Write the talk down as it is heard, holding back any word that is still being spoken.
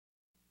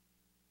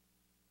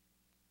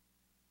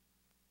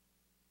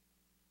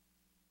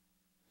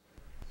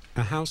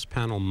A House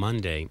panel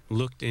Monday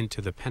looked into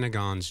the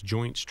Pentagon's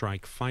Joint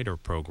Strike Fighter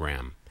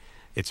program,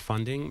 its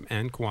funding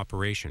and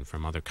cooperation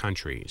from other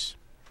countries.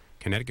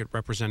 Connecticut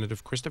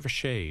Representative Christopher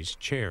Shays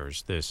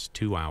chairs this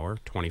 2-hour,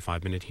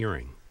 25-minute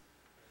hearing.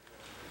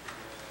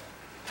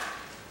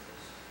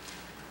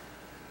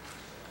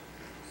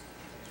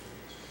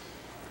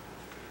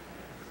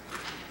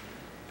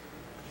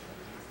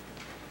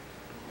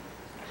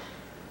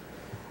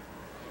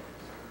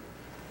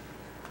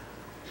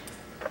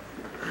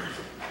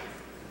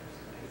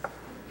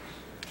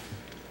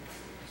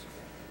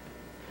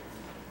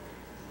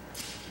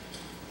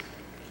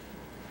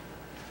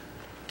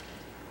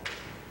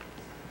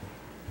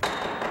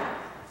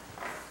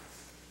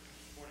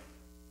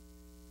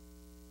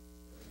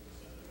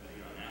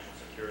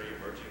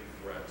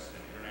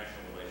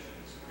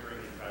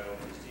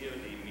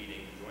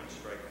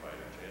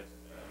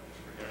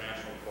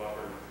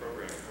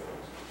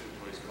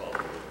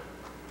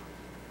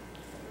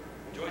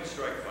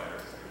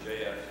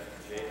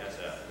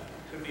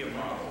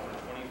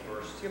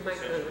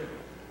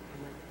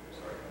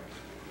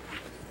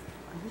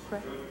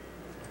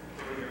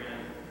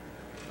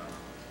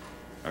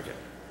 Okay,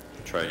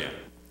 try again.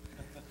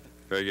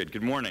 Very good.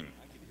 Good morning.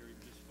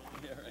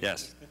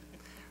 Yes.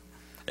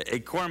 A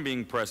quorum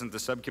being present, the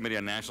Subcommittee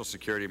on National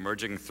Security,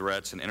 Emerging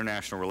Threats, and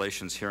International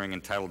Relations hearing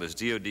entitled as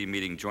DoD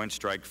Meeting Joint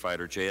Strike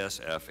Fighter,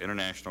 JSF,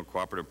 International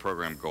Cooperative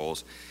Program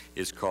Goals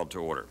is called to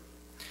order.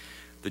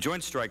 The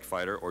Joint Strike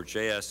Fighter, or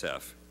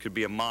JSF, could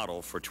be a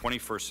model for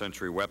 21st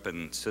century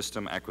weapon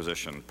system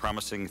acquisition,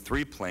 promising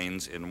 3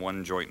 planes in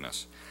one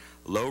jointness,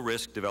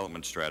 low-risk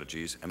development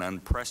strategies, and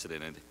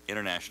unprecedented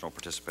international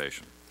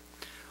participation.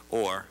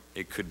 Or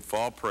it could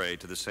fall prey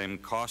to the same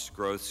cost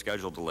growth,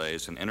 schedule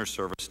delays, and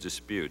inter-service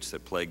disputes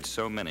that plagued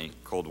so many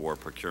Cold War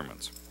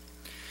procurements.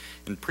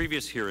 In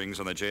previous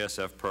hearings on the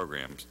JSF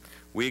programs,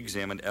 we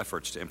examined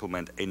efforts to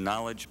implement a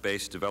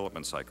knowledge-based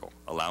development cycle,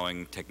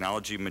 allowing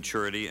technology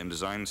maturity and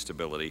design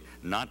stability,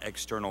 not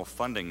external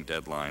funding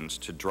deadlines,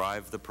 to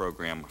drive the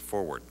program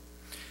forward.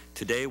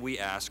 Today we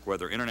ask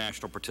whether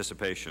international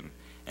participation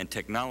and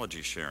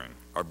technology sharing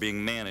are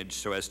being managed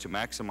so as to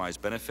maximize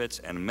benefits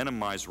and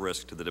minimize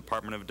risk to the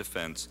Department of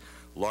Defense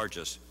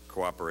largest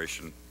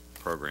cooperation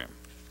program.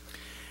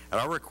 At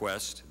our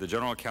request, the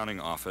General Accounting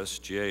Office,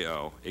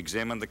 GAO,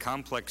 examined the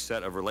complex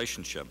set of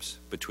relationships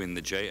between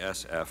the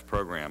JSF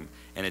program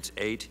and its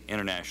 8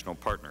 international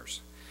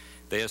partners.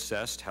 They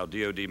assessed how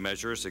DoD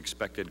measures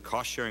expected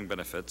cost-sharing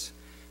benefits,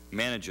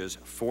 manages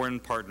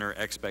foreign partner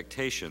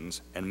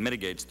expectations, and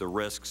mitigates the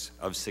risks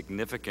of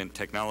significant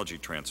technology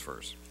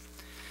transfers.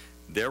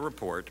 Their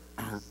report,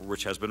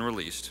 which has been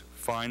released,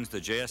 finds the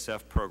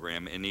JSF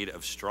program in need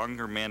of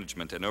stronger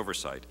management and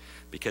oversight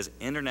because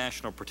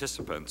international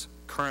participants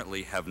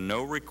currently have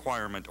no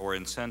requirement or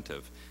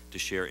incentive to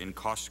share in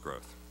cost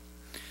growth.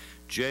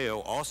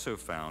 GAO also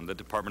found the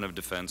Department of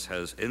Defense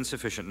has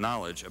insufficient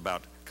knowledge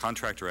about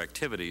contractor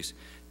activities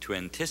to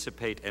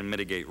anticipate and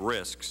mitigate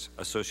risks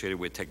associated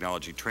with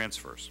technology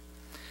transfers.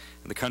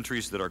 The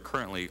countries that are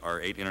currently our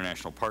 8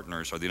 international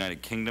partners are the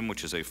United Kingdom,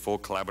 which is a full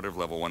collaborative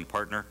Level 1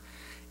 partner,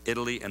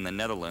 Italy and the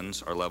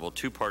Netherlands are Level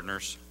 2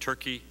 partners,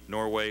 Turkey,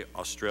 Norway,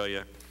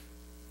 Australia,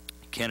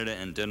 Canada,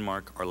 and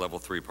Denmark are Level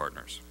 3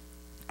 partners.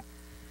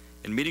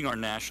 In meeting our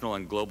national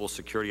and global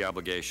security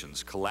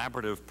obligations,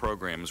 collaborative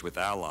programs with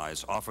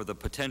allies offer the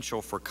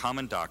potential for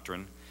common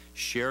doctrine,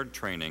 shared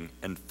training,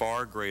 and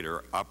far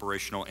greater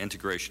operational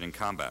integration in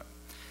combat.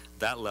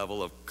 That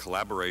level of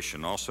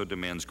collaboration also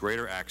demands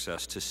greater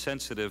access to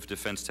sensitive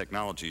defense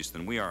technologies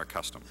than we are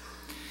accustomed.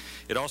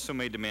 It also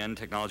may demand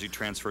technology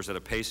transfers at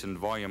a pace and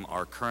volume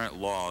our current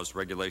laws,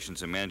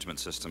 regulations, and management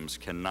systems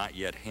cannot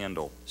yet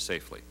handle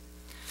safely.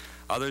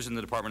 Others in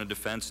the Department of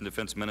Defense and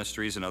defense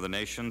ministries in other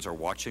nations are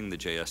watching the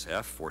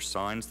JSF for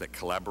signs that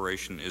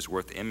collaboration is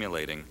worth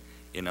emulating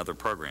in other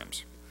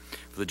programs.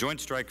 For the Joint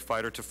Strike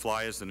Fighter to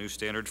fly as the new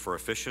standard for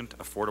efficient,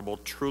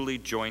 affordable, truly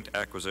joint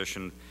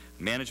acquisition,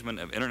 management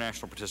of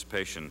international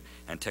participation,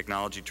 and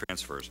technology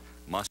transfers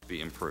must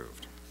be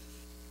improved.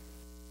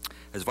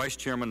 As Vice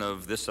Chairman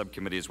of this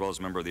subcommittee as well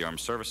as member of the Armed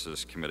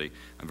Services Committee,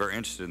 I'm very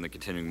interested in the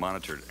continuing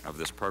monitoring of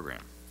this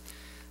program.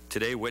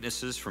 Today,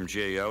 witnesses from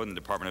GAO and the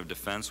Department of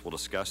Defense will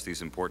discuss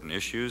these important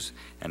issues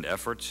and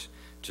efforts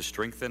to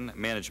strengthen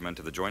management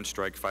of the Joint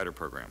Strike Fighter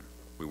program.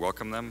 We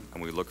welcome them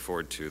and we look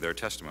forward to their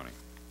testimony.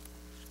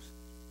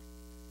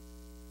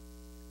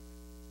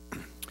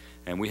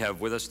 And we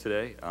have with us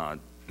today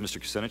Mr.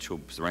 Kucinich,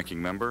 who is the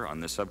ranking member on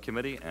this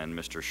subcommittee, and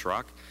Mr.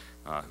 Schrock,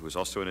 who is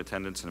also in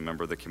attendance and a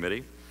member of the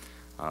committee.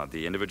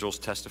 The individuals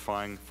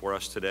testifying for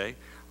us today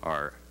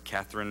are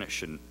Catherine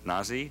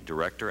Shinazi,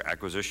 Director,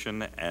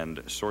 Acquisition and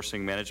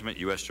Sourcing Management,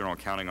 U.S. General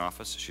Accounting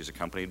Office. She's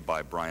accompanied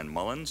by Brian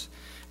Mullins,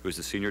 who is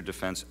the Senior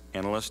Defense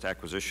Analyst,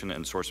 Acquisition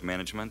and Source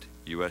Management,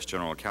 U.S.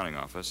 General Accounting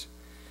Office.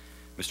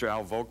 Mr.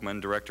 Al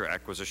Volkman, Director,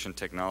 Acquisition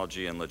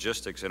Technology and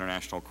Logistics,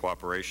 International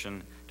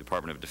Cooperation,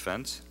 Department of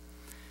Defense.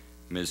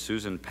 Ms.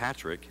 Susan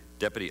Patrick,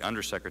 Deputy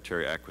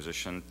Undersecretary,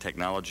 Acquisition,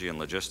 Technology and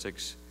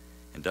Logistics,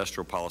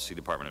 Industrial Policy,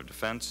 Department of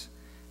Defense.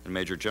 and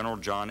Major General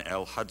John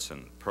L.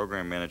 Hudson,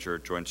 Program Manager,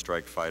 Joint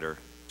Strike Fighter,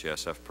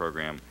 JSF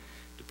Program,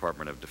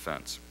 Department of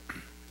Defense.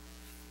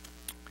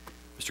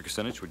 Mr.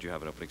 Kucinich, would you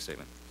have an opening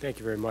statement? Thank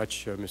you very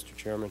much, Mr.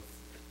 Chairman.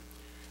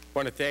 I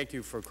want to thank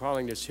you for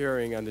calling this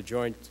hearing on the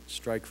Joint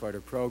Strike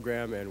Fighter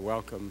Program and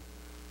welcome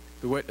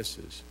the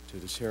witnesses to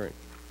this hearing.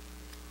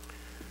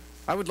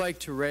 I would like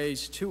to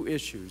raise two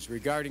issues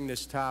regarding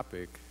this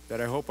topic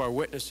that I hope our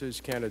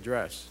witnesses can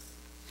address.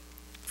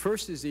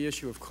 First is the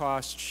issue of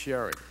cost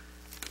sharing.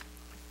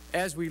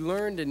 As we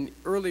learned in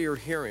earlier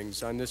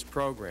hearings on this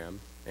program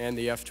and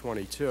the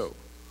F-22,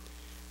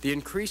 the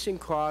increasing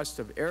cost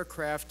of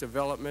aircraft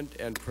development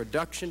and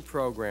production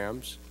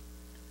programs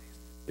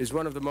is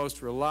one of the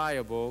most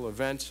reliable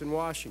events in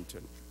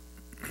Washington.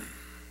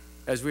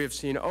 As we have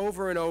seen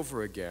over and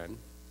over again,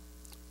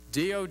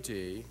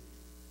 DoD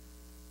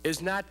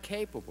is not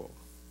capable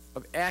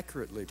of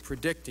accurately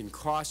predicting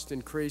cost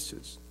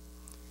increases,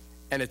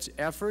 and its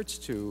efforts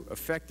to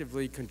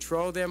effectively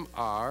control them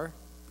are,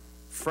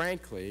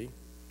 frankly,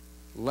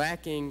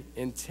 lacking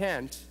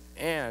intent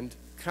and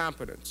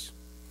competence.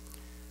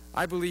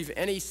 I believe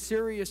any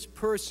serious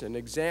person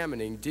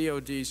examining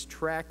DoD's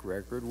track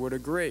record would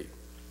agree.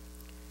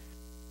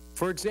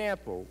 For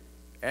example,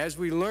 as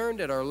we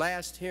learned at our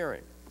last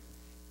hearing,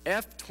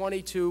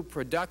 F-22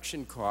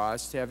 production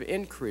costs have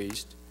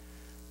increased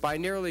by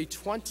nearly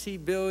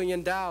 $20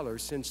 billion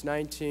since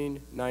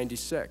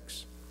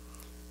 1996.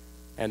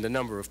 And the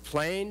number of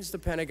planes the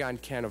Pentagon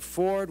can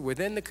afford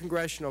within the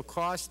congressional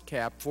cost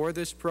cap for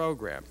this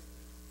program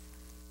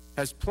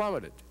has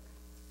plummeted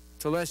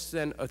to less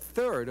than a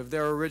third of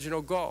their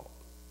original goal.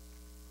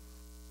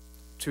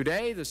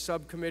 Today, the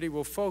subcommittee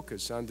will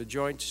focus on the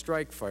Joint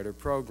Strike Fighter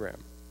program.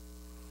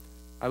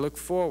 I look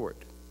forward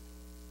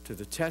to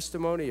the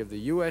testimony of the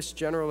U.S.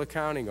 General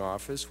Accounting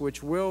Office,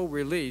 which will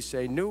release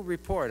a new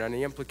report on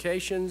the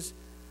implications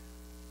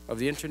of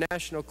the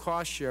International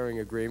Cost-Sharing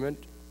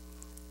Agreement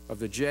of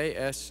the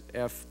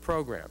JSF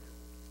program.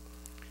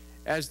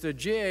 As the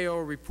GAO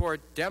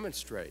report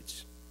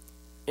demonstrates,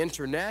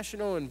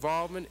 international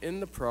involvement in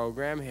the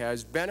program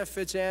has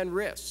benefits and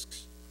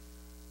risks.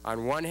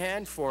 On one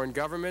hand, foreign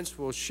governments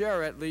will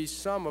share at least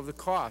some of the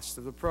cost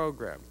of the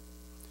program.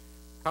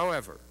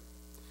 However,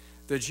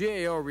 the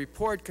GAO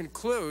report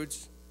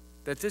concludes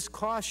that this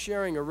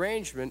cost-sharing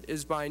arrangement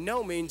is by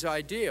no means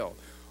ideal.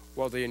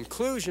 While the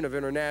inclusion of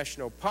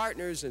international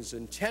partners is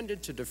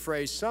intended to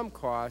defray some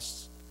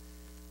costs,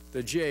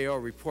 the GAO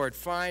report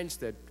finds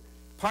that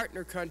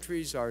partner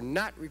countries are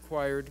not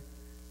required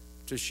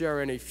to share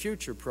any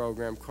future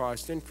program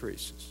cost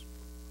increases.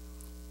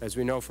 As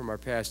we know from our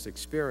past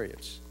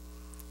experience,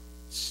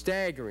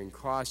 staggering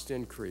cost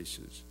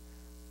increases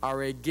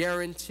are a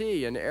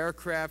guarantee in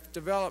aircraft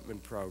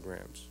development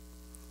programs.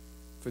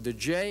 For the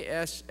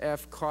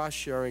JSF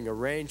cost-sharing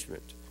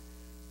arrangement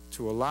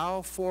to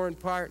allow foreign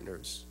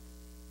partners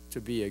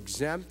to be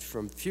exempt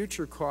from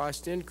future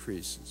cost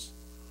increases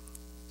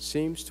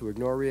seems to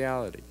ignore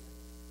reality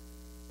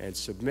and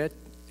submit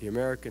the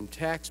American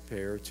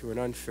taxpayer to an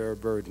unfair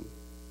burden.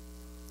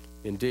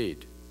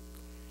 Indeed,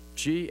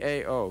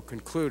 GAO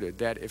concluded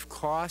that if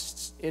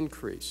costs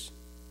increase,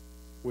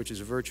 which is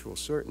a virtual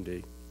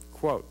certainty,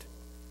 quote,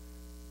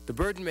 the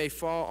burden may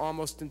fall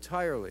almost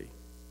entirely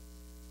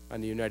on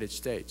the United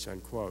States,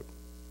 unquote.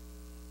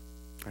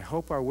 I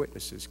hope our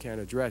witnesses can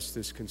address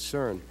this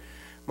concern.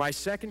 My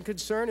second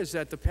concern is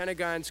that the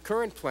Pentagon's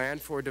current plan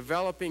for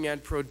developing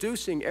and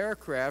producing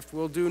aircraft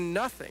will do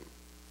nothing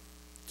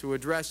to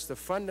address the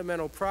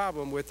fundamental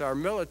problem with our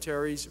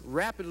military's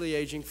rapidly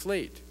aging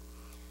fleet.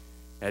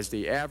 As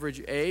the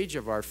average age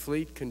of our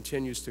fleet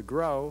continues to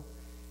grow,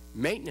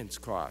 maintenance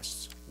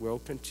costs will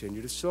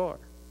continue to soar,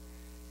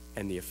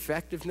 and the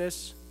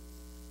effectiveness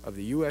of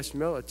the U.S.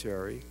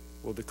 military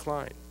will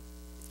decline.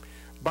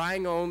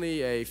 Buying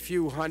only a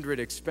few hundred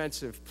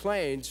expensive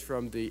planes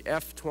from the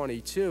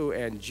F-22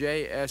 and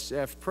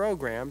JSF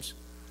programs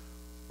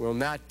will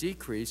not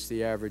decrease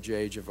the average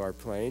age of our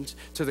planes.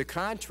 To the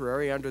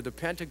contrary, under the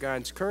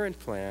Pentagon's current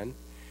plan,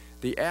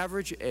 the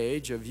average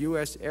age of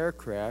U.S.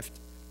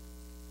 aircraft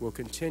will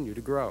continue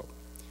to grow.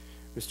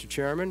 Mr.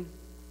 Chairman,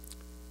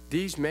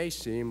 these may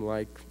seem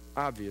like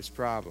obvious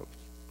problems,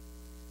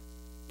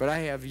 but I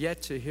have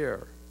yet to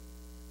hear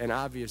an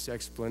obvious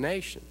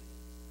explanation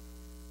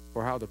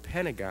for how the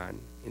Pentagon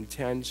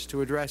intends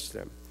to address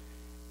them.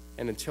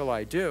 And until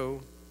I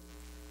do,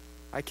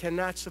 I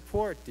cannot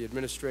support the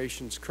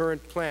administration's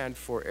current plan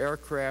for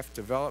aircraft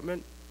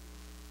development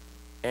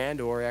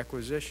and/or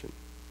acquisition.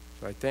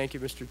 So I thank you,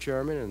 Mr.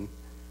 Chairman,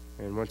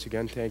 and once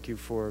again, thank you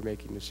for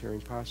making this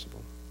hearing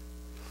possible.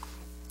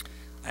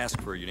 I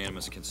ask for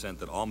unanimous consent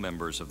that all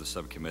members of the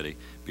subcommittee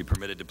be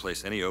permitted to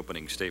place any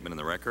opening statement in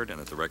the record and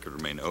that the record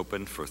remain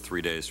open for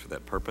 3 days for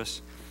that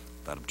purpose.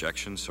 Without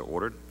objection, so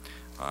ordered.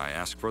 I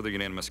ask further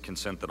unanimous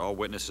consent that all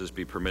witnesses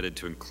be permitted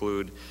to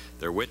include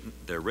their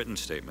written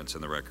statements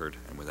in the record,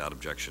 and without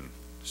objection,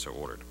 so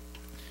ordered.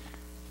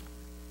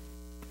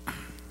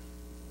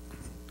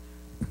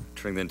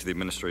 Turning then to the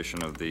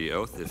administration of the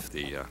oath, if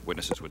the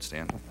witnesses would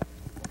stand.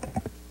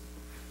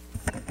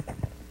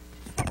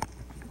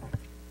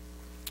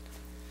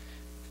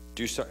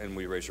 And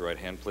will you raise your right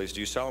hand, please?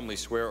 Do you solemnly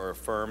swear or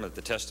affirm that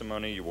the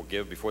testimony you will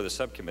give before the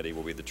subcommittee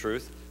will be the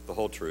truth, the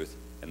whole truth,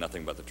 and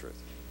nothing but the truth?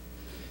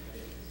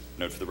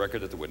 Note for the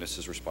record that the witness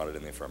has responded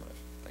in the affirmative.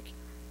 Thank you.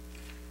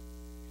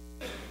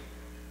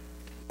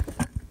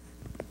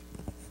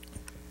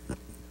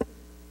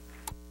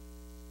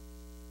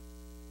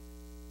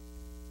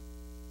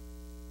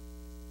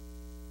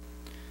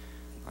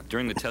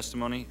 During the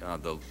testimony,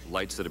 the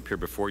lights that appear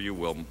before you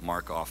will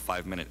mark off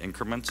 5-minute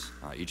increments.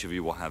 Each of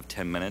you will have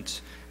 10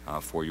 minutes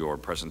for your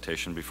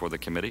presentation before the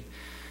committee.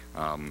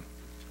 We'll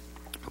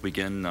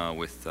begin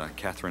with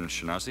Catherine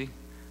Shinazi.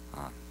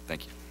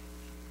 Thank you.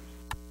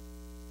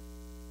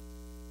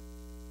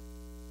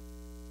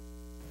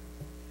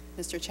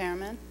 Mr.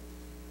 Chairman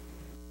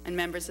and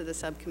members of the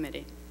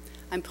subcommittee,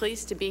 I'm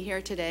pleased to be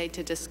here today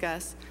to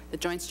discuss the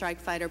Joint Strike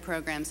Fighter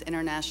Program's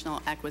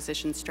international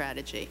acquisition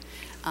strategy.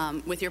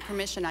 With your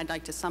permission, I'd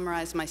like to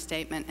summarize my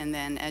statement and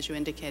then, as you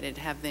indicated,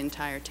 have the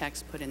entire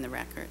text put in the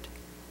record.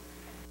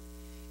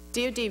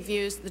 DoD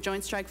views the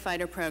Joint Strike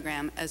Fighter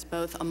Program as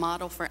both a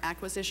model for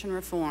acquisition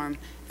reform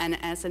and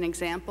as an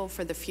example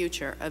for the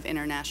future of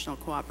international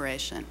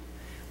cooperation.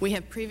 We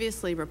have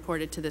previously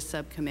reported to the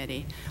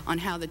subcommittee on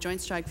how the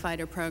Joint Strike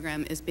Fighter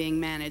Program is being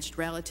managed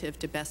relative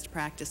to best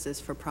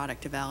practices for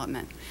product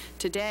development.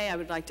 Today, I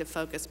would like to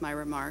focus my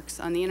remarks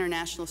on the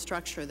international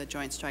structure of the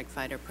Joint Strike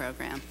Fighter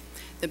Program,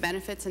 the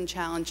benefits and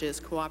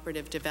challenges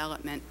cooperative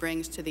development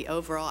brings to the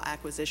overall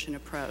acquisition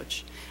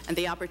approach, and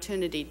the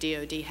opportunity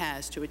DoD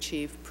has to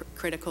achieve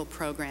critical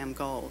program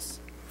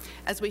goals.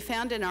 As we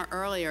found in our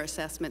earlier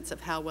assessments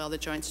of how well the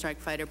Joint Strike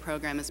Fighter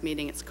Program is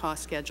meeting its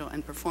cost schedule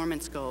and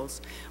performance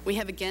goals, we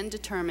have again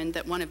determined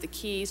that one of the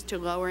keys to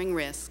lowering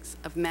risks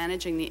of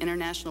managing the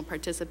international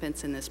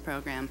participants in this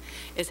program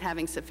is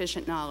having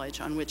sufficient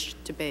knowledge on which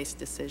to base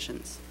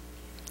decisions.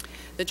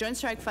 The Joint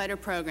Strike Fighter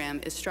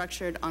Program is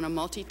structured on a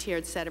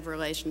multi-tiered set of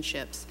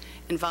relationships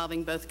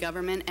involving both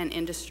government and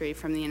industry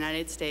from the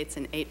United States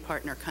and 8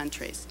 partner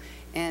countries.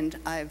 And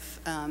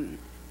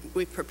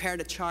we've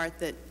prepared a chart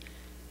that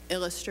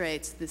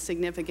illustrates the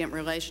significant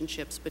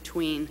relationships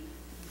between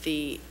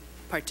the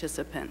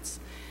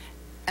participants.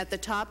 At the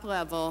top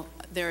level,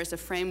 there is a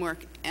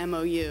framework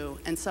MOU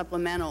and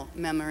supplemental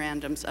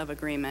memorandums of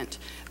agreement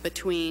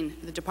between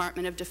the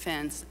Department of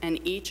Defense and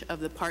each of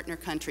the partner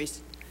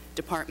countries'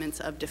 Departments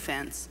of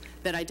Defense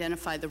that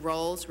identify the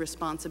roles,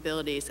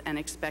 responsibilities, and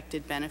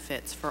expected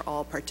benefits for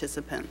all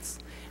participants.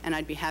 And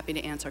I'd be happy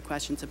to answer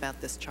questions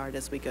about this chart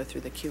as we go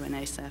through the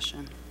Q&A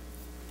session.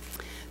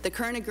 The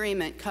current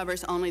agreement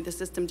covers only the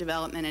system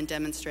development and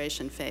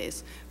demonstration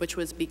phase, which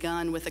was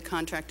begun with a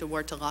contract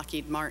award to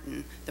Lockheed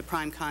Martin, the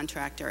prime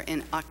contractor,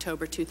 in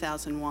October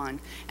 2001,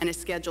 and is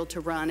scheduled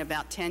to run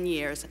about 10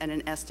 years at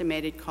an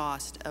estimated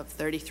cost of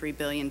 $33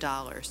 billion.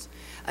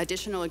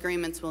 Additional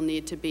agreements will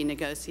need to be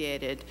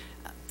negotiated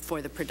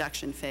for the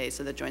production phase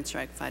of the Joint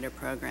Strike Fighter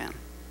Program.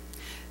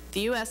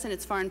 The U.S. and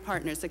its foreign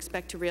partners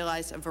expect to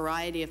realize a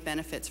variety of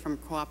benefits from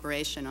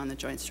cooperation on the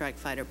Joint Strike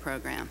Fighter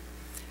Program.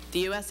 The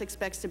U.S.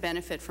 expects to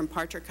benefit from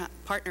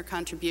partner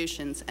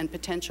contributions and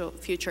potential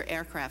future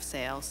aircraft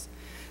sales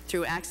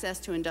through access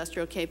to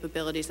industrial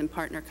capabilities in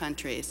partner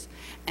countries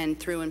and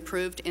through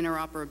improved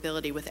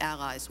interoperability with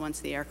allies once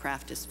the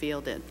aircraft is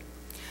fielded.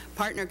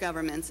 Partner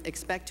governments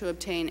expect to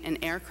obtain an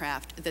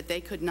aircraft that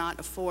they could not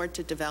afford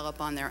to develop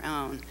on their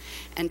own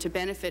and to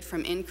benefit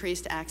from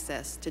increased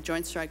access to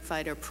Joint Strike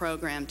Fighter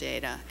program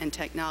data and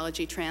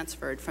technology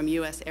transferred from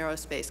U.S.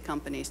 aerospace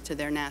companies to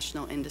their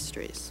national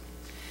industries.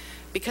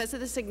 Because of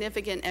the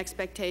significant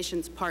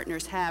expectations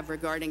partners have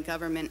regarding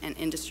government and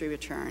industry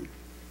return,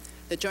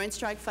 the Joint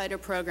Strike Fighter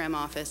Program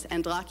Office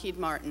and Lockheed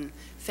Martin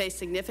face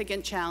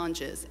significant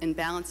challenges in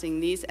balancing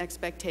these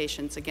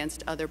expectations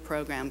against other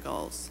program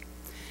goals.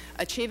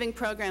 Achieving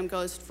program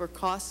goals for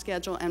cost,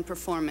 schedule, and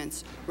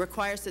performance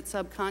requires that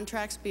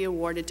subcontracts be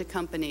awarded to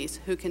companies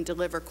who can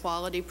deliver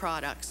quality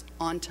products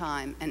on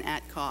time and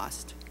at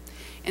cost.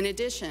 In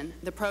addition,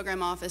 the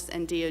Program Office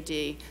and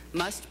DoD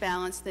must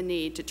balance the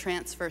need to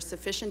transfer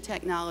sufficient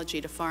technology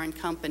to foreign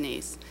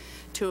companies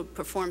to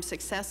perform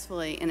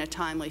successfully in a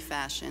timely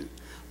fashion,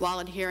 while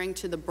adhering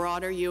to the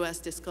broader U.S.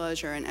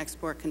 disclosure and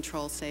export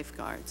control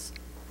safeguards.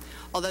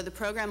 Although the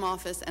Program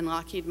Office and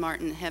Lockheed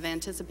Martin have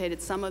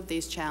anticipated some of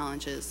these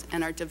challenges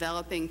and are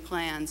developing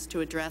plans to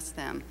address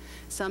them,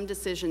 some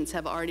decisions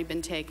have already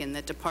been taken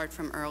that depart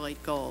from early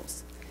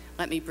goals.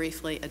 Let me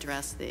briefly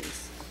address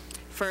these.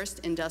 First,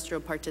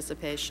 industrial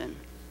participation.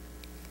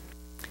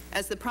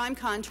 As the prime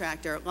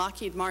contractor,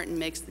 Lockheed Martin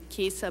makes the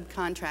key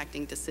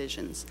subcontracting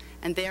decisions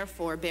and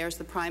therefore bears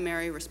the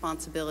primary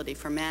responsibility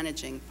for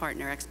managing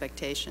partner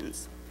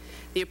expectations.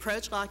 The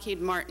approach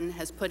Lockheed Martin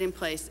has put in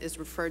place is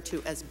referred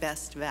to as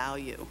best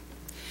value.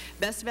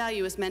 Best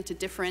value is meant to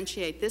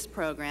differentiate this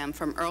program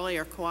from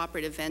earlier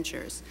cooperative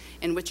ventures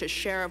in which a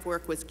share of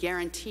work was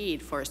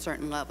guaranteed for a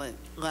certain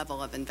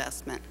level of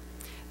investment.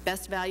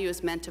 Best value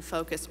is meant to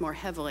focus more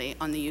heavily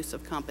on the use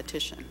of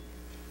competition.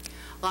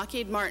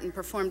 Lockheed Martin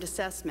performed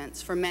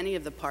assessments for many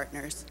of the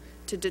partners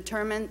to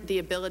determine the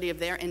ability of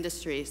their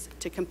industries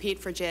to compete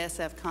for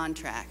JSF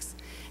contracts,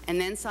 and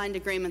then signed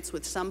agreements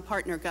with some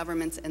partner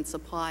governments and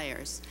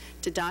suppliers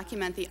to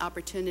document the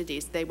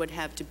opportunities they would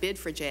have to bid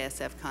for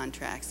JSF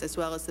contracts, as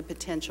well as the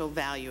potential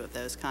value of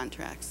those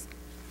contracts.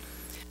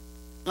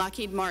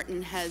 Lockheed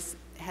Martin has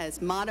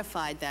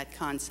modified that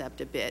concept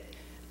a bit,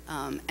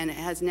 and it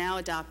has now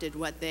adopted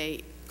what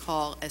they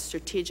call a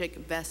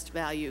strategic best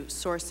value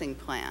sourcing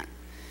plan,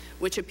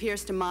 which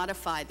appears to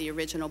modify the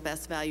original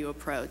best value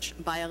approach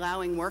by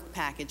allowing work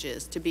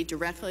packages to be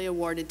directly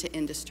awarded to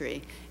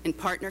industry in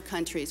partner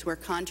countries where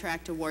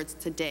contract awards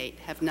to date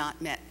have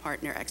not met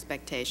partner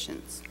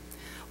expectations.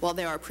 While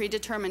there are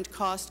predetermined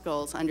cost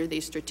goals under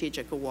these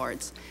strategic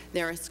awards,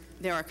 there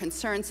are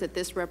concerns that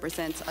this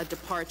represents a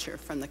departure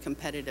from the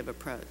competitive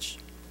approach.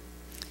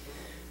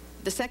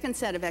 The second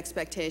set of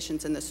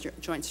expectations in the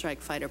Joint Strike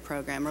Fighter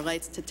program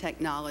relates to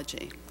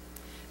technology.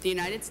 The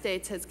United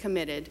States has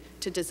committed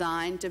to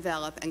design,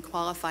 develop, and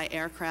qualify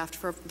aircraft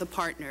for the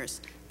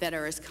partners that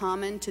are as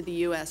common to the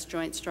U.S.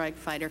 Joint Strike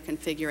Fighter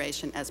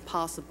configuration as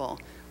possible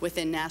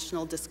within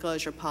national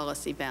disclosure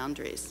policy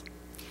boundaries.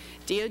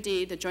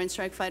 DoD, the Joint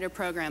Strike Fighter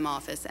Program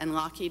Office, and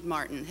Lockheed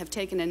Martin have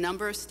taken a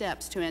number of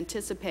steps to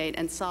anticipate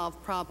and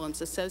solve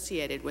problems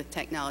associated with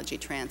technology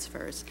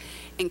transfers,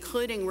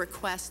 including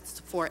requests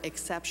for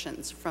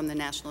exceptions from the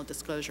national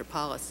disclosure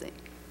policy.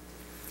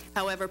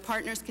 However,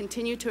 partners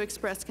continue to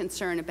express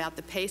concern about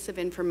the pace of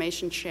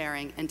information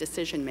sharing and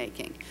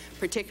decision-making,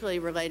 particularly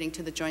relating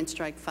to the Joint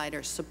Strike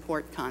Fighter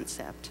support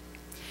concept.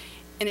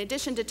 In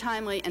addition to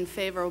timely and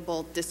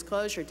favorable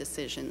disclosure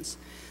decisions,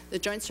 the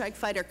Joint Strike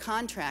Fighter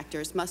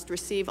contractors must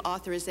receive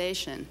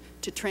authorization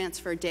to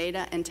transfer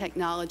data and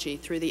technology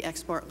through the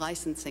export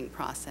licensing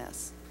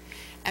process.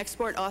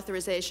 Export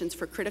authorizations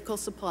for critical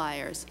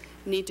suppliers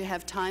need to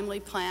have timely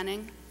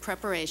planning,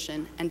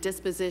 preparation, and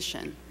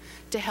disposition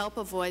to help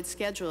avoid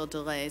schedule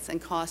delays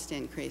and cost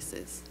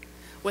increases.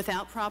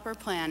 Without proper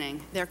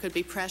planning, there could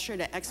be pressure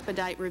to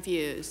expedite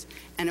reviews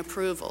and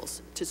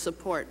approvals to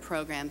support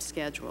program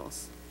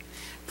schedules.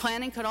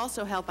 Planning could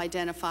also help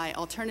identify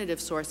alternative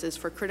sources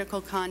for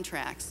critical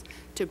contracts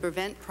to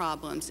prevent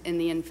problems in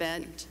the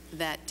event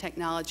that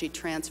technology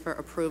transfer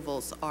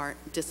approvals are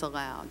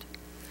disallowed.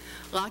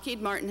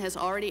 Lockheed Martin has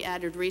already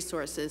added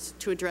resources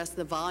to address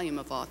the volume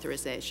of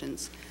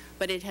authorizations,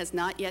 but it has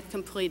not yet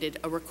completed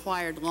a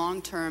required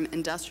long-term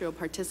industrial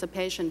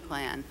participation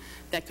plan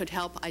that could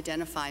help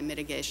identify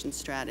mitigation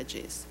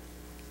strategies.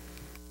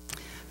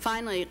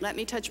 Finally, let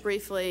me touch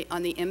briefly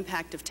on the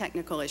impact of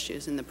technical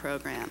issues in the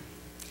program.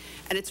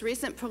 At its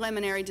recent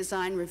preliminary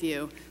design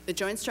review, the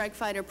Joint Strike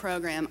Fighter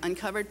program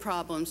uncovered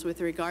problems with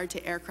regard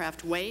to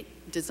aircraft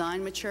weight,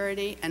 design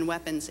maturity, and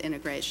weapons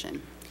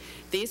integration.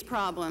 These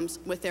problems,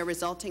 with their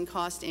resulting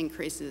cost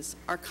increases,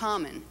 are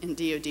common in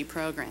DoD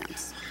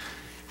programs.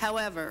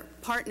 However,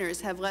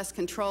 partners have less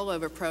control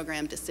over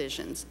program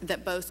decisions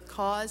that both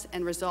cause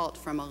and result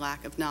from a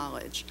lack of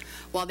knowledge,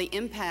 while the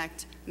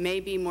impact may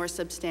be more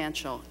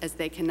substantial as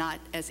they cannot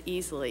as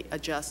easily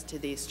adjust to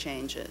these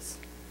changes.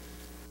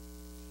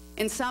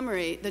 In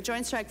summary, the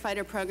Joint Strike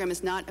Fighter program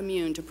is not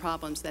immune to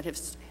problems that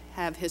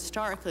have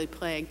historically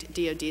plagued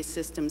DoD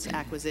systems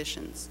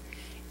acquisitions.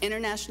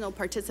 International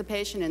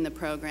participation in the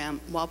program,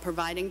 while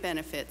providing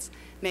benefits,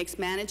 makes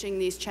managing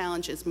these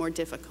challenges more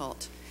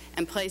difficult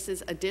and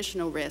places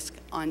additional risk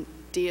on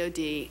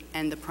DoD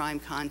and the prime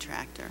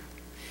contractor.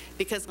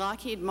 Because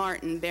Lockheed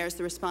Martin bears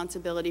the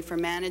responsibility for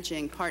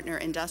managing partner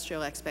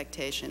industrial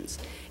expectations,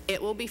 it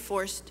will be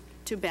forced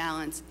to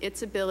balance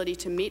its ability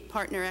to meet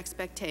partner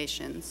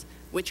expectations,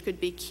 which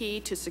could be key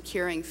to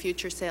securing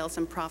future sales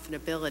and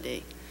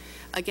profitability,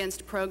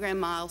 against program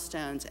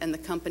milestones and the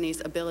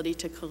company's ability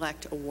to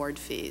collect award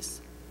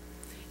fees.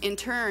 In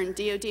turn,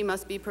 DoD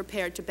must be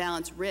prepared to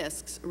balance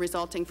risks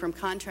resulting from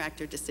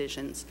contractor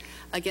decisions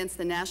against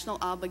the national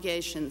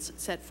obligations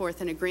set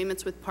forth in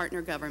agreements with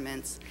partner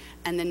governments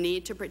and the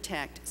need to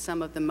protect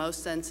some of the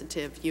most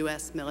sensitive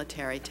U.S.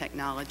 military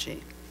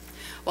technology.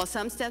 While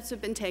some steps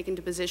have been taken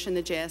to position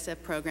the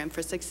JSF program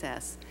for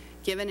success,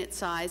 given its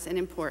size and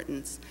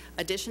importance,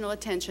 additional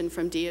attention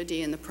from DoD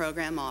and the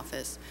program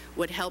office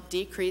would help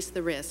decrease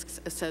the risks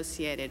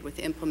associated with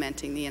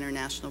implementing the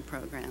international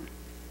program.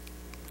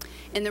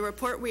 In the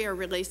report we are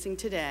releasing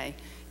today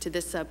to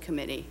this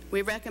subcommittee,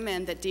 we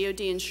recommend that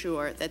DoD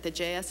ensure that the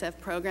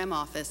JSF program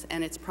office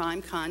and its prime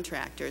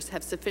contractors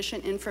have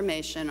sufficient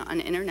information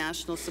on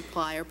international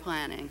supplier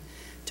planning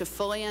to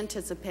fully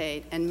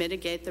anticipate and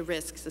mitigate the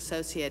risks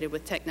associated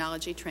with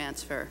technology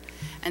transfer,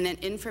 and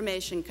that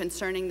information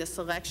concerning the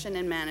selection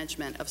and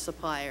management of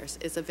suppliers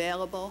is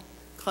available,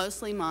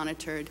 closely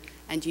monitored,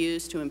 and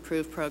used to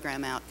improve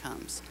program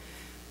outcomes.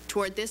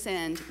 Toward this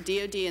end,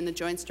 DoD and the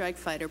Joint Strike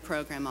Fighter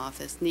Program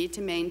Office need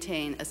to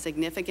maintain a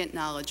significant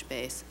knowledge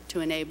base to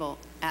enable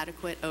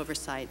adequate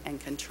oversight and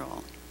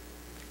control.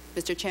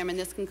 Mr. Chairman,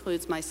 this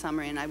concludes my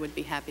summary, and I would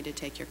be happy to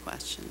take your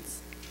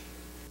questions.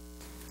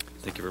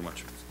 Thank you very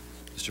much.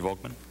 Mr.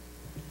 Volkman.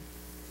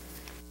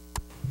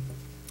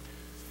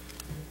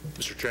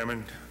 Mr.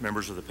 Chairman,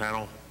 members of the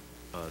panel,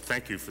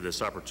 Thank you for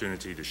this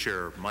opportunity to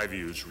share my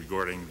views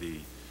regarding the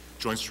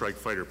Joint Strike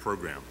Fighter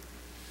program.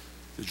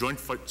 The Joint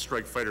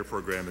Strike Fighter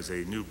program is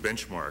a new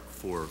benchmark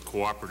for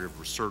cooperative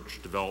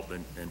research,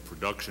 development, and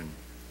production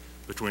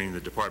between the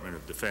Department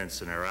of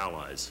Defense and our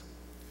allies.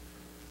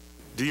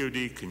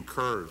 DoD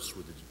concurs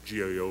with the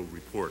GAO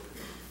report,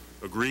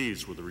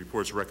 agrees with the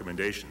report's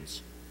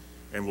recommendations,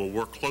 and will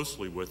work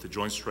closely with the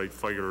Joint Strike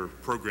Fighter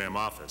Program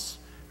Office,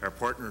 our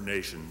partner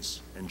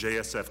nations, and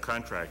JSF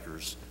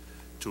contractors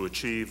to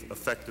achieve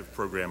effective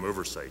program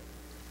oversight.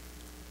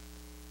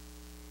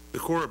 The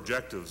core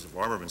objectives of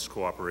armaments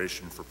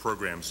cooperation for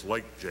programs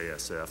like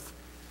JSF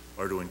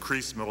are to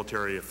increase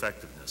military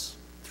effectiveness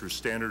through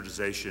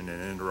standardization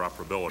and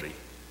interoperability,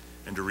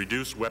 and to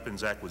reduce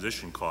weapons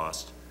acquisition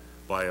costs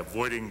by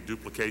avoiding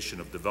duplication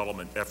of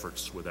development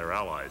efforts with our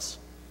allies.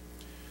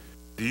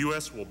 The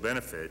U.S. will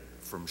benefit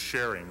from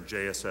sharing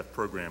JSF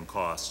program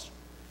costs,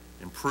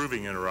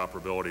 improving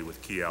interoperability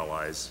with key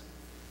allies,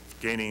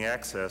 gaining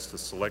access to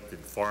selected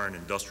foreign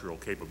industrial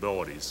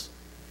capabilities,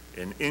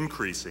 and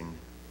increasing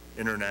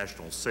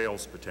international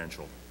sales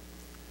potential.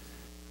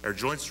 Our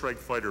Joint Strike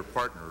Fighter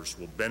partners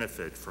will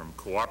benefit from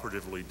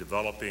cooperatively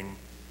developing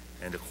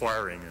and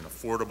acquiring an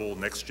affordable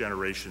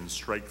next-generation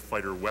strike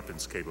fighter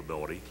weapons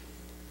capability,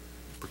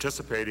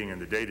 participating in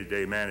the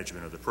day-to-day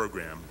management of the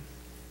program,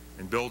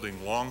 and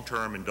building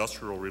long-term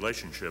industrial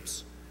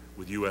relationships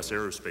with U.S.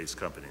 aerospace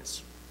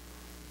companies.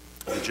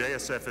 The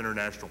JSF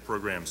International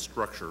Program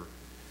structure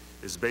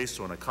is based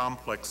on a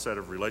complex set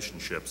of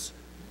relationships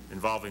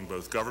involving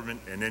both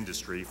government and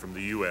industry from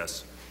the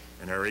U.S.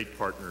 and our 8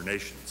 partner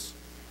nations.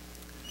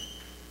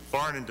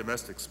 Foreign and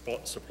domestic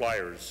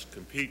suppliers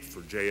compete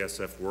for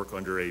JSF work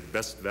under a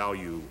best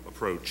value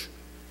approach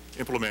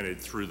implemented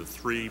through the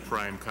 3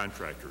 prime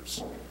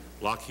contractors,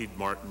 Lockheed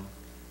Martin,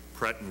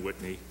 Pratt &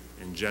 Whitney,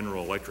 and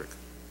General Electric.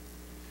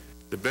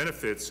 The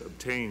benefits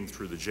obtained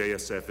through the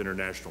JSF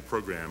International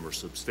Program are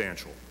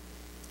substantial.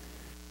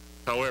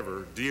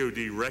 However,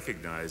 DoD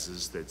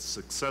recognizes that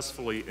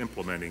successfully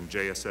implementing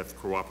JSF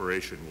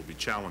cooperation will be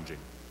challenging.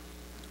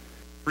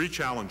 3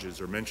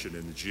 challenges are mentioned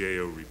in the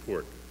GAO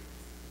report.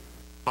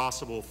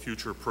 Possible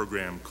future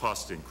program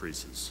cost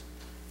increases.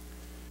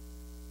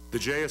 The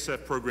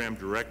JSF Program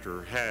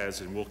Director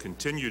has and will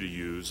continue to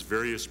use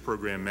various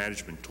program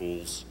management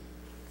tools,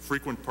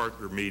 frequent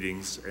partner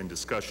meetings and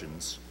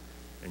discussions,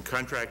 and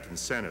contract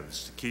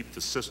incentives to keep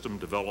the system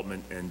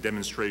development and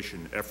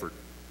demonstration effort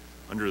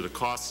under the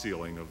cost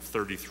ceiling of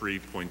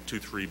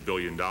 $33.23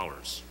 billion.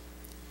 DoD's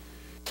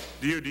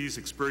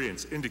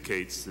experience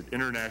indicates that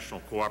international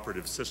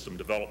cooperative system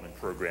development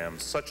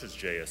programs such as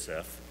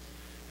JSF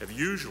have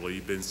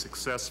usually been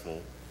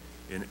successful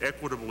in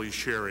equitably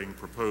sharing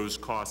proposed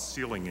cost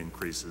ceiling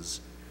increases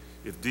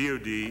if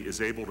DoD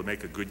is able to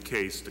make a good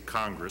case to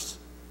Congress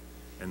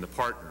and the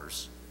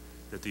partners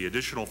that the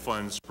additional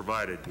funds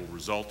provided will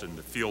result in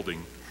the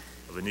fielding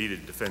of a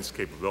needed defense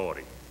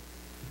capability.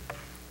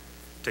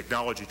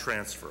 Technology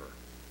transfer.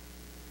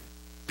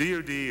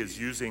 DoD is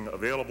using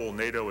available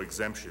NATO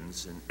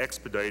exemptions and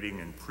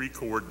expediting and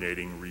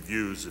pre-coordinating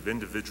reviews of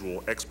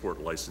individual export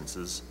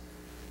licenses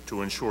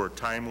to ensure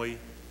timely,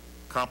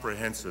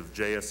 comprehensive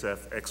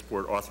JSF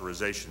export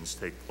authorizations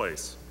take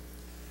place.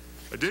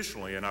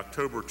 Additionally, in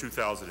October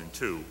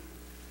 2002,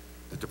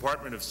 the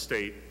Department of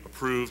State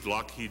approved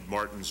Lockheed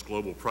Martin's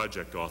global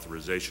project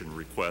authorization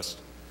request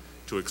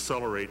to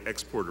accelerate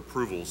export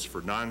approvals for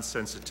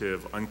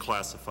non-sensitive,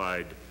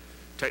 unclassified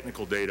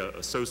technical data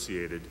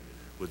associated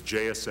with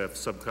JSF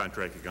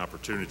subcontracting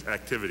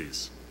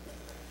activities.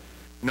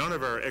 None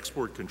of our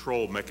export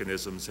control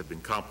mechanisms have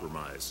been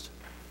compromised,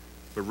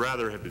 but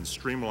rather have been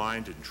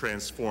streamlined and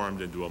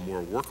transformed into a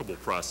more workable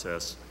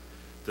process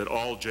that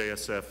all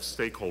JSF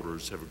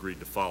stakeholders have agreed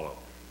to follow.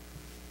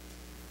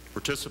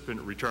 Participant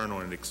return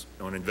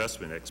on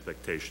investment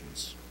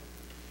expectations.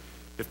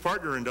 If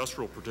partner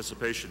industrial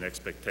participation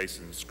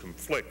expectations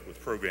conflict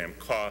with program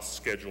cost,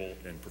 schedule,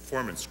 and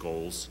performance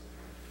goals,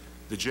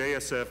 the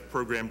JSF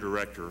Program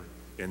Director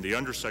and the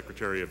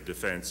Undersecretary of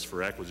Defense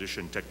for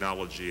Acquisition,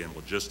 Technology, and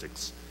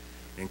Logistics,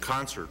 in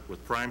concert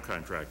with prime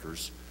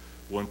contractors,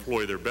 will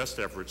employ their best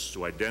efforts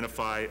to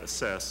identify,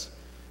 assess,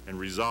 and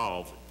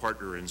resolve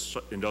partner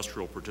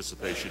industrial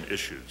participation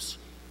issues.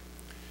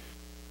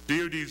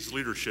 DoD's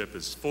leadership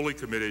is fully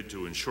committed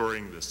to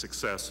ensuring the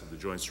success of the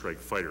Joint Strike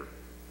Fighter.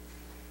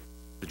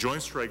 The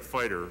Joint Strike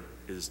Fighter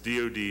is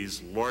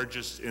DoD's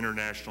largest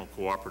international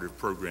cooperative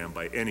program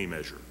by any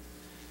measure,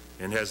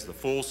 and has the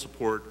full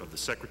support of the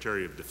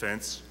Secretary of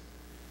Defense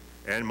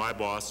and my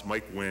boss,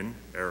 Mike Wynn,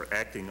 our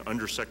Acting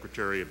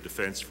Undersecretary of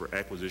Defense for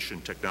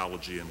Acquisition,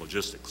 Technology, and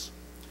Logistics.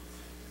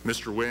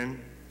 Mr. Wynn,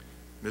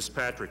 Ms.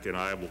 Patrick, and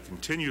I will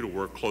continue to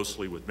work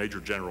closely with Major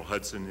General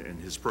Hudson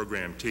and his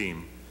program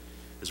team,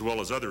 as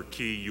well as other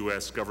key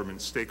U.S. government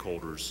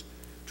stakeholders,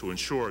 to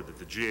ensure that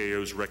the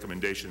GAO's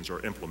recommendations are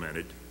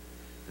implemented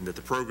and that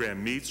the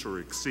program meets or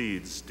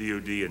exceeds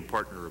DoD and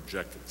partner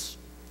objectives.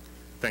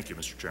 Thank you,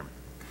 Mr. Chairman.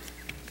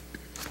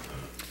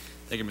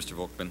 Thank you, Mr.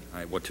 Volkman.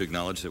 I want to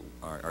acknowledge that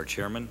our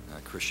chairman,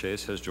 Chris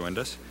Shays, has joined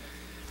us.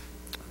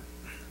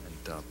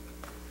 And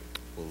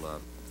We'll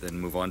then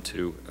move on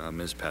to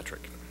Ms.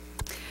 Patrick.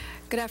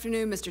 Good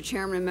afternoon, Mr.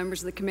 Chairman and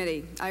members of the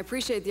committee. I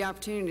appreciate the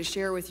opportunity to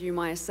share with you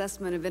my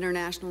assessment of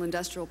international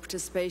industrial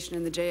participation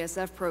in the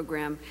JSF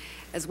program,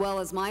 as well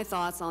as my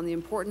thoughts on the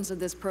importance of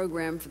this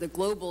program for the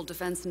global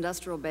defense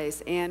industrial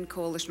base and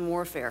coalition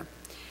warfare.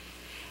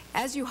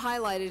 As you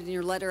highlighted in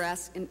your letter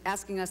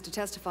asking us to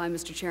testify,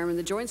 Mr. Chairman,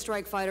 the Joint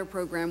Strike Fighter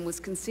program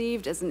was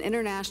conceived as an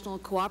international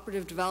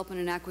cooperative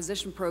development and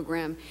acquisition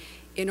program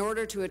in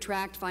order to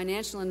attract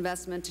financial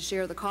investment to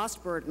share the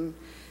cost burden,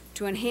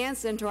 to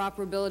enhance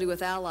interoperability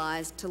with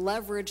allies, to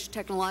leverage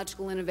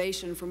technological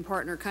innovation from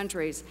partner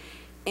countries,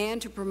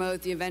 and to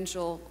promote the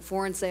eventual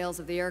foreign sales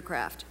of the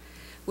aircraft.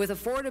 With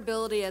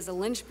affordability as a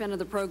linchpin of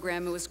the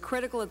program, it was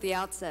critical at the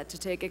outset to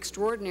take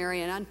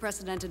extraordinary and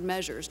unprecedented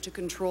measures to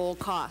control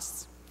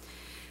costs.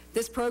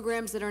 This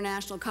program's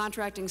international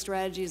contracting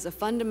strategy is a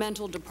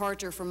fundamental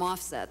departure from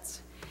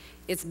offsets.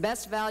 Its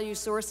best value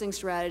sourcing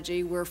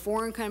strategy, where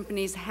foreign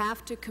companies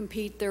have to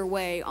compete their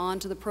way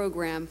onto the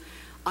program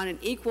on an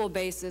equal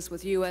basis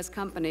with U.S.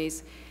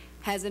 companies,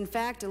 has in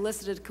fact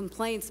elicited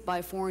complaints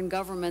by foreign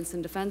governments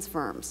and defense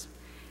firms.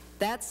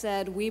 That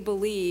said, we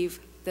believe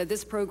that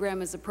this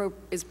program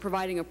is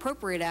providing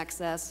appropriate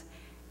access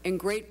and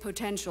great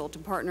potential to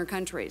partner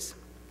countries.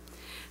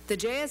 The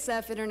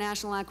JSF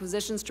international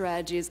acquisition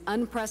strategy is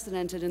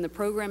unprecedented in the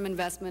program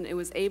investment it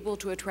was able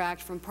to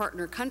attract from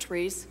partner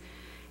countries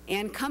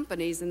and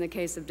companies in the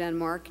case of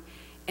Denmark,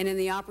 and in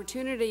the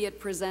opportunity it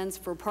presents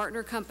for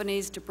partner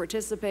companies to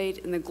participate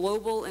in the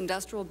global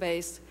industrial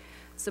base,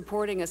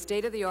 supporting a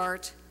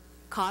state-of-the-art,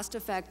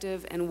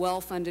 cost-effective, and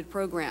well-funded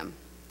program.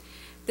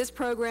 This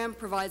program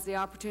provides the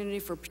opportunity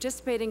for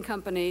participating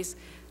companies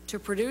to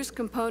produce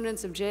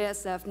components of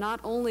JSF not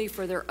only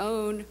for their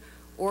own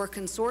or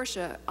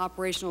consortia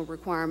operational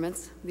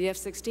requirements, the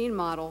F-16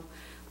 model,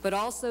 but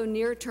also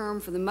near-term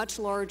for the much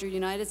larger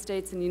United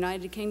States and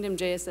United Kingdom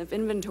JSF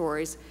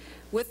inventories,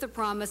 with the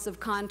promise of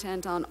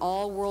content on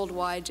all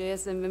worldwide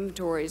JSF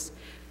inventories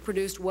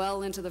produced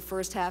well into the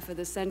first half of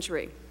this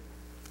century.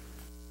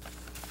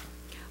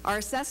 Our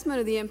assessment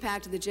of the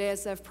impact of the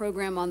JSF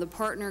program on the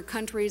partner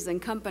countries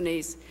and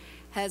companies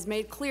has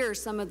made clear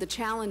some of the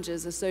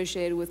challenges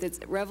associated with its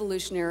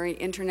revolutionary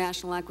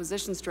international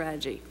acquisition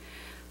strategy.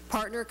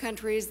 Partner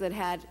countries that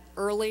had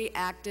early,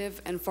 active,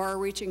 and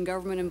far-reaching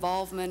government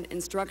involvement in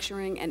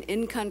structuring an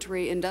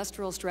in-country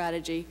industrial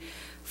strategy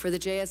for the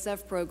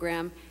JSF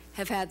program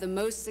have had the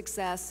most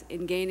success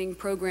in gaining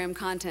program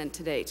content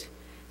to date,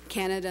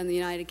 Canada and the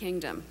United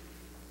Kingdom.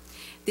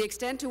 The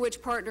extent to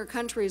which partner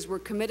countries were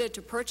committed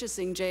to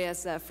purchasing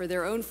JSF for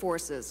their own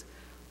forces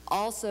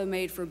also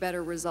made for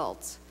better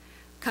results.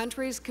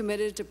 Countries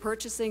committed to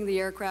purchasing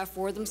the aircraft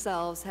for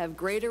themselves have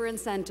greater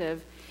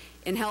incentive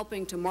in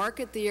helping to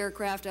market the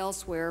aircraft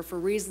elsewhere for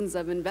reasons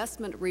of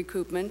investment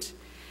recoupment,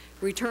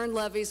 return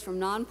levies from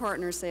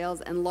non-partner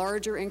sales, and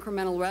larger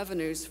incremental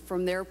revenues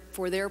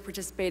for their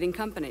participating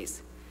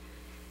companies.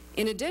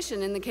 In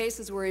addition, in the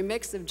cases where a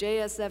mix of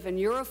JSF and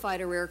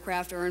Eurofighter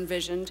aircraft are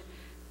envisioned,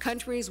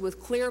 countries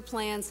with clear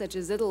plans, such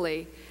as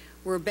Italy,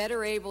 were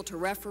better able to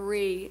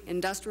referee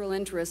industrial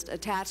interest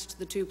attached to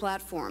the two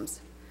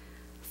platforms.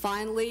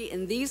 Finally,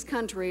 in these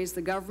countries,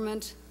 the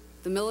government,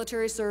 the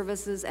military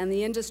services, and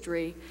the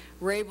industry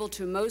were able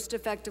to most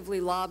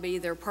effectively lobby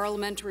their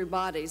parliamentary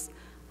bodies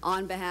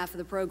on behalf of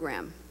the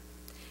program.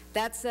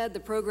 That said, the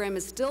program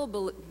is still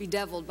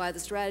bedeviled by the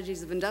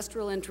strategies of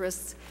industrial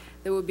interests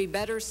that would be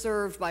better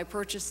served by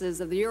purchases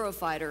of the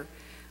Eurofighter,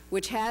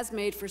 which has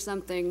made for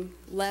something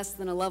less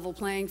than a level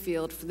playing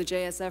field for the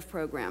JSF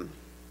program.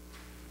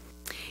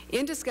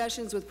 In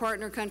discussions with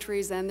partner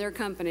countries and their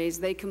companies,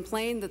 they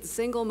complain that the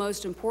single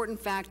most important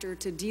factor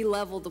to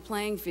de-level the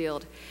playing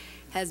field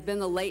has been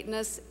the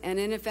lateness and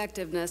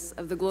ineffectiveness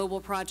of the global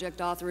project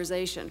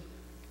authorization.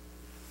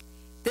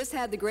 This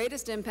had the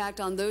greatest impact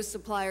on those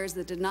suppliers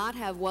that did not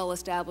have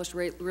well-established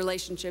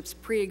relationships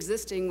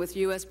pre-existing with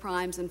U.S.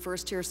 primes and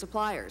first-tier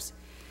suppliers.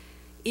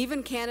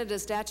 Even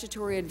Canada's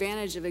statutory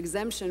advantage of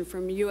exemption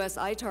from U.S.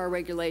 ITAR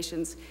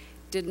regulations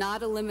did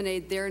not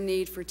eliminate their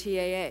need for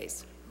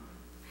TAAs.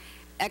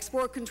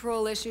 Export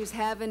control issues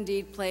have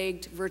indeed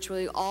plagued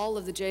virtually all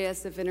of the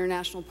JSF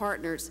international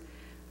partners,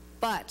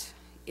 but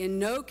in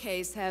no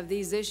case have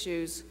these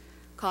issues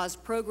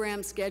caused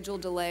program schedule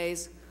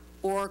delays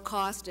or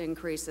cost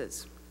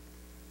increases.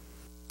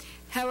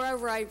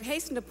 However, I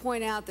hasten to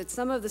point out that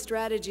some of the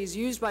strategies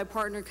used by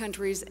partner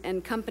countries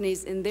and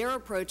companies in their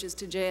approaches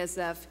to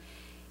JSF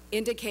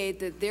indicate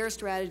that their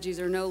strategies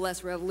are no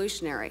less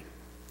revolutionary.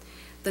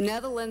 The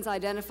Netherlands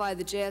identified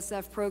the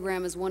JSF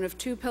program as one of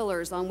two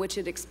pillars on which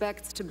it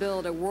expects to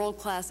build a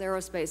world-class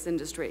aerospace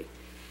industry.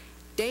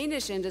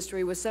 Danish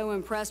industry was so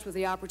impressed with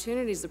the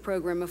opportunities the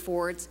program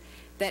affords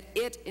that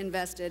it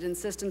invested in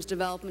systems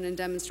development and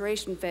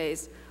demonstration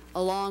phase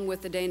along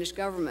with the Danish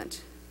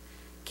government.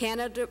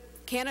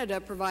 Canada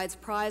provides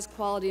prize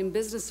quality and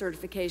business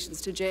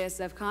certifications to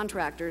JSF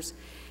contractors,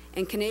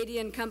 and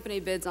Canadian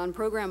company bids on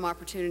program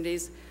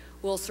opportunities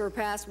will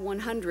surpass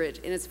 100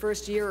 in its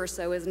first year or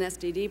so as an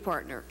SDD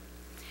partner.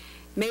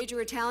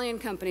 Major Italian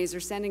companies are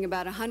sending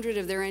about 100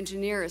 of their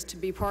engineers to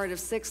be part of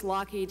 6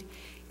 Lockheed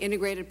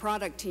integrated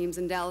product teams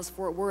in Dallas,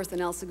 Fort Worth,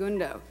 and El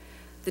Segundo.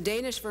 The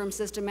Danish firm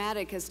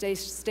Systematic has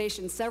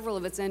stationed several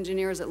of its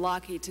engineers at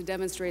Lockheed to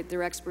demonstrate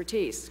their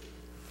expertise.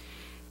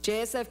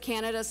 JSF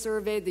Canada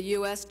surveyed the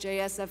U.S.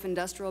 JSF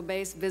industrial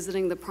base,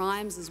 visiting the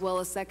primes as well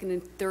as second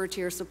and third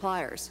tier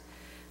suppliers.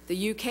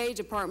 The UK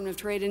Department of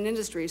Trade and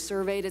Industry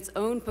surveyed its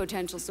own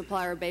potential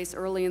supplier base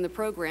early in the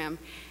program,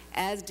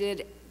 as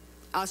did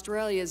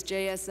Australia's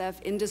JSF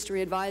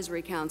Industry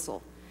Advisory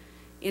Council.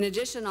 In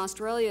addition,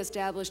 Australia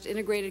established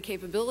integrated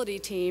capability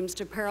teams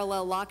to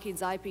parallel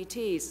Lockheed's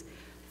IPTs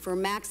for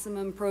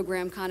maximum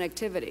program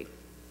connectivity.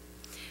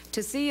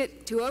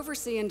 To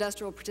oversee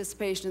industrial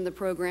participation in the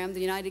program,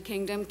 the United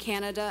Kingdom,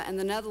 Canada, and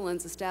the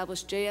Netherlands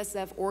established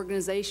JSF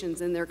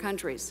organizations in their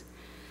countries.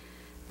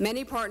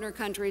 Many partner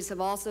countries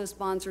have also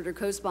sponsored or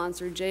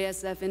co-sponsored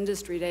JSF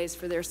Industry Days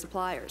for their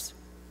suppliers.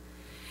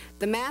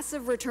 The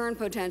massive return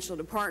potential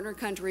to partner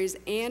countries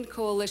and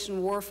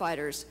coalition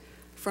warfighters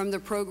from the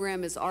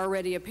program is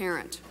already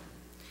apparent.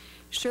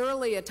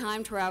 Surely a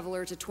time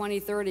traveler to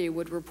 2030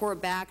 would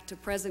report back to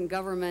present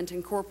government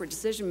and corporate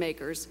decision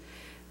makers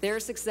their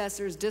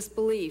successors'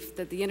 disbelief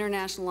that the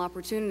international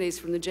opportunities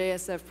from the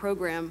JSF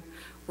program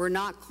were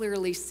not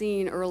clearly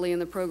seen early in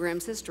the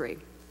program's history.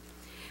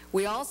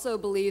 We also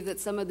believe that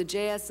some of the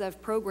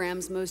JSF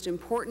program's most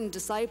important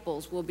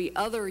disciples will be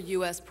other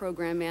U.S.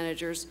 program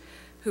managers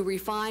who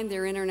refine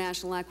their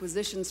international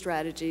acquisition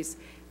strategies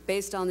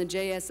based on the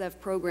JSF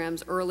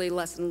program's early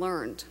lesson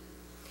learned.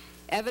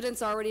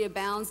 Evidence already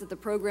abounds that the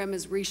program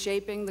is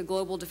reshaping the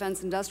global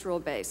defense industrial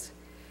base.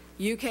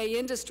 UK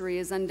industry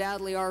is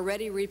undoubtedly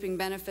already reaping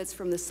benefits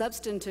from the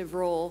substantive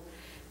role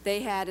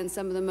they had in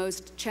some of the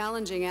most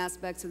challenging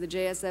aspects of the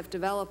JSF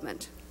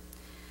development.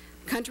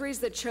 Countries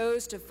that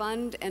chose to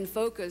fund and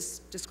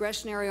focus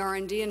discretionary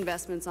R&D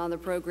investments on the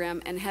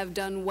program and have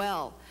done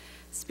well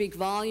speak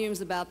volumes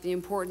about the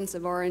importance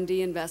of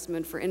R&D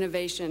investment for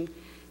innovation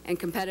and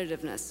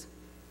competitiveness.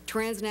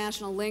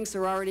 Transnational links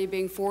are already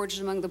being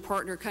forged among the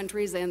partner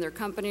countries and their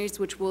companies,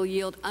 which will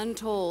yield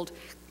untold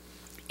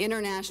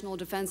international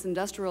defense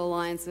industrial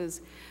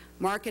alliances,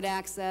 market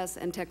access,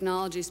 and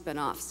technology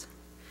spin-offs.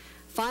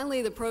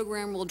 Finally, the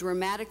program will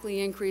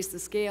dramatically increase the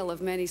scale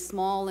of many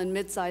small and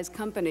mid-sized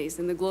companies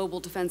in the global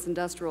defense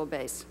industrial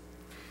base.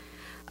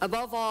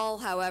 Above all,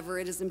 however,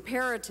 it is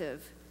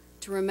imperative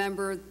to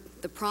remember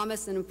the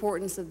promise and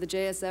importance of the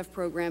JSF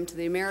program to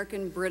the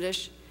American,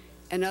 British,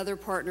 and other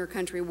partner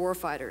country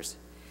warfighters.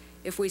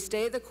 If we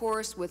stay the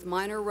course with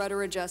minor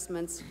rudder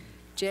adjustments,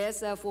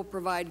 JSF will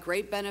provide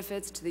great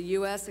benefits to the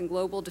U.S. and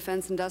global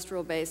defense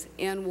industrial base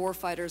and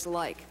warfighters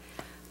alike.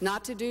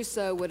 Not to do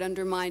so would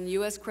undermine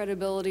U.S.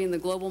 credibility in the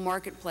global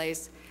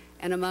marketplace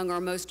and among our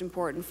most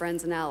important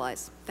friends and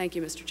allies. Thank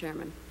you, Mr.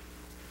 Chairman.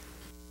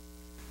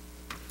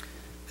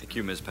 Thank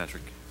you, Ms.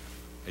 Patrick.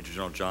 Major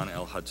General John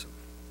L. Hudson.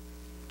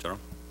 General.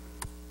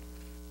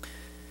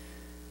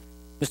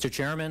 Mr.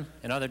 Chairman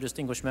and other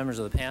distinguished members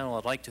of the panel,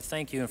 I'd like to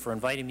thank you for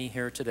inviting me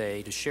here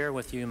today to share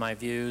with you my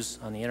views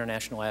on the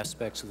international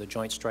aspects of the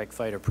Joint Strike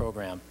Fighter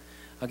program.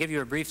 I'll give you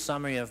a brief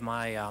summary of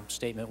my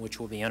statement, which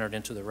will be entered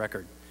into the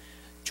record.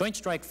 Joint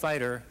Strike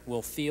Fighter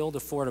will field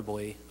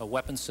affordably a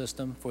weapon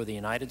system for the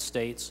United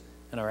States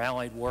and our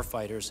allied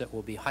warfighters that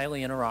will be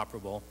highly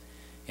interoperable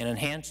and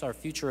enhance our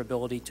future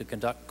ability to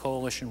conduct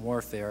coalition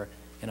warfare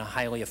in a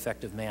highly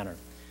effective manner.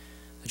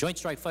 The Joint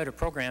Strike Fighter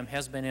program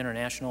has been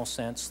international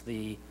since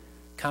the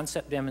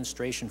concept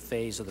demonstration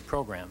phase of the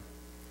program.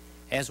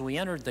 As we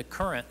entered the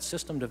current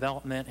system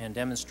development and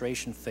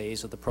demonstration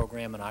phase of the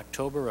program in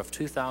October of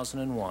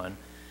 2001,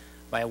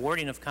 by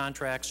awarding of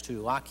contracts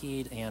to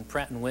Lockheed and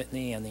Pratt &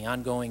 Whitney and the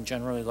ongoing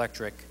General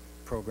Electric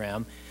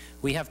program,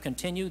 we have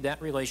continued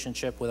that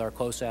relationship with our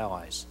close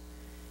allies.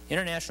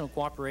 International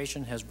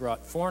cooperation has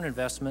brought foreign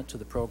investment to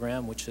the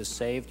program, which has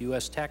saved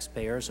U.S.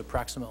 taxpayers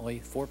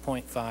approximately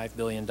 $4.5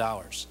 billion.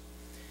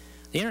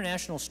 The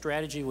international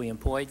strategy we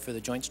employed for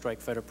the Joint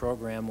Strike Fighter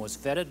program was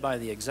vetted by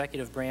the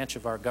executive branch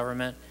of our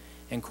government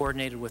and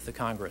coordinated with the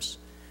Congress.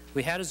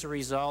 We had, as a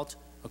result,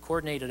 a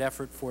coordinated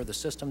effort for the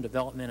system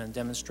development and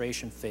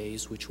demonstration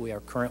phase, which we are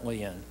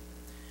currently in.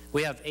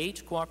 We have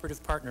 8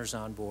 cooperative partners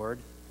on board,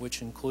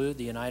 which include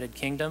the United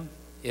Kingdom,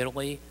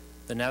 Italy,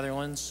 the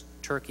Netherlands,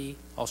 Turkey,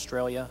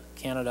 Australia,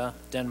 Canada,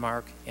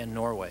 Denmark, and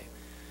Norway.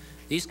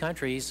 These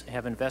countries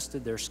have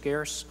invested their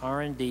scarce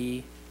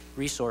R&D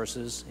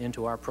resources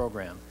into our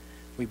program.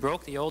 We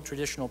broke the old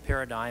traditional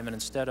paradigm, and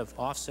instead of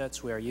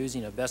offsets, we are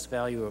using a best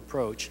value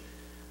approach,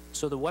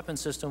 so the weapon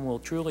system will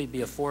truly be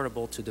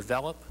affordable to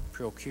develop,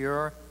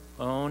 procure,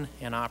 own,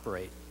 and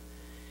operate.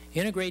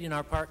 Integrating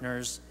our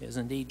partners is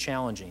indeed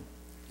challenging.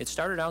 It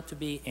started out to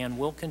be and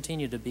will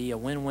continue to be a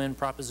win-win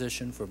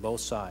proposition for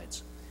both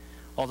sides.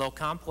 Although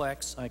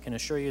complex, I can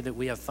assure you that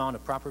we have found a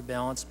proper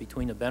balance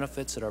between the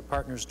benefits that our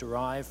partners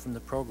derive from the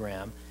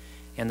program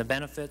and the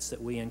benefits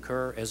that we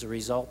incur as a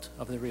result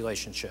of the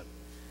relationship.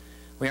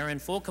 We are in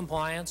full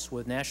compliance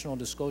with national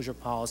disclosure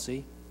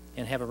policy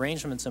and have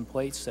arrangements in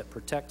place that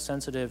protect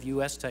sensitive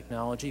U.S.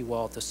 technology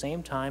while at the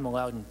same time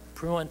allowing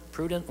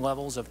prudent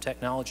levels of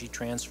technology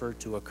transfer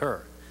to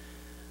occur.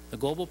 The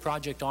global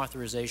project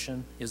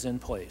authorization is in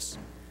place.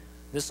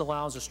 This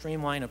allows a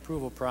streamlined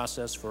approval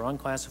process for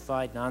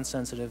unclassified,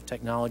 non-sensitive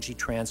technology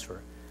transfer.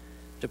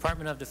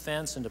 Department of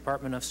Defense and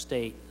Department of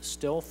State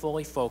still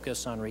fully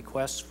focus on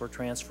requests for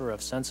transfer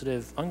of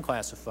sensitive,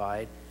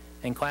 unclassified,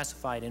 and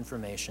classified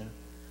information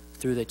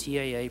through the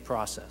TAA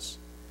process.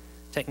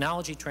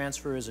 Technology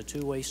transfer is a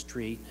two-way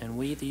street, and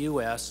we, the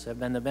U.S., have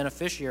been the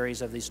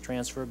beneficiaries of these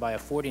transfer by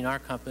affording our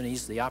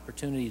companies the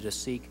opportunity to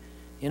seek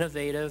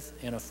innovative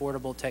and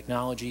affordable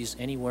technologies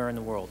anywhere in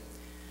the world.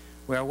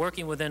 We are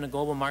working within a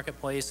global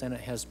marketplace, and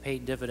it has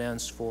paid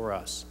dividends for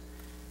us.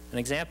 An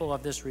example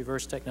of this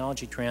reverse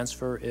technology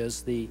transfer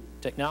is the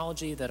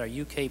technology that our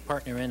UK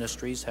partner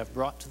industries have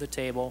brought to the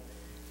table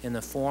in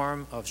the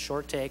form of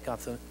short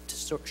takeoff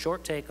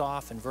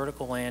and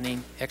vertical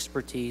landing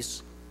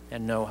expertise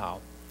and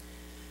know-how.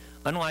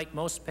 Unlike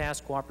most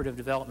past cooperative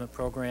development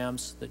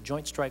programs, the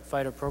Joint Strike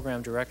Fighter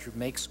Program Director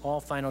makes all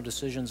final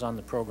decisions on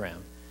the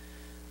program.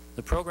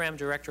 The Program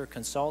Director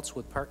consults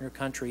with partner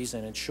countries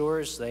and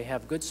ensures they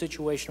have good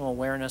situational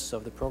awareness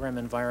of the program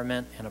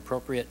environment and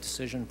appropriate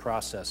decision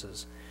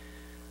processes.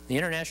 The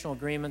international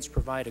agreements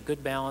provide a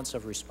good balance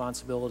of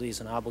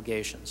responsibilities and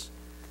obligations.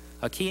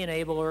 A key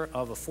enabler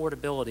of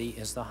affordability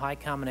is the high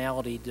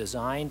commonality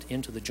designed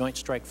into the Joint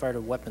Strike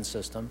Fighter weapon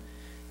system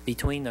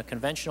between the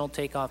conventional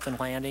takeoff and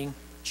landing,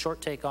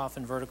 short takeoff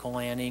and vertical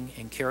landing,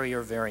 and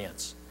carrier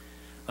variants.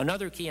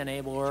 Another key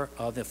enabler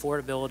of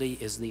affordability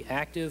is the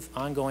active,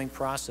 ongoing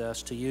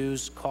process to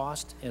use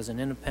cost as an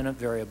independent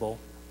variable,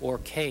 or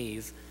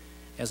CAVE,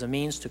 as a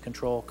means to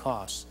control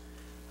costs.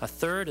 A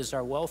third is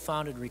our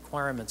well-founded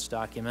requirements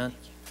document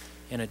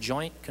and a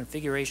joint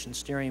configuration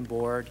steering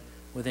board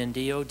within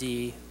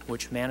DoD,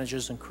 which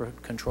manages and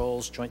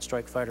controls Joint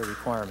Strike Fighter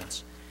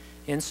requirements.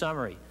 In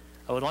summary,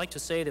 I would like to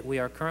say that we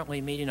are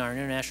currently meeting our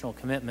international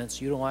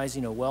commitments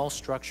utilizing a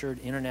well-structured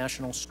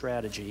international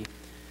strategy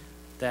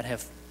that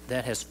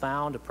has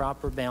found a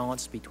proper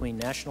balance between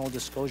national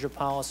disclosure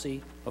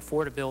policy,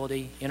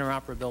 affordability,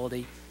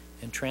 interoperability,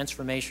 and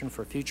transformation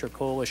for future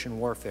coalition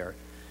warfare.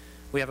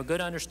 We have a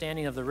good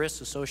understanding of the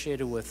risks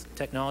associated with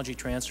technology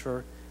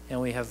transfer,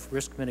 and we have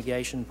risk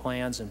mitigation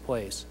plans in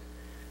place.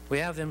 We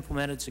have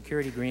implemented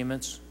security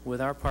agreements with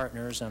our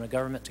partners on a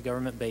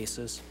government-to-government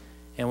basis,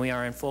 and we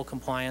are in full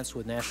compliance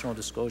with national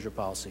disclosure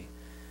policy.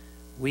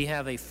 We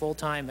have a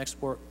full-time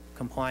export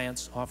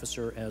compliance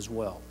officer as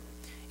well.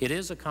 It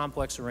is a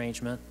complex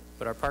arrangement,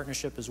 but our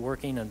partnership is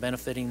working and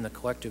benefiting the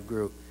collective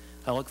group.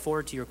 I look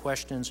forward to your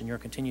questions and your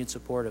continued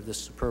support of this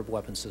superb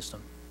weapon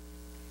system.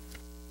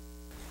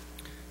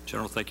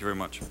 General, thank you very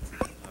much.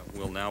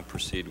 We'll now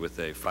proceed with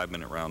a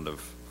 5-minute round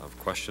of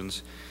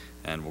questions,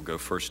 and we'll go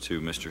first to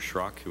Mr.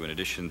 Schrock, who, in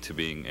addition to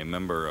being a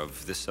member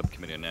of this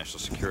subcommittee on national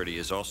security,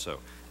 is also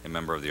a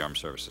member of the Armed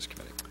Services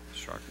Committee.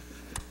 Mr. Schrock.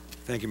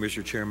 Thank you,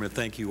 Mr. Chairman.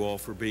 Thank you all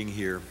for being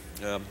here.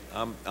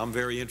 I'm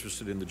very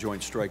interested in the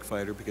Joint Strike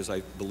Fighter because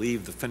I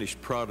believe the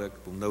finished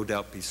product will no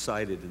doubt be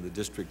cited in the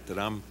district that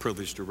I'm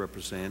privileged to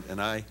represent,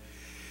 and I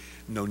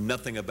know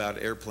nothing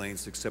about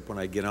airplanes except when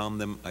I get on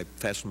them, I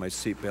fasten my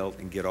seatbelt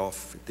and get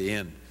off at the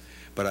end.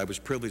 But I was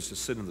privileged to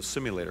sit in the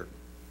simulator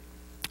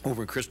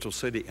over in Crystal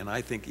City, and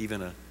I think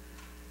even an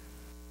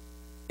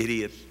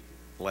idiot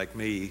like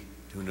me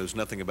who knows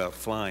nothing about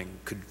flying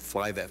could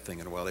fly that thing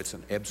in a while. It's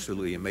an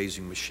absolutely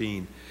amazing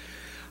machine.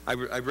 I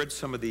read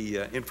some of the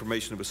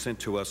information that was sent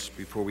to us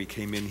before we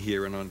came in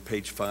here, and on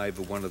page 5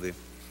 of one of the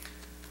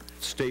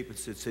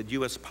statements it said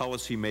U.S.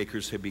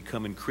 policymakers have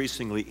become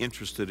increasingly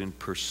interested in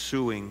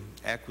pursuing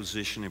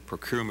acquisition and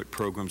procurement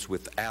programs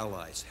with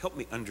allies. Help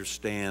me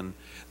understand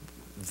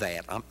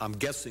that. I'm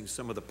guessing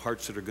some of the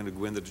parts that are going to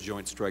go into the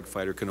Joint Strike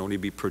Fighter can only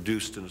be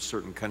produced in a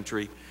certain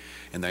country,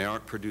 and they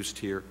aren't produced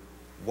here.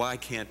 Why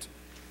can't,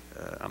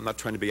 I'm not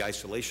trying to be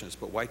isolationist,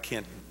 but why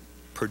can't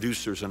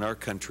producers in our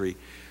country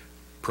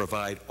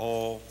provide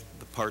all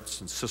the parts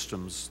and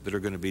systems that are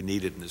going to be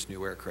needed in this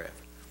new aircraft?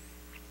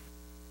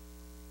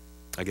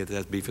 I get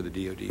that'd be for the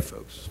DoD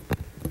folks.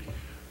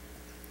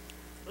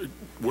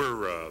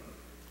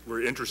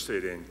 We're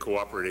interested in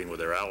cooperating with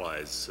our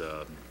allies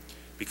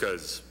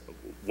because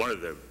one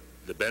of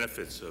the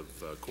benefits of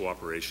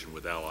cooperation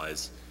with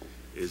allies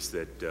is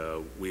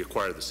that we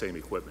acquire the same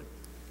equipment,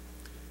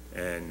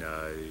 and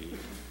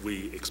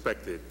we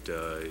expect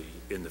that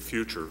in the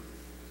future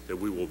that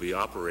we will be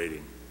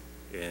operating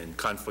in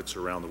conflicts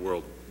around the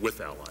world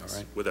with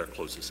allies, with our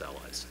closest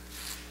allies.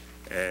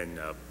 And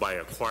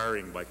by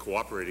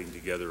cooperating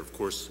together, of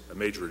course, a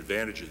major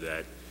advantage of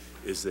that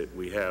is that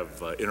we have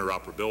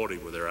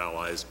interoperability with our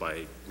allies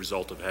by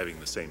result of having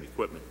the same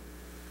equipment.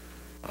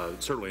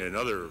 Certainly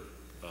another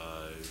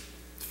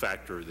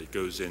factor that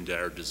goes into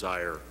our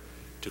desire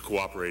to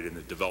cooperate in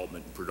the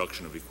development and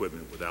production of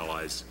equipment with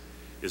allies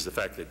is the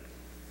fact that,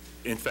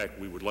 in fact,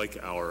 we would like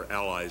our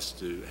allies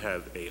to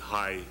have a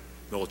high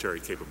military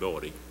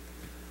capability.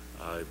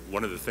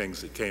 One of the things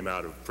that came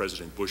out of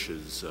President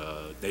Bush's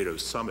NATO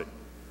summit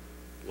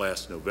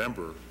last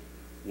November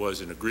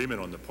was an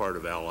agreement on the part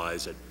of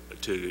allies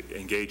to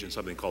engage in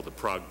something called the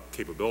Prague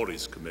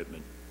Capabilities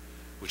Commitment,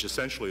 which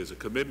essentially is a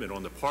commitment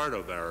on the part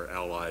of our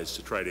allies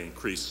to try to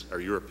increase, our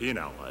European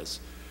allies,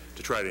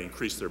 to try to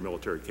increase their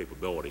military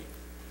capability.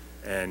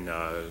 And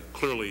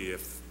clearly,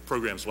 if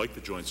programs like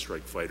the Joint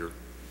Strike Fighter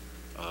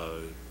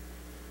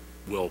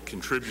will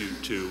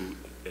contribute to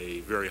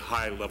a very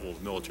high level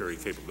of military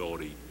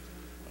capability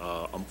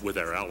with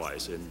our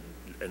allies,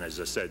 and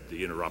as I said,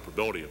 the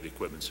interoperability of the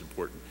equipment is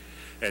important.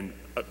 And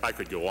I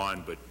could go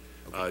on, but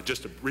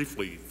just to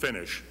briefly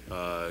finish,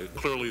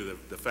 clearly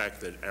the fact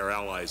that our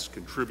allies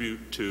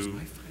contribute to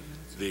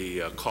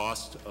the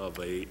cost of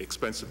an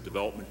expensive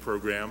development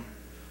program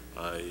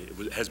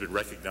has been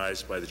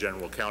recognized by the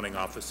General Accounting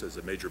Office as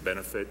a major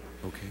benefit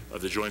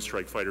of the Joint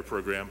Strike Fighter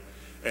program.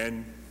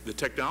 And the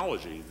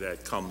technology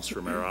that comes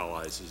from our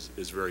allies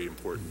is very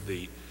important.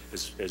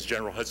 As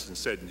General Hudson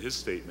said in his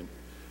statement,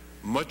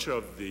 much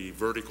of the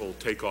vertical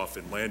takeoff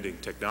and landing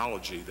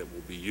technology that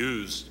will be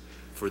used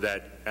for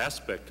that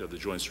aspect of the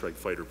Joint Strike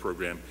Fighter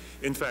program,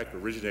 in fact,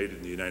 originated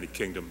in the United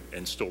Kingdom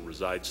and still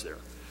resides there.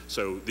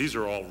 So these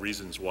are all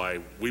reasons why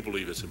we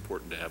believe it's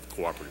important to have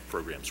cooperative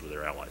programs with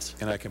our allies.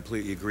 And I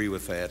completely agree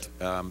with that.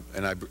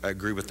 And I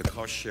agree with the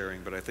cost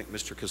sharing, but I think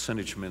Mr.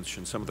 Kucinich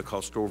mentioned some of the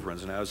cost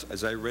overruns. And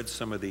as I read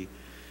some of the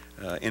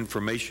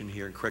information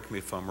here, and correct me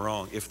if I'm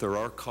wrong, if there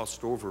are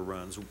cost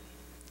overruns,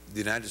 the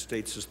United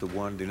States is the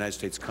United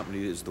States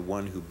company is the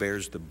one who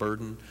bears the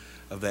burden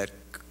of that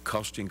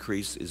cost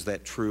increase. Is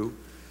that true?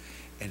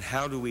 And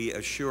how do we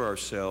assure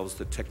ourselves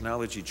that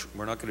technology,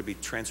 we're not going to be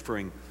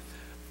transferring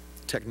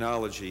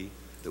technology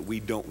that we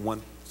don't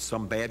want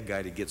some bad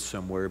guy to get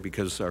somewhere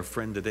because our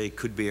friend today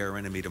could be our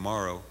enemy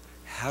tomorrow?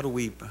 How do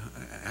we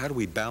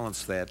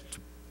balance that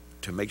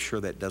to make sure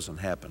that doesn't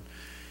happen?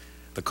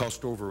 The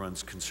cost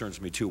overruns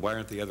concerns me too. Why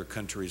aren't the other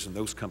countries and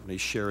those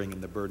companies sharing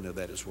in the burden of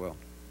that as well?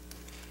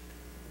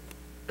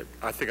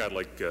 I think I'd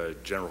like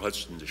General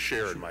Hudson to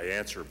share in my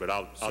answer, but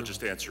I'll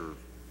just answer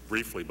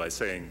briefly by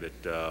saying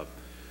that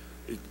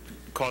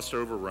cost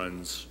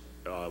overruns,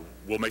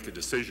 we'll make a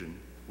decision.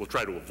 We'll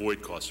try to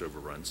avoid cost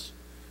overruns.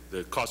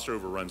 The cost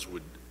overruns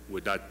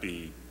would not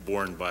be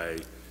borne by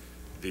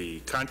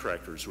the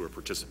contractors who are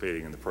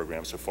participating in the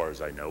program, so far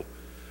as I know,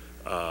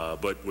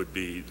 but would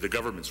be, the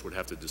governments would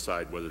have to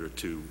decide whether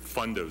to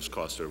fund those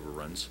cost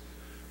overruns.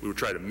 We would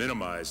try to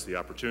minimize the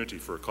opportunity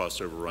for a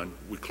cost overrun.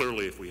 We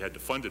clearly, if we had to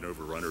fund an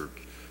overrun or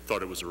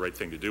thought it was the right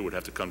thing to do, would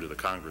have to come to the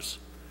Congress.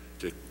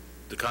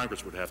 The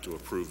Congress would have to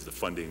approve the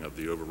funding of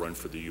the overrun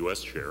for the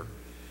U.S. share.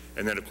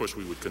 And then, of course,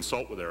 we would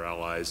consult with our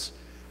allies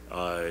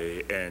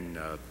and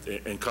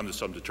come to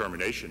some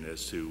determination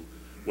as to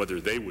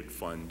whether they would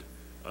fund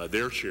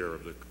their share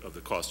of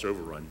the cost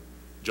overrun,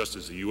 just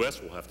as the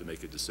U.S. will have to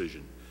make a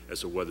decision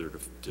as to whether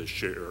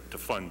to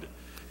fund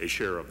a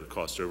share of the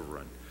cost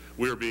overrun.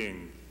 We are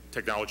being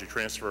technology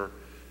transfer,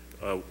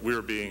 we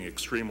are being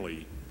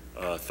extremely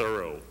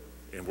thorough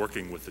in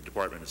working with the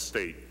Department of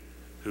State,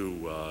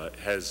 who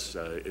has,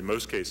 in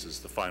most cases,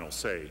 the final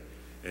say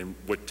in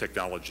what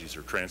technologies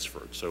are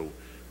transferred. So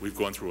we've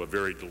gone through a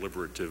very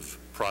deliberative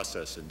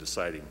process in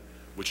deciding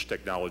which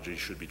technology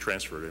should be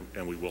transferred,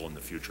 and we will in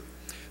the future.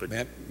 But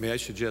may I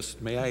suggest,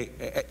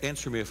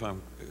 answer me if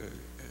I'm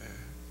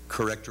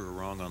correct or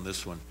wrong on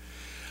this one.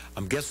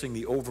 I'm guessing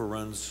the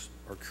overruns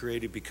are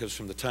created because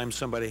from the time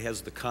somebody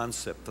has the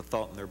concept, the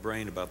thought in their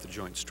brain about the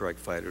Joint Strike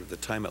Fighter, the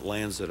time it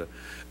lands at a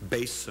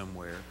base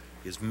somewhere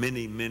is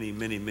many, many,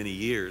 many, many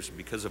years.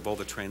 Because of all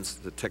the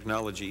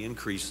technology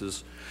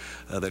increases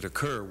that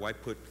occur, why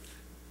put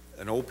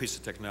an old piece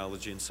of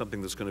technology in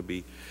something that's going to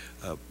be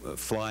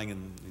flying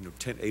in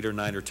 8 or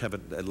 9 or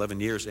 10, 11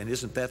 years? And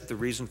isn't that the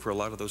reason for a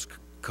lot of those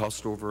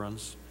cost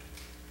overruns?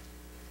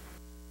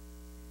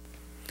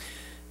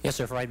 Yes,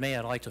 sir. If I may,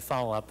 I'd like to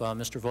follow up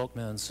Mr.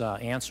 Volkmann's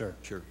answer.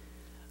 Sure.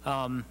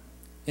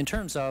 In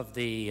terms of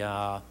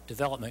the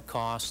development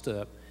cost,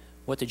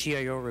 what the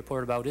GAO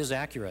report about is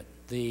accurate.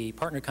 The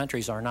partner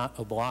countries are not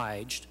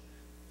obliged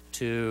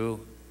to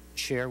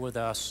share with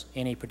us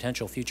any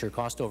potential future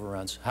cost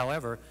overruns.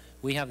 However,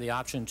 we have the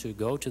option to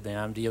go to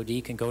them,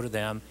 DOD can go to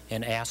them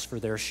and ask for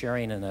their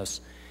sharing in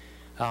this.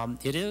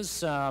 It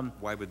is...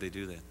 Why would they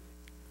do that?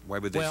 Why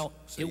would they Well,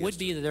 it would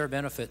be to their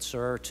benefit,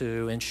 sir,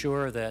 to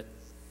ensure that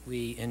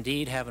we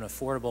indeed have an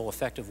affordable,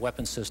 effective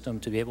weapon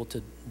system to be able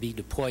to be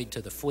deployed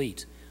to the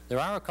fleet. There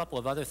are a couple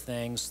of other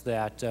things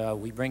that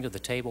we bring to the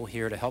table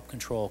here to help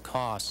control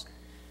costs.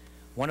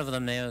 One of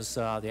them is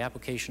the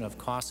application of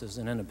cost as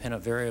an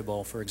independent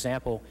variable. For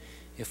example,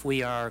 if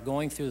we are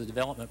going through the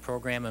development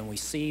program and we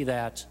see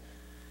that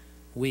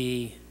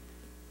we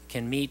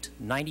can meet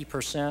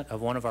 90%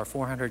 of one of our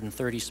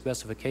 430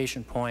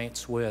 specification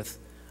points with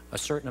a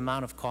certain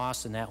amount of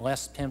cost, and that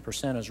less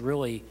 10% is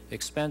really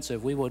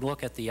expensive, we would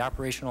look at the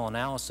operational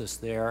analysis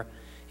there,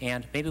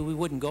 and maybe we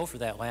wouldn't go for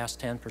that last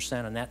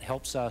 10%, and that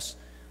helps us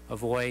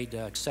avoid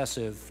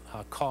excessive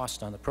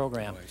cost on the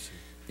program. Oh, I see.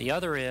 The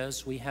other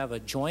is we have a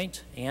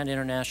joint and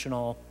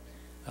international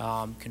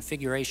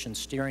configuration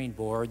steering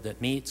board that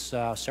meets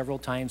several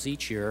times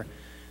each year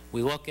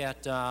We look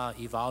at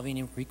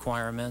evolving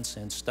requirements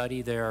and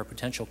study their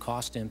potential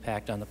cost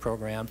impact on the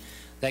program.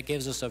 That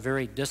gives us a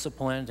very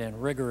disciplined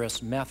and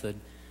rigorous method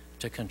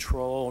to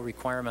control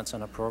requirements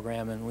on a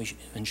program, and we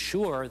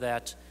ensure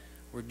that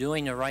we're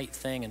doing the right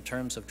thing in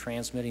terms of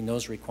transmitting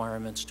those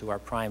requirements to our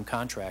prime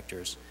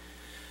contractors.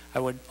 I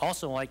would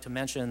also like to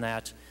mention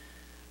that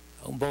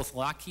both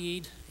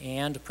Lockheed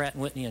and Pratt &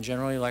 Whitney and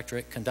General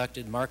Electric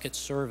conducted market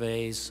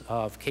surveys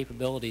of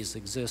capabilities that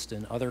exist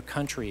in other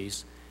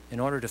countries in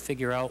order to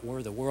figure out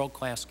where the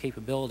world-class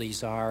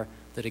capabilities are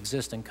that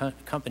exist in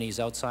companies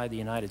outside the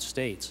United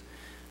States.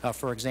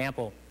 For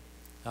example,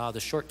 the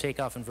short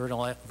takeoff and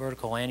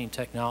vertical landing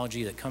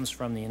technology that comes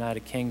from the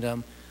United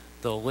Kingdom,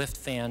 the lift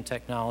fan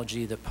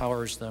technology that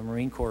powers the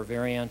Marine Corps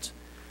variant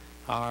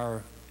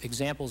are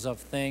examples of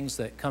things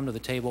that come to the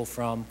table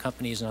from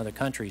companies in other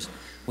countries.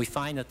 We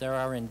find that there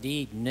are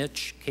indeed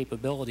niche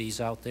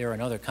capabilities out there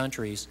in other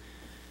countries.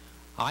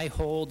 I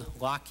hold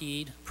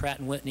Lockheed,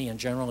 Pratt & Whitney, and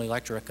General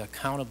Electric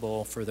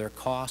accountable for their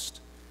cost,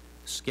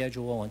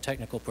 schedule, and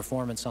technical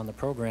performance on the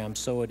program,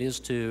 so it is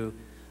to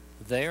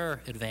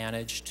their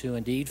advantage to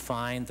indeed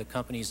find the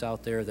companies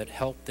out there that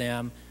help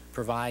them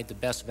provide the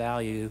best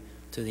value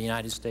to the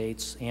United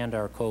States and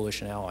our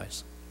coalition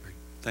allies.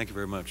 Thank you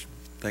very much.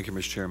 Thank you,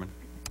 Mr. Chairman.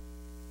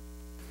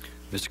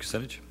 Mr.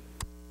 Kucinich.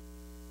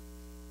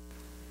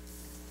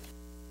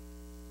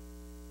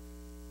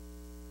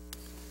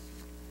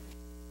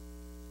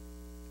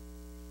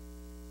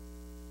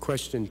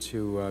 Question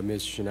to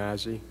Ms.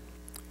 Shinazi.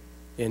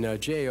 In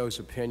GAO's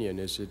opinion,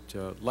 is it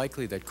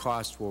likely that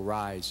costs will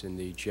rise in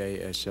the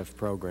JSF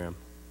program?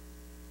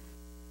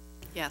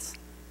 Yes.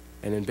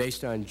 And then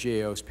based on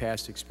GAO's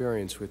past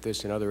experience with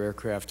this and other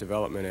aircraft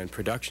development and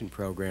production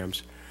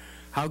programs,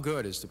 how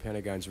good is the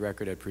Pentagon's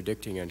record at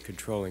predicting and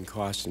controlling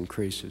cost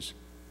increases?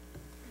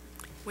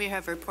 We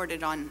have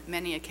reported on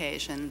many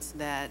occasions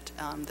that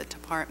the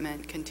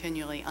Department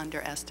continually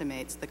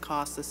underestimates the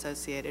costs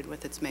associated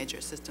with its major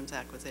systems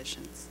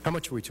acquisitions. How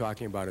much are we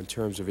talking about in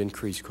terms of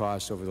increased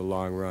costs over the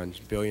long run?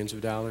 Billions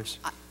of dollars?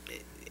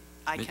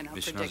 I cannot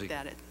predict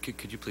that.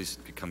 Could you please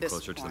come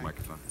closer to the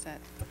microphone? Is that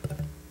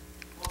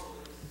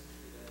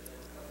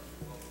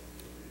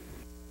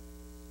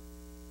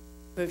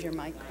move your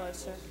mic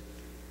closer?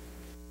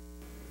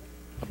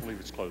 I believe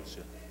it's close,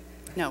 yeah.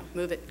 No,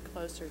 move it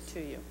closer to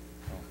you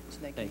so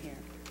they can hear.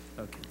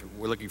 Okay.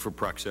 We're looking for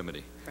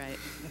proximity. Right.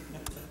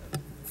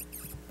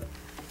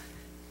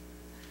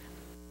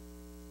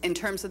 In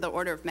terms of the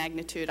order of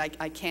magnitude,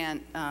 I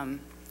can't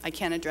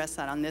address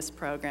that on this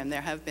program.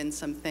 There have been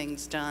some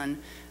things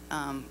done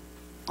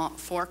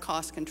for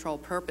cost control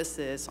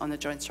purposes on the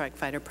Joint Strike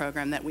Fighter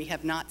program that we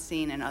have not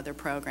seen in other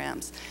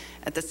programs.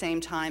 At the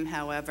same time,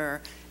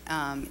 however,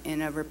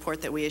 in a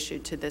report that we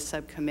issued to this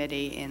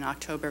subcommittee in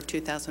October of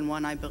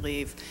 2001, I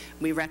believe,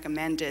 we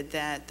recommended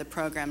that the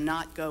program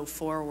not go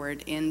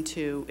forward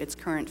into its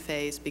current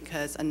phase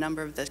because a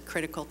number of the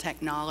critical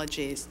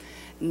technologies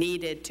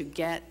needed to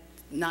get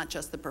not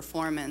just the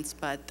performance,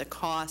 but the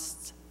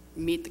costs,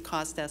 meet the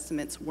cost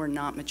estimates were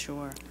not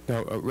mature.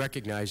 Now,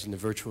 recognizing the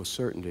virtual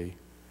certainty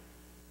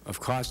of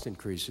cost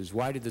increases,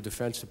 why did the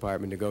Defense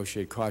Department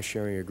negotiate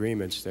cost-sharing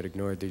agreements that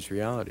ignored these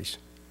realities?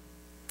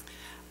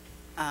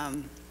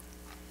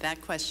 That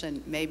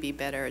question may be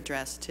better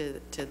addressed to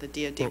the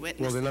DoD witness.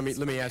 Well, then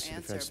let me ask the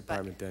Defense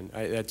Department then.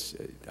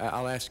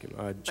 I'll ask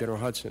him. General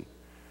Hudson,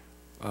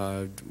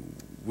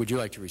 would you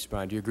like to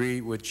respond? Do you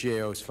agree with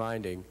GAO's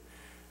finding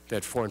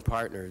that foreign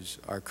partners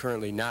are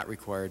currently not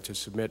required to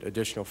submit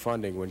additional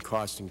funding when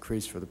costs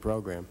increase for the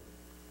program?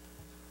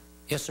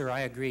 Yes, sir,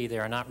 I agree. They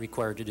are not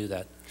required to do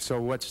that. So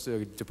what's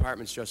the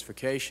Department's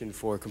justification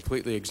for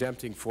completely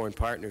exempting foreign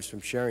partners from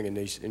sharing in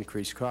these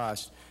increased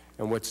costs?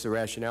 And what's the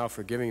rationale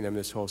for giving them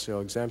this wholesale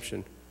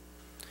exemption?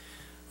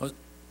 Well,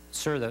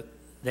 sir,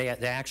 they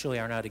actually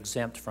are not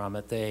exempt from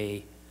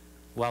it.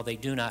 While they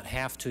do not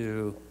have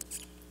to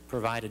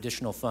provide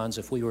additional funds,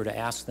 if we were to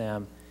ask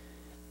them,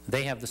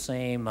 they have the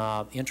same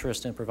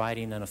interest in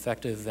providing an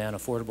effective and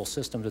affordable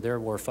system to their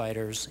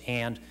warfighters.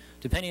 And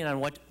depending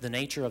on what the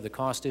nature of the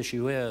cost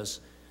issue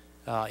is,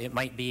 it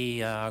might be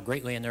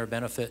greatly in their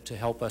benefit to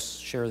help us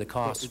share the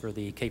costs for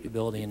the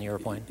capability in the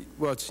airplane.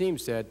 Well, it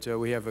seems that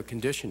we have a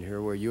condition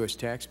here where U.S.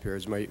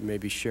 taxpayers may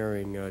be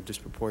sharing a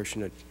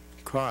disproportionate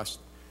cost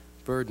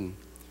burden.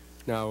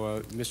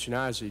 Now, Mr.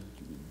 Nazi,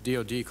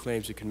 DoD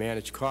claims it can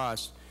manage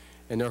costs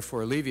and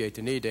therefore alleviate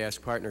the need to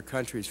ask partner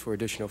countries for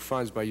additional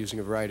funds by using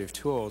a variety of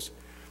tools.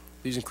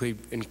 These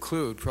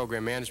include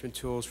program management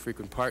tools,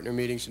 frequent partner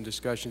meetings and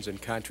discussions,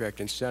 and contract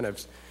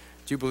incentives.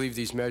 Do you believe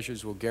these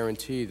measures will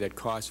guarantee that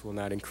costs will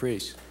not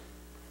increase?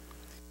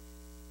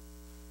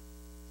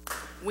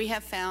 We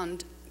have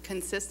found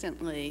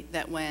consistently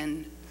that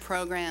when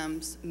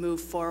programs move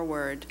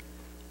forward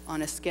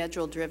on a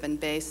schedule-driven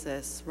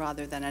basis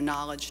rather than a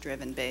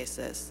knowledge-driven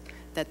basis,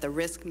 that the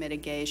risk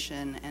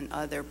mitigation and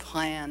other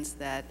plans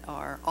that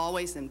are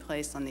always in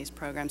place on these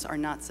programs are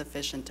not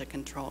sufficient to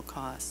control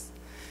costs.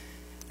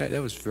 That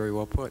was very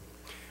well put.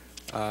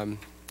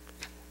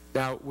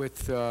 Now,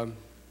 with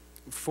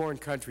foreign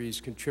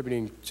countries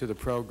contributing to the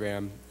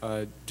program,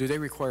 do they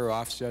require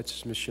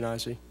offsets, Ms.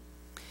 Shinazi?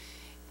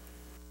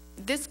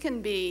 This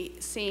can be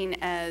seen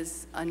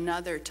as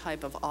another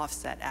type of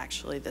offset,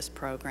 actually, this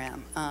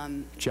program.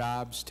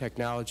 Jobs,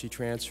 technology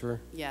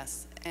transfer?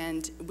 Yes,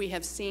 and we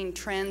have seen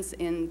trends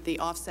in the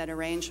offset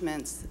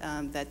arrangements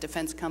that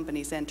defense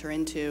companies enter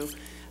into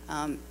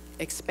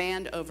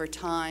expand over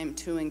time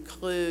to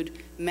include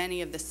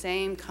many of the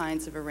same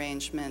kinds of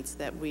arrangements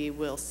that we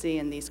will see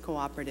in these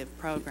cooperative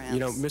programs.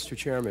 You know, Mr.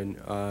 Chairman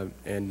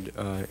and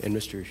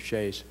Mr.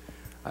 Shays,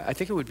 I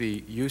think it would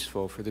be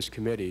useful for this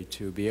committee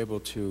to be able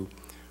to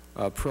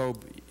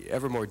probe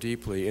ever more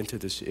deeply into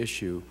this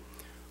issue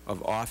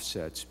of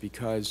offsets,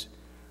 because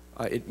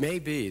it may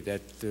be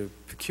that the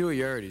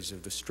peculiarities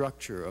of the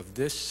structure of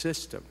this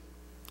system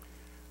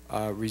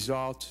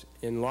result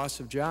in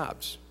loss of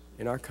jobs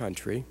in our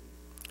country.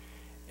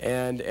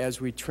 And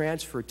as we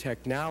transfer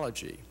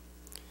technology,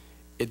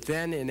 it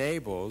then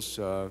enables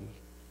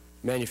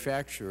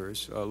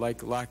manufacturers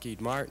like Lockheed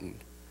Martin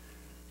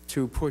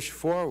to push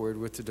forward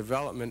with the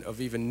development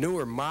of even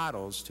newer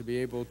models to be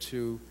able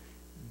to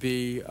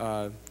be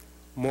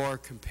more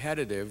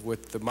competitive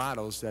with the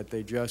models that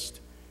they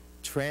just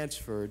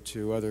transferred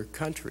to other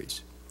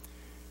countries.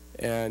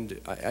 And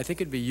I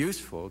think it'd be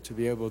useful to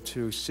be able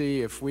to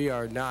see if we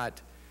are not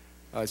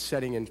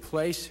setting in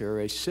place here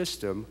a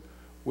system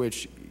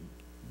which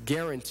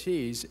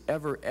guarantees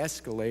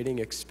ever-escalating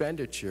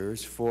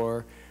expenditures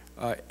for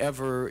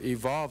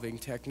ever-evolving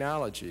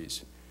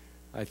technologies.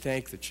 I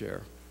thank the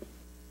Chair.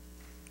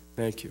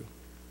 Thank you.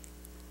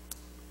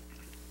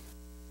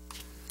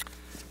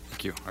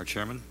 Thank you. Our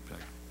Chairman,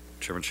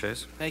 Chairman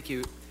Shays. Thank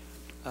you.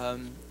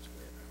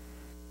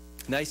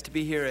 Nice to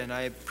be here, and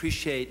I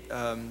appreciate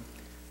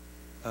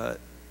that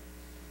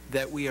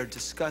we are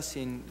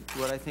discussing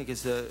what I think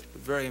is a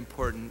very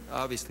important,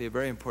 obviously a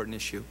very important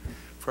issue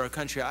for our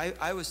country.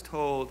 I was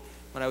told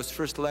when I was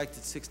first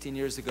elected 16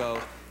 years ago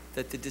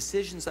that the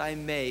decisions I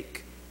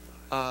make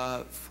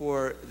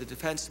for the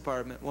Defense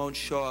Department won't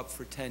show up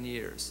for 10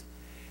 years.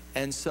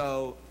 And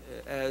so,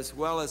 as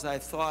well as I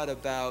thought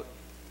about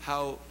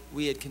how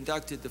we had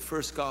conducted the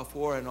first Gulf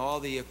War and all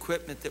the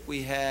equipment that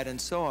we had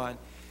and so on,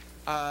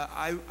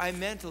 I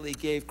mentally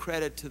gave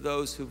credit to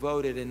those who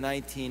voted in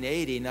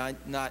 1980, not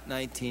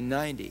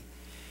 1990.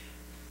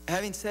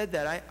 Having said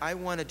that, I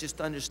want to just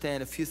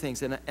understand a few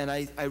things, and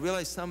I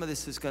realize some of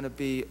this is going to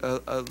be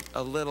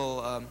a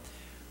little,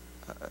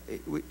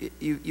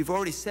 you've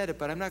already said it,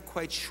 but I'm not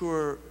quite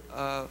sure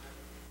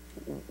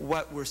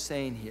what we're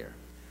saying here.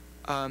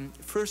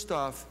 First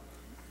off,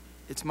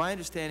 it's my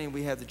understanding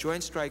we have the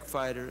Joint Strike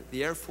Fighter,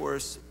 the Air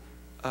Force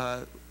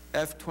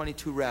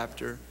F-22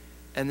 Raptor,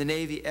 and the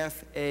Navy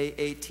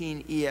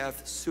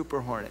FA-18EF Super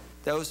Hornet.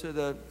 Those are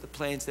the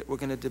planes that we're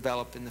going to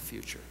develop in the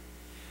future.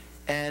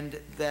 And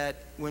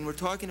that when we're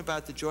talking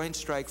about the Joint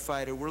Strike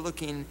Fighter, we're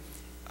looking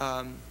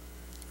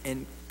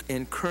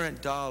in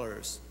current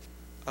dollars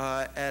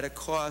at a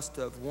cost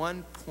of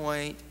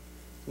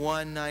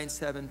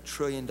 $1.197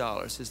 trillion.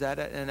 Is that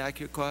an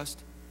accurate cost?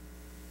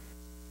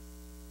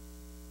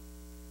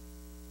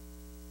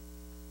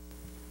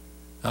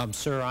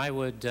 Sir, I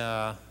would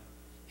have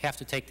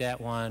to take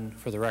that one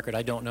for the record.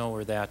 I don't know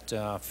where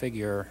that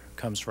figure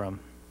comes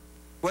from.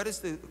 What is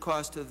the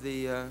cost of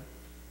the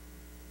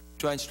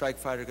Joint Strike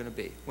Fighter going to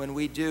be when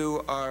we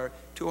do our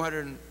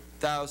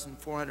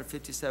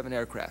 200,457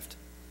 aircraft?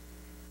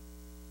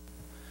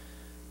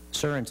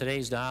 Sir, in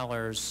today's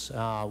dollars,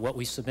 what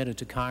we submitted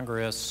to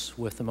Congress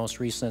with the most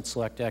recent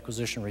Select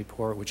Acquisition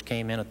Report, which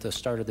came in at the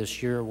start of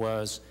this year,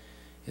 was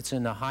it's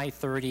in the high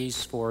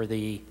 30s for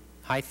the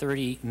high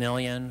 30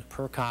 million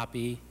per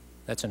copy.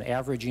 That's an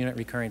average unit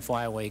recurring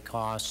flyaway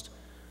cost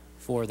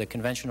for the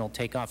conventional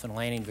takeoff and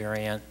landing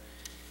variant.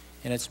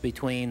 And it's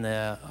between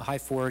the high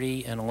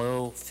 40 and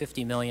low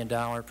 $50 million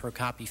per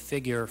copy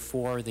figure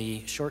for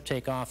the short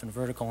takeoff and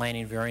vertical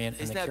landing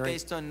variant. Isn't that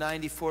based on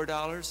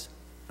 $94?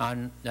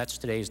 That's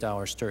today's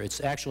dollars, sir.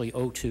 It's actually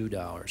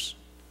 $02.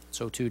 It's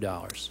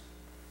 $02.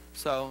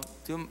 So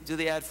do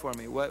the add for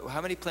me.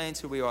 How many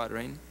planes are we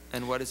ordering,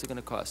 and what is it going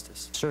to cost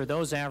us? Sir,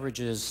 those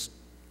averages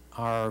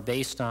are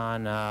based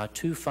on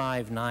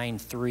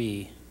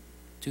 2,593,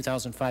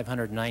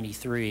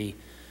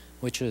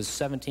 which is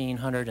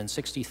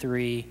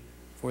 1,763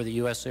 for the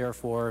U.S. Air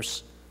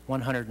Force,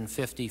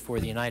 150 for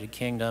the United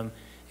Kingdom,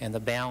 and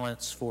the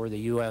balance for the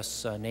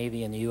U.S.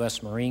 Navy and the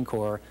U.S. Marine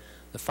Corps.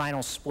 The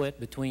final split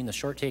between the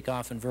short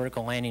takeoff and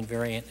vertical landing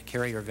variant, the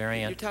carrier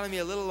variant. You're telling me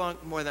a little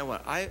more than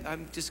what?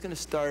 I'm just going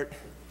to start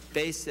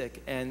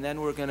basic, and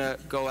then we're going to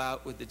go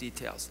out with the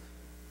details.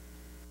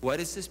 What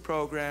is this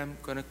program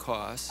going to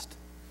cost?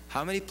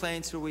 How many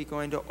planes are we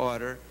going to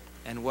order?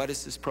 And what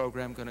is this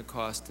program going to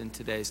cost in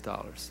today's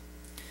dollars?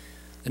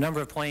 The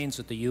number of planes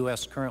that the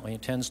U.S. currently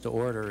intends to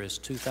order is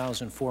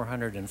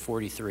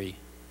 2,443.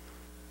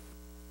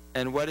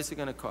 And what is it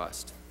going to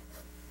cost?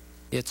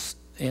 It's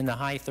in the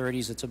high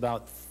 30s. It's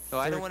about... No,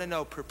 I don't want to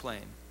know per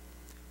plane.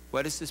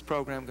 What is this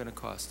program going to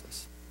cost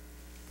us?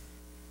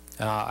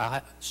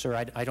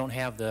 Sir, I don't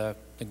have the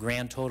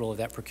grand total of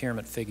that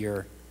procurement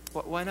figure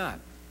Why not?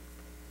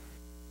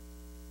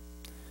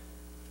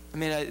 I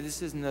mean,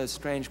 this isn't a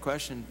strange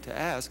question to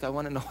ask. I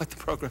want to know what the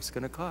program's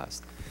going to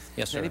cost.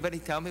 Yes, sir. Can anybody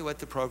tell me what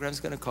the program's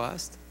going to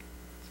cost?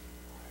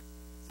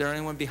 Is there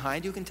anyone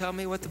behind you who can tell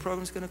me what the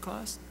program's going to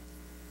cost?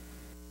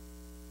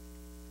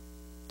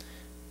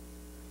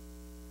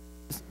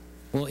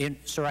 Well,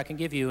 sir, I can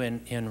give you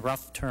in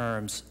rough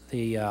terms,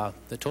 the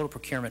total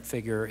procurement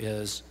figure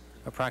is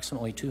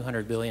approximately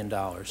 $200 billion.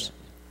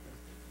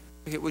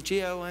 Okay, would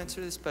GAO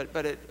answer this?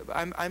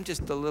 I'm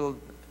just a little...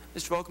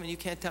 Mr. Volkman, you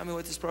can't tell me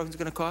what this program's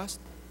going to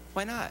cost?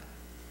 Why not?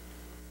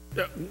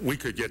 We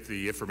could get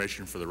the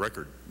information for the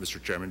record,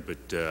 Mr. Chairman, but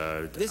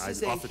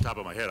off the top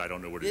of my head, I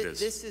don't know what it is.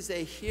 This is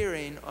a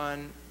hearing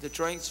on the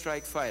Joint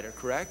Strike Fighter,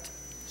 correct?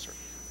 Sir.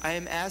 I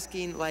am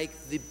asking, like,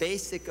 the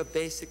basic of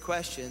basic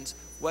questions.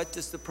 What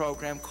does the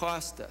program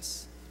cost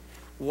us?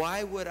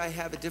 Why would I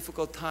have a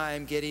difficult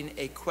time getting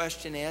a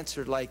question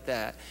answered like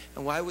that?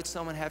 And why would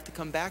someone have to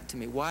come back to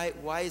me? Why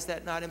is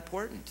that not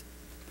important?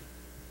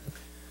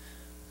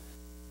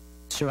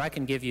 Sir, I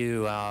can give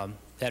you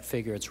that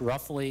figure. It's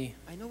roughly...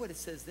 I know what it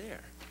says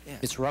there. Yeah.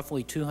 It's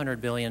roughly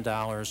 $200 billion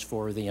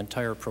for the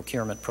entire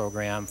procurement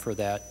program for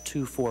that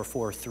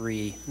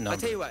 2443 number. I'll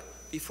tell you what.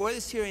 Before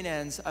this hearing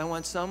ends, I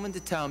want someone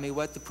to tell me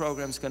what the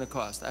program's going to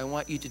cost. I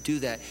want you to do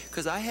that,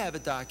 because I have a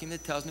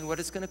document that tells me what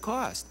it's going to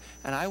cost,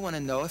 and I want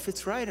to know if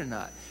it's right or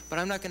not. But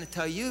I'm not going to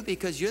tell you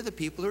because you're the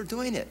people who are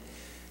doing it.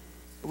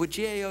 Would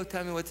GAO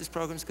tell me what this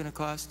program's going to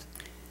cost?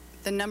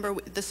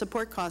 The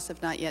support costs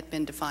have not yet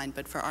been defined,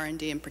 but for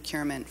R&D and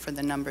procurement, for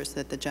the numbers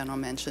that the general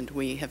mentioned,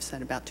 we have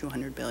said about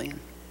 $200 billion.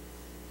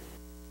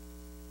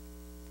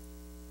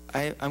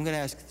 I'm going to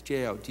ask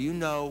the GAO, do you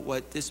know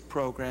what this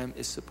program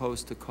is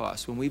supposed to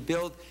cost? When we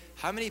build,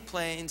 how many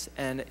planes,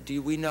 and do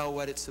we know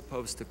what it's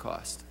supposed to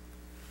cost?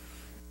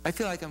 I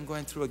feel like I'm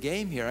going through a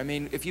game here. I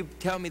mean, if you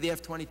tell me the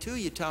F-22,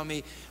 you tell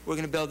me we're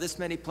going to build this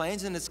many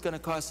planes and it's going to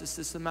cost us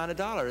this amount of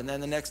dollars. And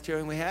then the next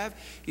hearing we have,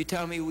 you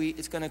tell me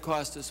it's going to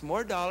cost us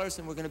more dollars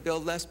and we're going to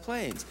build less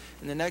planes.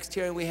 And the next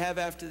hearing we have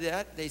after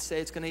that, they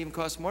say it's going to even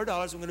cost more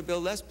dollars and we're going to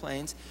build less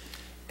planes.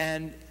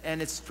 And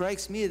it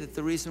strikes me that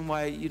the reason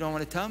why you don't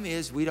want to tell me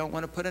is we don't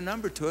want to put a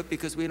number to it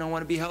because we don't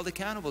want to be held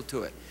accountable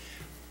to it.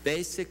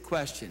 Basic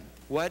question,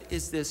 what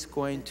is this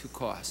going to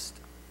cost?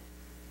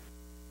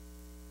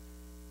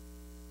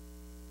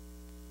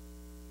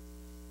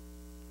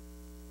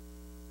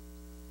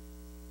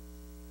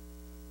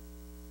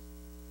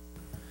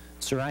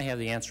 Sir, I have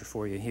the answer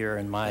for you here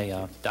in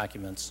my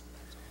documents.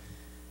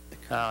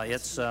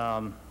 It's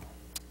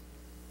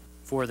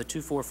for the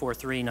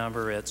 2443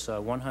 number, it's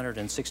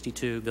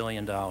 $162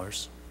 billion. And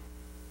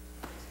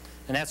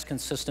that's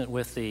consistent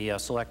with the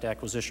select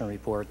acquisition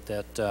report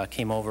that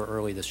came over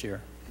early this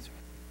year.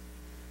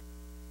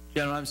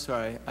 General, I'm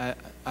sorry.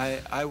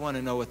 I want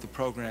to know what the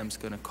program's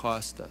going to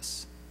cost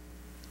us,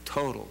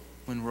 total,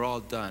 when we're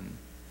all done,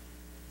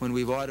 when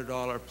we've ordered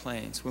all our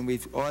planes, when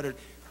we've ordered...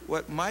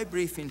 What my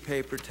briefing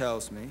paper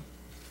tells me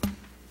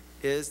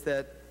is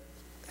that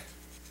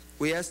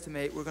we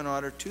estimate we're going to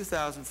order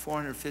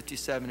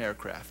 2,457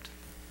 aircraft.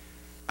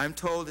 I'm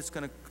told it's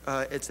going to,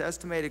 its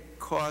estimated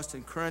cost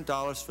in current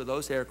dollars for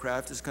those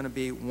aircraft is going to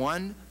be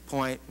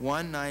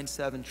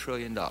 $1.197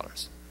 trillion.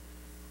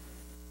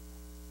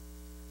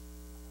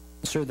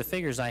 Sir, the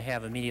figures I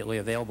have immediately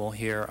available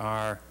here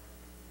are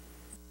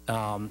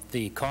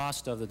the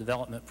cost of the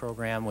development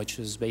program, which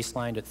is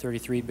baselined at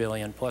 $33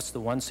 billion, plus the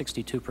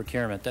 162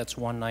 procurement, that's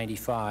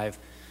 195.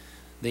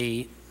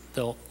 The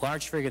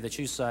large figure that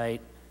you cite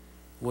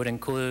would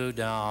include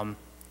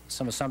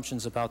some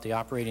assumptions about the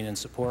operating and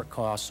support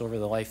costs over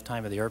the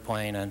lifetime of the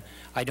airplane, and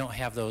I don't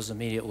have those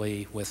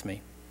immediately with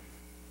me.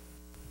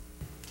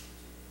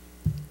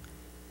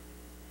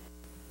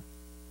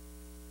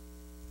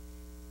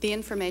 The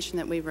information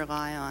that we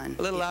rely on...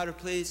 A little louder,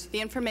 please.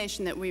 The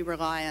information that we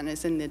rely on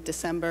is in the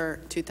December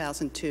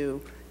 2002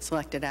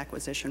 Selected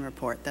Acquisition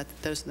Report.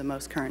 Those are the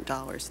most current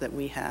dollars that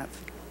we have.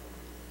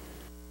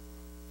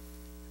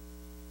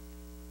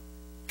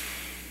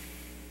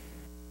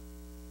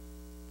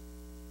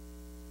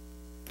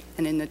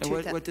 And in the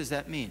what does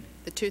that mean?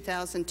 The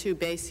 2002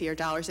 base year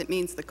dollars, it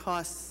means the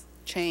costs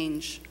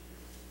change,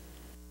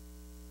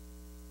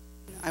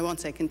 I won't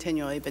say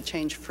continually, but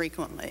change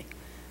frequently.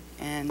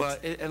 And well,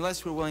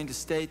 unless we're willing to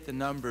state the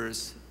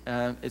numbers,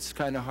 it's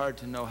kind of hard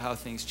to know how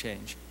things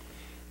change.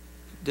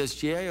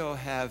 Does GAO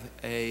have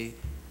they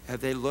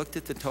looked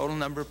at the total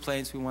number of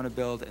planes we want to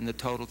build and the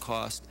total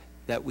cost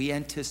that we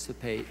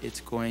anticipate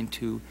it's going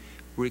to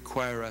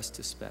require us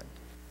to spend?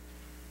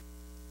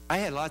 I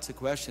had lots of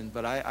questions,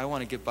 but I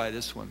want to get by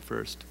this one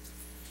first.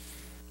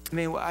 I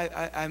mean,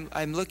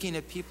 I'm looking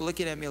at people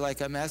looking at me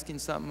like I'm asking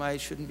something I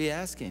shouldn't be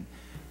asking.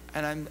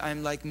 And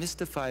I'm like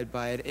mystified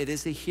by it. It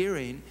is a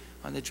hearing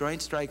on the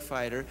Joint Strike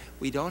Fighter.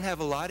 We don't have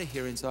a lot of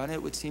hearings on it.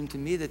 It would seem to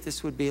me that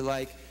this would be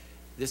like,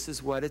 this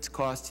is what it's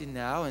costing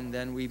now, and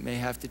then we may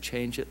have to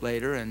change it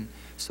later, and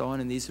so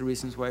on, and these are the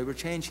reasons why we're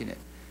changing it.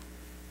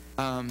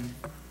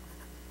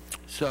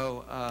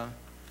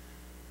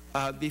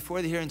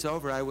 Before the hearing's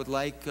over, I would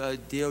like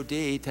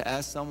DOD to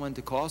ask someone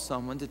to call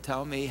someone to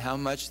tell me how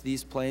much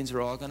these planes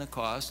are all going to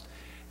cost,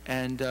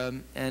 and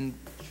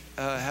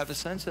have a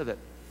sense of it.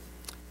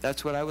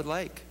 That's what I would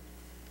like.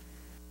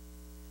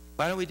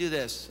 Why don't we do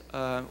this?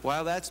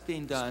 While that's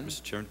being done,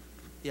 Mr. Chairman,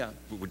 yeah.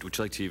 would you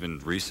like to even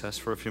recess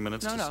for a few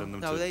minutes to send them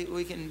No, to?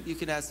 you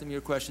can ask them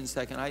your question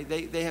second.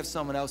 They have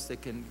someone else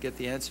that can get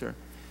the answer.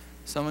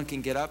 Someone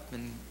can get up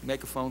and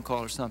make a phone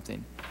call or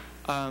something.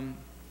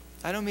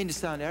 I don't mean to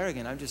sound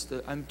arrogant.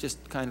 I'm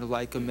just kind of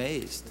like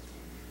amazed.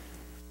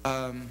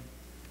 Let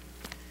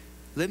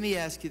me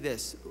ask you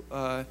this: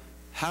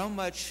 how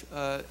much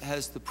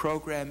has the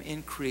program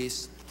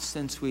increased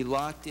since we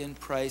locked in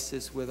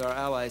prices with our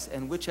allies,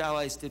 and which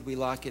allies did we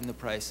lock in the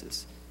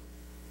prices?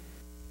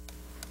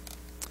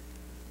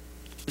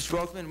 Mr.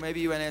 Volkman,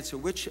 maybe you want to answer.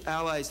 Which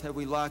allies have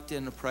we locked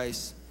in the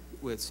price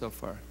with so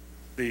far?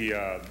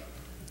 The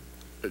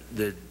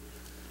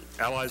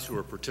allies who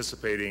are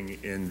participating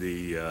in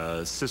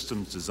the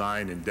systems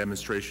design and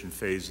demonstration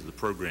phase of the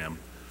program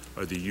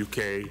are the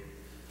UK,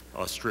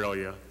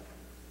 Australia,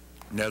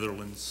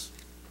 Netherlands,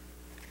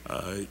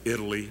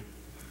 Italy,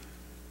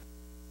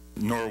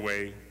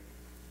 Norway,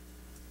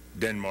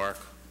 Denmark,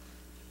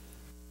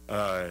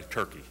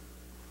 Turkey,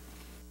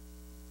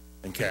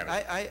 and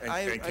Canada.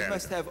 I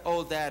must have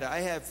old data.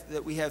 I have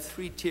that we have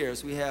 3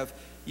 tiers. We have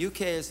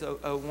UK as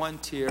a 1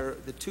 tier,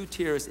 the 2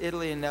 tiers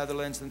Italy and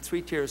Netherlands, and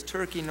 3 tiers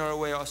Turkey,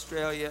 Norway,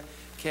 Australia,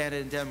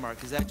 Canada, and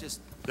Denmark. Is that just?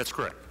 That's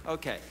correct.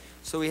 Okay.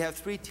 So we have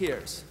 3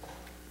 tiers,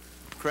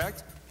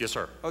 correct? Yes,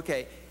 sir.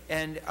 Okay.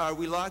 And are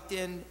we locked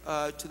in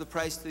to the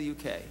price to the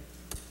UK?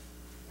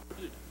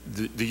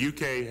 The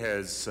UK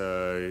has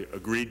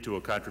agreed to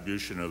a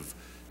contribution of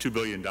 $2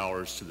 billion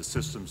to the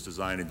systems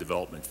design and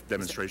development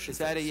demonstration. Is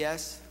that a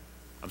yes?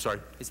 I'm sorry?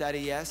 Is that a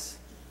yes?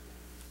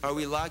 Are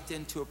we locked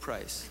into a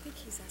price? I think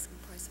he's asking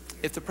price of the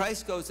year. If the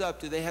price goes up,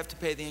 do they have to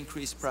pay the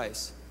increased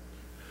price?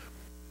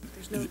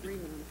 There's no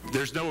agreement on the price.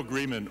 There's no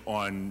agreement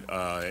on,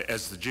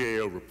 as the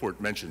GAO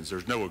report mentions,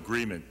 there's no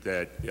agreement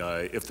that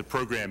if the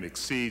program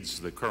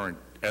exceeds the current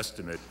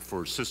estimate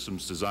for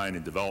systems design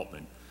and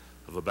development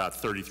of about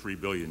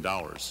 $33 billion,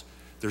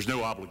 there's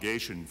no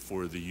obligation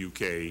for the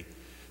UK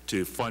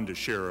to fund a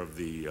share of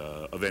the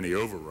of any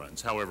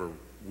overruns. However,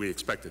 we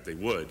expect that they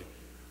would.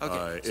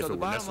 Okay. If So it the were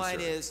bottom line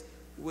necessary. is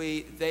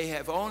they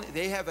have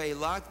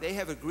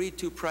agreed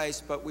to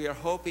price, but we are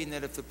hoping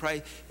that if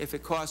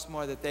it costs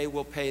more, that they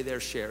will pay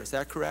their share. Is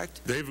that correct?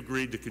 They've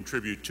agreed to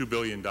contribute $2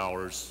 billion.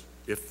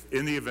 If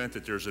in the event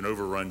that there's an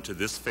overrun to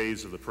this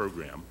phase of the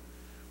program,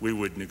 we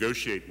would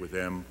negotiate with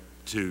them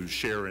to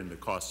share in the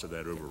cost of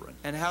that overrun.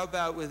 And how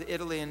about with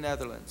Italy and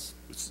Netherlands?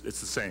 It's the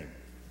same.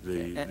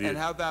 And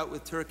how about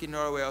with Turkey,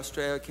 Norway,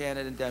 Australia,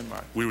 Canada, and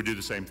Denmark? We would do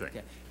the same thing.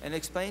 Okay. And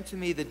explain to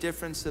me the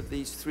difference of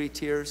these 3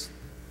 tiers.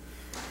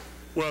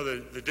 Well,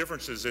 the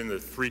differences in the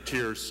 3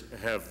 tiers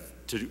have,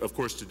 of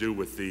course, to do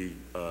with the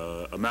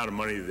amount of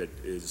money that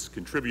is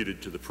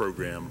contributed to the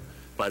program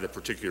by the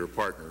particular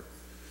partner.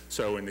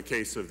 So in the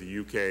case of the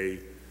UK,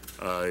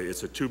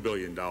 it's a $2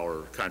 billion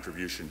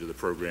contribution to the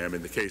program,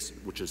 in the case,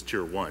 which is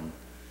Tier 1.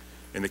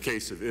 In the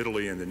case of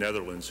Italy and the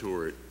Netherlands, who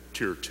are at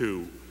Tier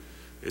 2,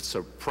 it's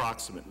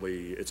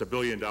approximately, it's $1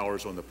 billion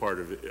on the part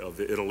of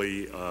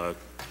Italy,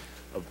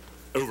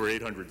 over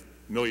 $800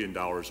 million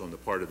on the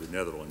part of the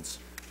Netherlands.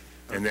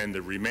 And then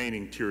the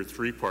remaining Tier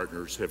 3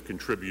 partners have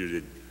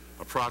contributed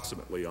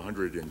approximately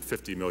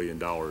 $150 million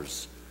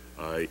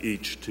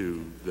each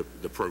to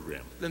the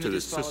program. Let me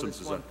just follow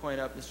this one point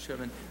up, Mr.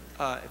 Chairman,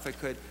 if I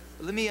could.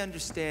 Let me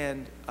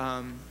understand,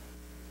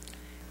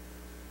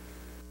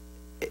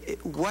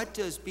 what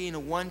does being a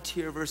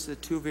 1-tier versus a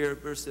 2-tier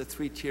versus a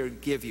 3-tier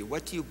give you?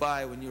 What do you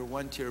buy when you're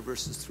 1-tier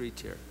versus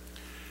 3-tier?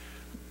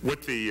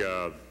 What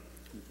the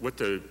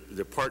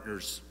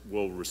partners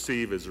will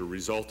receive as a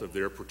result of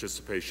their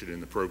participation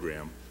in the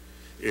program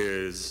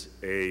is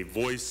a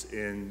voice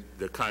in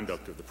the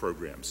conduct of the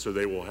program. So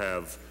they will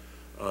have,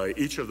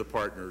 each of the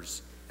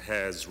partners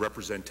has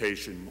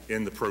representation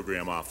in the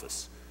program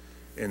office.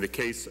 In the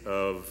case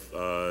of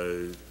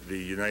the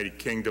United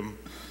Kingdom,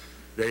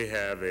 they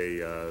have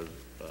a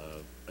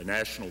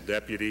national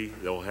deputy.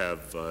 They'll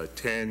have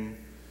 10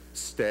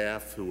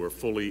 staff who are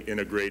fully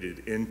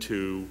integrated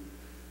into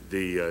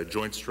the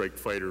Joint Strike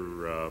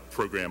Fighter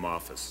program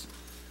office.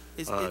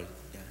 Okay.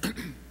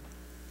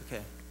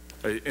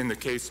 In the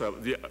case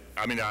of,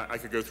 I mean, I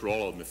could go through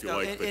all of them if you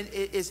like. And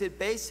is it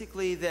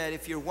basically that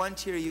if you're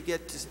 1-tier, you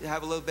get to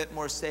have a little bit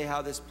more say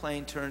how this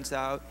plane turns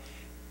out,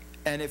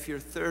 and if you're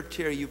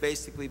 3rd-tier, you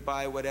basically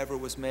buy whatever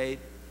was made?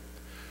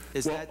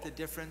 Is that the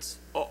difference?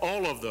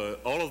 All of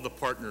the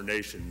partner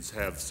nations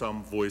have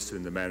some voice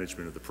in the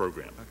management of the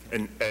program.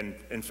 Okay. And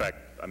in fact,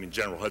 I mean,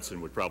 General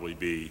Hudson would probably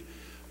be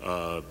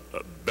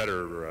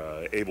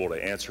better able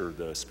to answer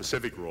the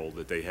specific role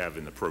that they have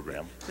in the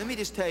program. Let me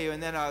just tell you,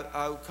 and then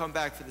I'll come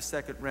back for the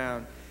second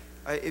round.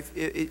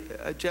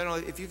 General,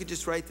 if you could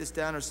just write this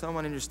down, or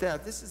someone in your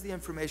staff, this is the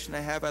information I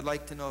have. I'd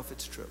like to know if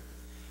it's true.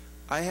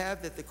 I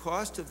have that the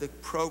cost of the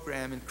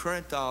program in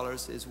current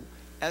dollars is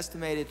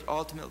estimated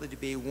ultimately to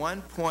be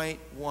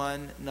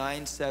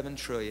 $1.197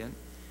 trillion,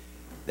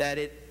 that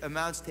it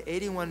amounts to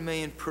 $81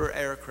 million per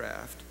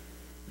aircraft,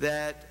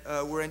 that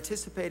we're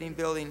anticipating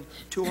building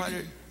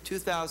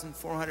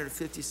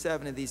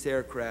 2,457 of these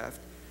aircraft,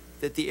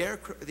 that the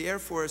Air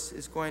Force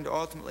is going to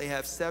ultimately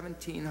have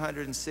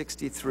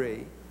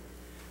 1,763,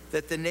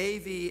 that the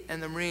Navy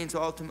and the Marines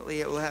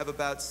ultimately will have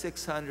about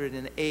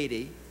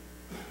 680,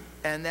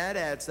 and that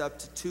adds up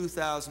to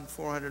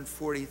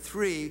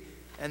 2,443,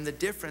 and the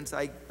difference,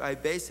 I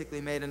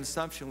basically made an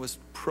assumption, was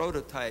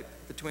prototype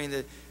between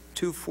the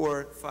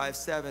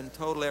 2,457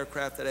 total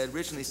aircraft that I had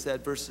originally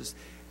said versus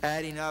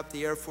adding up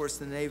the Air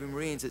Force and the Navy and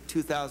Marines at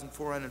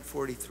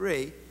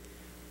 2,443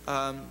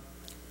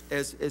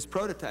 as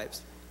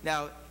prototypes.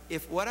 Now,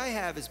 if what I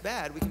have is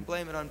bad, we can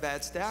blame it on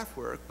bad staff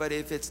work, but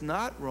if it's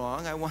not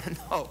wrong, I want to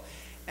know.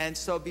 And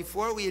so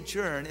before we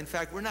adjourn, in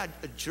fact, we're not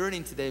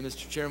adjourning today,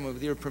 Mr. Chairman,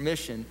 with your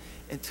permission,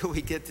 until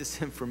we get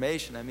this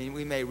information. I mean,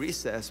 we may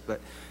recess, but,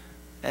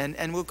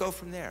 and we'll go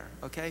from there,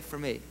 okay, for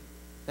me.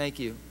 Thank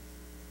you.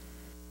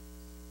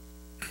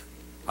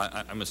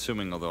 I'm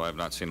assuming, although I've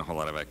not seen a whole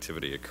lot of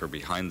activity occur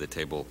behind the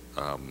table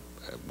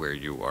where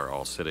you are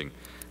all sitting,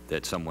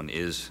 that someone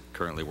is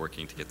currently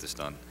working to get this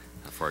done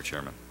for our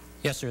chairman.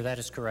 Yes, sir, that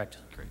is correct.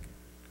 Great.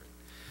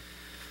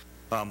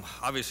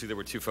 Obviously, there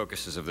were two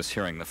focuses of this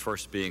hearing. The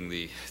first being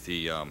the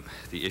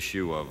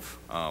issue of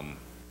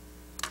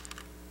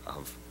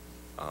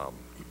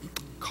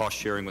cost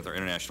sharing with our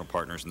international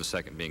partners, and the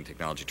second being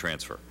technology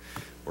transfer.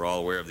 We're all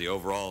aware of the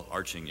overall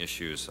arching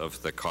issues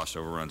of the cost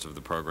overruns of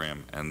the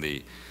program and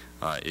the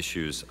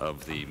issues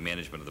of the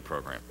management of the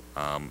program.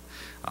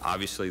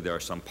 Obviously, there are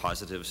some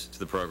positives to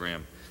the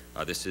program.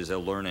 This is a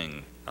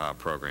learning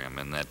program,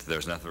 and that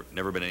there's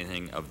never been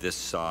anything of this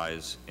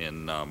size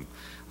in a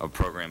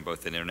program,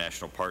 both in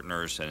international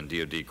partners and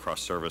in DoD cross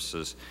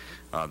services,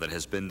 that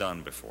has been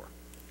done before.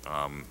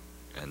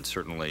 And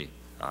certainly,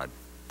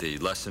 the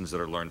lessons that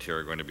are learned here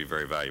are going to be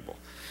very valuable.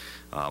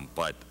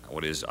 But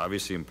what is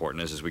obviously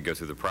important is, as we go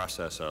through the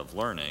process of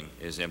learning,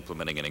 is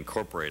implementing and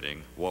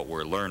incorporating what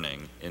we're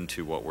learning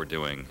into what we're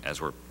doing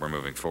as we're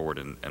moving forward.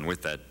 And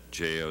with that,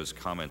 GAO's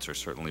comments are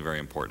certainly very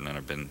important and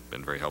have been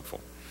very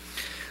helpful.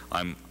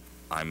 I'm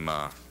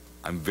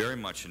very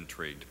much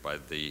intrigued by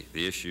the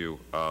issue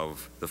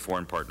of the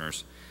foreign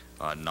partners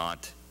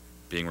not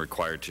being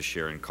required to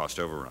share in cost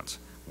overruns,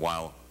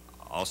 while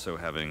also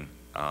having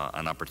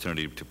an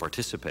opportunity to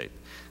participate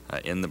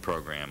in the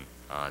program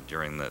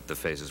during the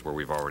phases where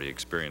we've already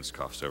experienced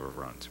cost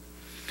overruns.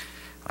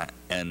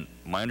 And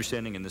my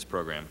understanding in this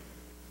program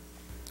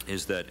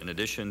is that in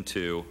addition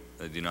to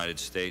the United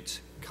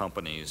States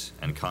companies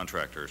and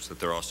contractors, that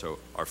there also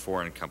are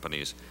foreign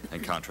companies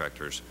and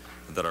contractors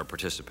that are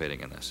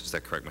participating in this. Is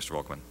that correct, Mr.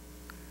 Volkman?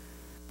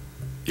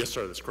 Yes,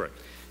 sir, that's correct.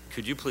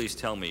 Could you please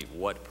tell me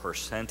what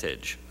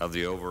percentage of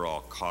the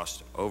overall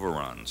cost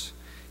overruns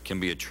can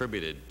be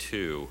attributed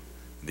to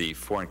the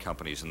foreign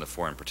companies and the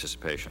foreign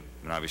participation?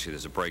 And obviously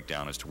there's a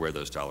breakdown as to where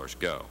those dollars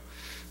go.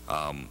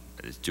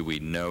 Do we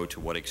know to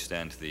what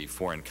extent the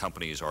foreign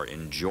companies are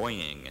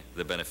enjoying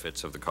the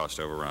benefits of the cost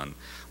overrun,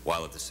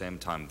 while at the same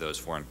time those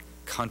foreign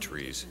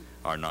countries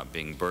are not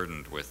being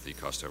burdened with the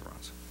cost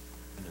overruns?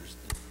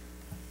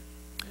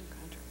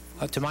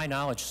 To my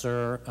knowledge,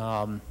 sir,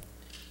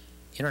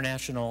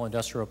 international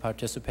industrial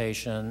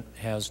participation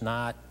has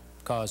not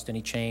caused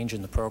any change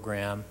in the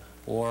program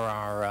or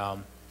our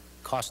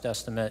cost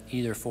estimate,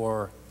 either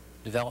for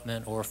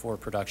development or for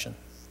production.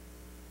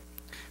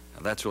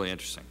 Now, that's really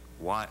interesting.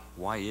 Why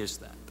is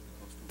that?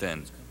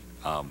 Then,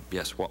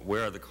 yes,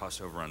 where are the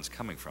cost overruns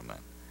coming from then?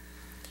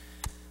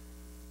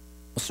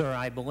 Well, sir,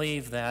 I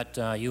believe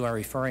that you are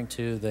referring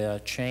to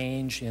the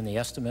change in the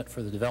estimate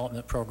for the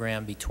development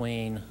program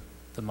between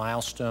the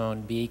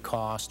milestone B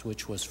cost,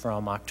 which was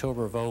from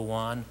October of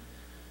 '01,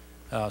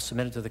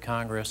 submitted to the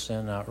Congress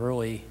in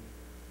early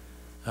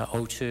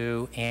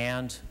 '02,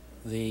 and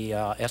the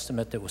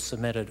estimate that was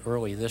submitted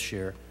early this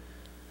year.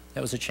 That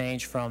was a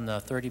change from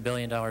the $30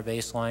 billion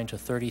baseline to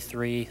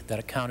 33 that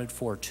accounted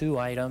for two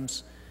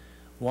items.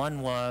 One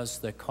was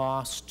the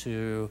cost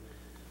to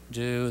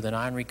do the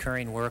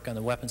non-recurring work on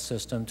the weapons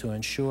system to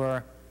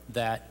ensure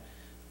that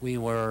we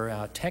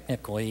were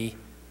technically,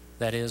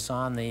 that is,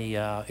 on the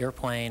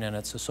airplane and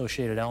its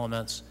associated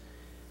elements,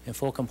 in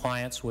full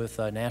compliance with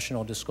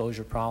national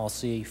disclosure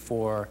policy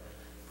for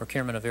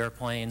procurement of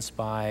airplanes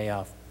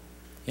by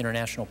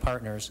international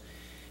partners.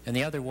 And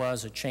the other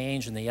was a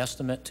change in the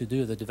estimate to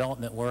do the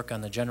development work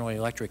on the General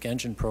Electric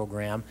engine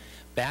program.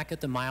 Back at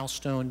the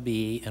milestone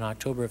B in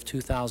October of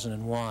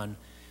 2001,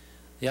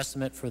 the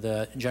estimate for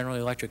the General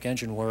Electric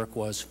engine work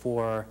was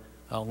for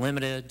a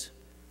limited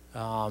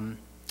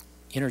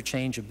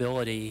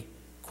interchangeability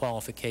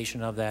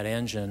qualification of that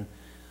engine.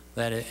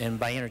 And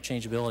by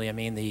interchangeability, I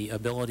mean the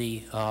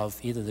ability of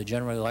either the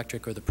General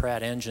Electric or the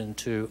Pratt engine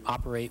to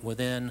operate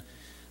within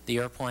the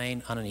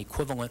airplane on an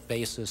equivalent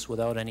basis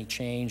without any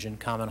change in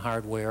common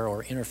hardware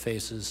or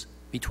interfaces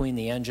between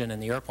the engine and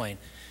the airplane.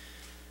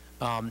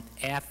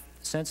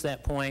 Since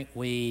that point,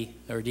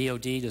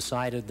 DOD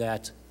decided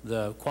that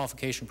the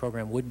qualification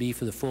program would be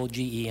for the full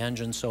GE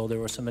engine, so there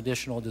was some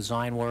additional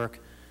design work,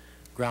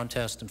 ground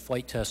test and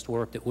flight test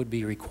work that would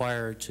be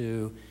required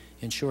to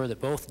ensure that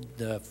both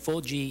the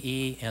full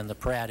GE and the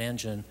Pratt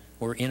engine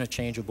were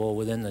interchangeable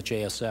within the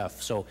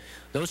JSF. So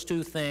those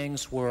two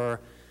things were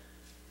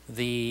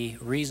the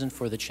reason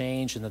for the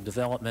change in the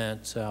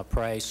development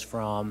price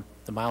from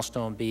the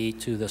Milestone B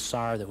to the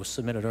SAR that was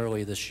submitted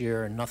earlier this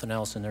year, and nothing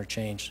else in there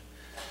changed.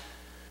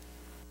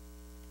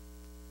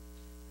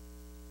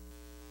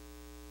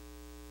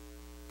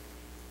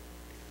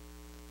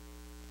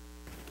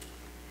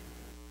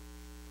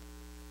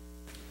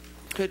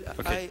 Could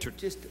I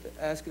just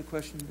ask a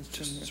question, Mr.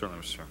 Chairman?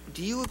 Certainly, Mr. Chairman.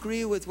 Do you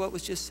agree with what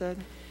was just said?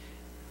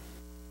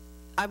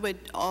 I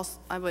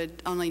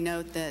would only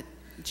note that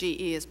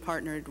GE is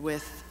partnered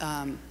with.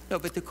 No,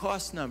 but the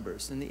cost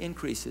numbers and the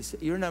increases,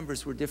 your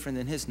numbers were different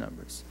than his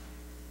numbers,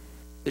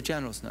 the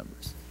general's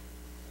numbers.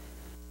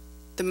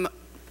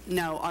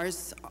 No,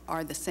 ours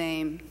are the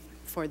same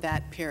for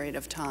that period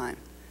of time.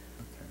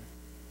 Okay.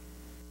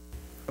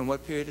 From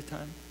what period of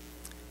time?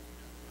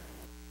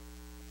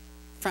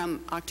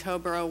 From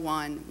October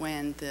 01,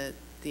 when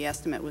the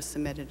estimate was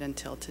submitted,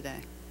 until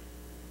today.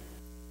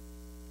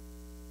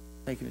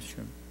 Thank you, Mr.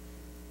 Chairman.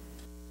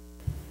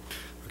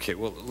 Okay,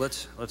 well,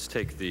 let's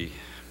take the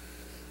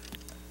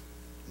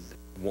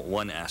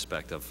one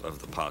aspect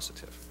of the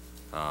positive.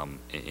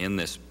 In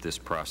this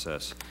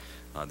process,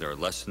 there are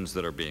lessons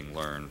that are being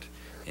learned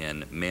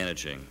in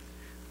managing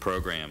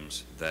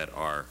programs that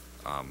are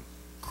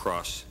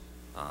cross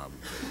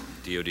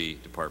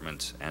DoD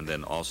departments and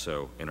then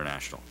also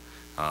international.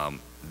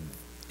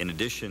 In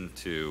addition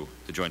to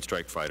the Joint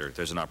Strike Fighter,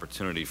 there's an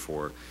opportunity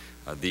for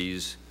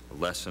these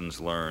lessons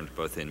learned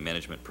both in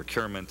management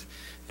procurement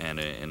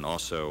and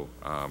also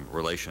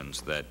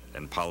relations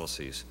and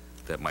policies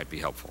that might be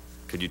helpful.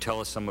 Could you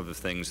tell us some of the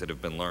things that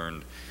have been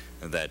learned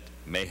that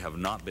may have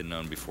not been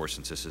known before,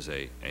 since this is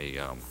a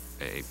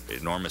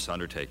enormous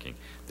undertaking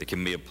that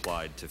can be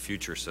applied to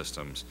future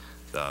systems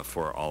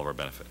for all of our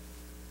benefit?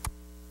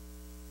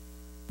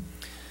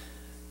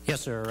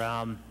 Yes,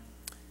 sir.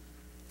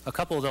 A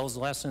couple of those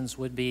lessons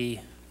would be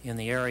in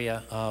the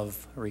area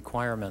of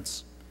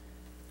requirements.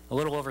 A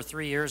little over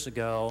 3 years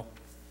ago,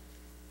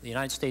 the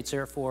United States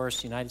Air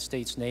Force, United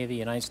States Navy,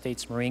 United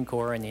States Marine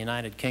Corps, and the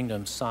United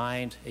Kingdom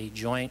signed a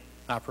joint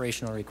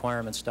operational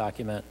requirements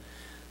document.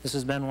 This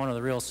has been one of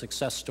the real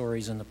success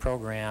stories in the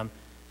program,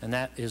 and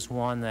that is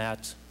one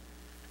that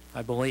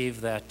I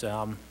believe that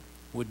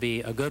would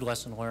be a good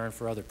lesson learned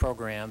for other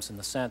programs, in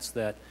the sense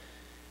that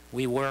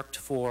we worked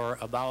for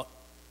about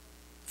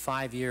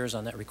 5 years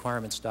on that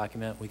requirements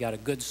document. We got a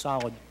good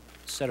solid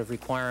set of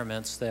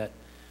requirements that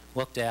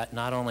looked at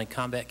not only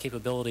combat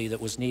capability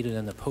that was needed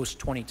in the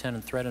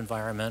post-2010 threat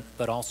environment,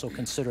 but also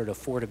considered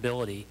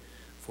affordability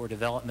for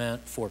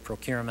development, for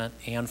procurement,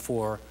 and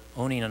for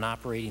owning and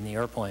operating the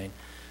airplane.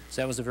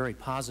 So that was a very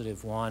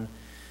positive one.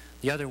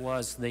 The other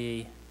was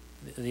the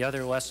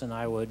other lesson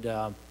I would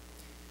that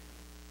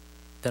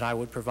I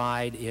would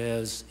provide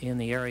is in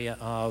the area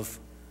of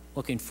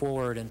looking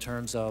forward in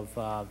terms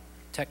of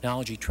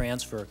technology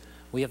transfer.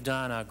 We have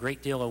done a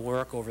great deal of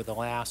work over the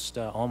last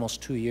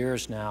almost 2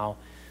 years now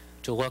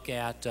to look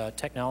at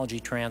technology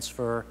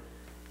transfer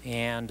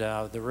and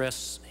the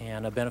risks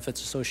and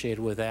benefits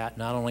associated with that,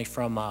 not only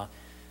from a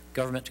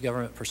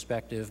government-to-government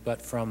perspective,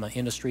 but from an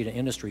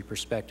industry-to-industry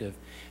perspective.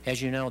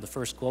 As you know, the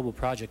first global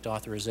project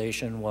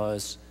authorization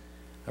was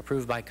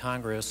approved by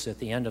Congress at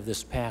the end of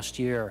this past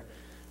year.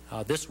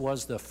 This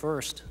was the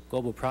first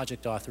global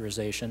project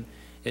authorization.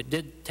 It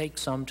did take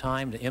some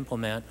time to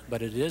implement,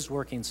 but it is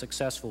working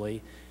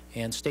successfully,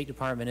 and State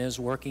Department is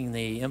working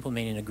the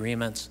implementing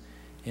agreements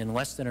in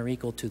less than or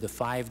equal to the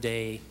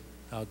 5-day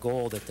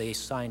goal that they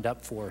signed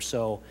up for.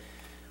 So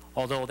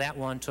although that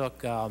one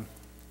took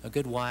a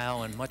good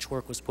while and much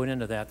work was put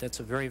into that, that's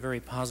a very, very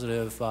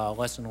positive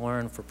lesson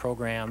learned for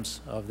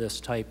programs of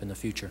this type in the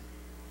future.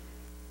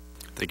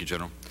 Thank you,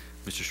 General.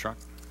 Mr. Strzok?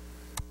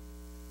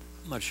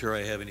 I'm not sure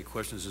I have any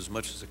questions as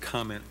much as a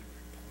comment.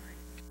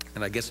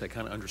 And I guess I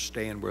kind of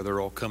understand where they're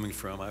all coming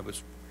from. I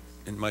was,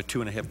 in my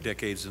 2.5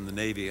 decades in the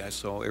Navy, I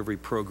saw every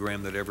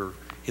program that ever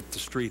hit the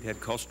street had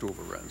cost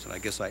overruns. And I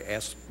guess I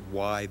asked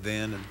why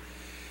then, and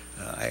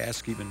I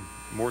ask even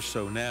more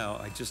so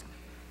now.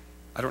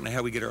 I don't know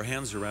how we get our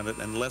hands around it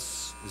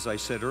unless, as I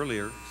said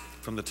earlier,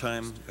 from the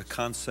time a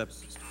concept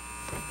is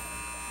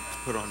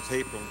put on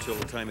paper until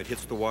the time it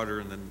hits the water,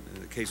 and then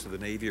in the case of the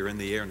Navy, or in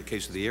the air in the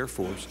case of the Air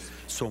Force,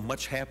 so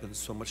much happens,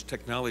 so much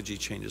technology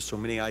changes, so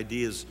many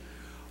ideas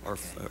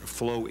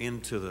flow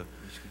into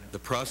the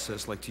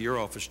process, like to your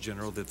office,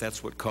 General,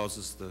 that's what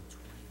causes the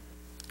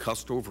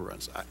cost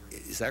overruns.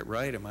 Is that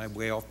right? Am I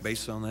way off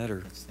base on that? Or?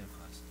 That's their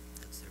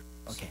cost.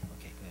 Okay,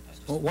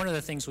 good. Well, one of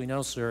the things we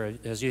know, sir,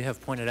 as you have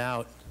pointed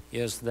out,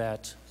 is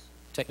that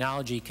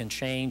technology can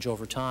change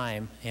over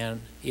time, and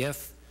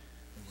if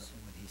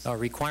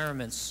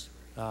requirements,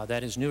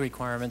 that is, new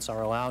requirements,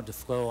 are allowed to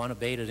flow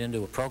unabated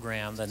into a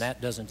program, then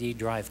that does indeed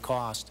drive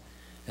cost.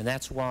 And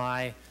that's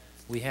why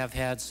we have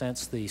had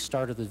since the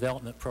start of the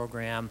development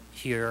program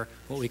here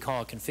what we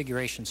call a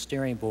configuration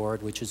steering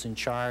board, which is in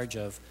charge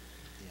of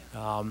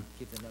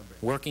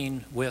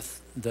working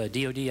with the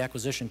DoD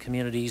acquisition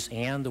communities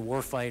and the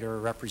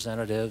warfighter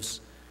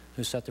representatives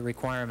who set the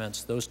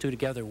requirements. Those two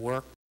together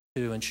work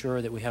to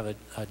ensure that we have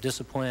a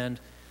disciplined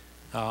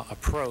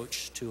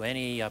approach to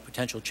any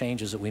potential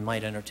changes that we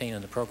might entertain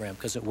in the program,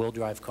 because it will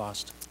drive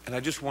cost. And I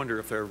just wonder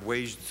if there are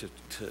ways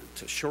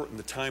to shorten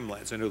the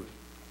timelines. I know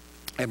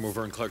Admiral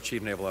Vern Clark, Chief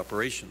of Naval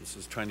Operations,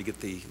 is trying to get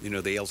the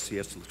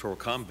LCS, the Littoral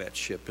Combat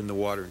Ship, in the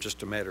water in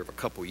just a matter of a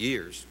couple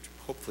years to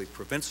hopefully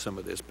prevent some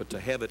of this, but to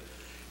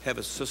have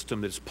a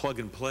system that's plug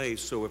and play,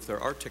 so if there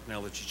are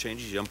technology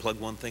changes, you unplug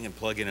one thing and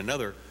plug in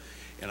another.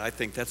 And I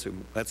think that's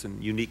a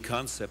unique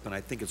concept, and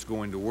I think it's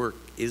going to work.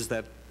 Is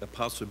that a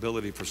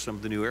possibility for some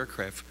of the new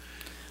aircraft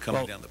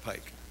coming down the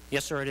pike?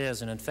 Yes, sir, it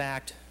is. And in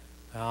fact,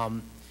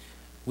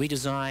 we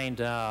designed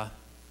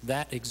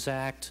that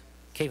exact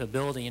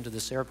capability into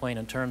this airplane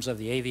in terms of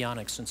the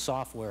avionics and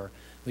software.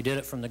 We did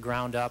it from the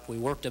ground up. We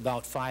worked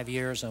about 5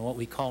 years on what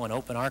we call an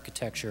open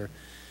architecture,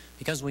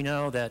 because we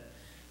know that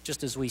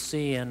just as we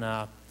see in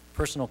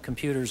personal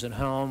computers at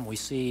home, we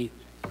see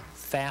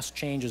fast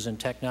changes in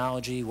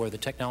technology where the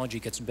technology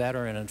gets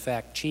better and in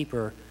fact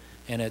cheaper,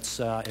 and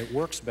it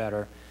works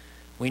better.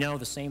 We know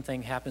the same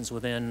thing happens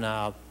within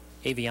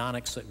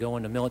avionics that go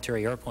into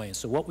military airplanes.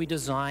 So what we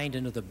designed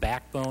into the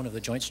backbone of the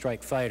Joint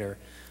Strike Fighter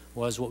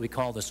was what we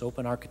call this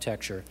open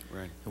architecture.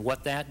 Right. And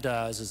what that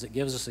does is it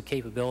gives us the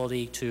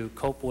capability to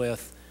cope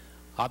with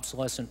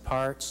obsolescent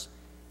parts,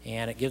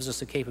 and it gives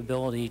us the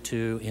capability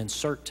to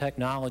insert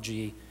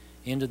technology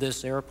into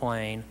this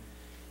airplane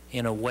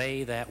in a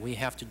way that we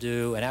have to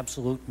do an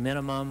absolute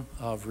minimum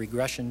of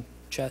regression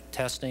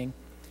testing.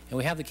 And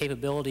we have the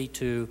capability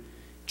to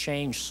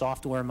change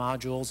software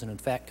modules and in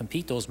fact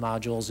compete those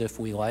modules if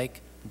we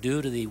like,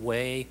 due to the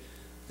way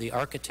the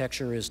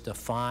architecture is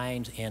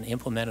defined and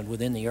implemented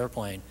within the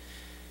airplane.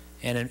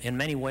 And in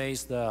many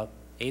ways, the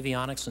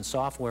avionics and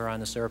software on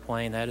this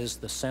airplane, that is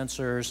the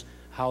sensors,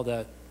 how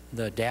the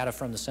data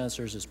from the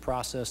sensors is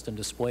processed and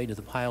displayed to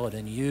the pilot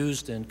and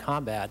used in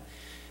combat,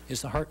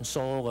 is the heart and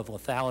soul of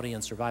lethality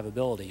and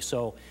survivability.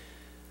 So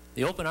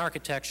the open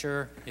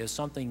architecture is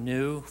something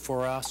new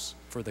for us,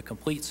 for the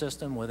complete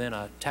system within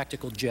a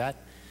tactical jet.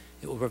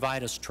 It will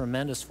provide us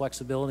tremendous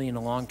flexibility in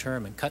the long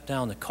term and cut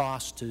down the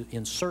cost to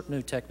insert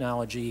new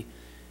technology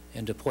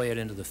and deploy it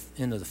into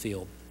the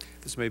field.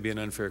 This may be an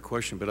unfair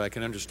question, but I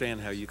can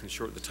understand how you can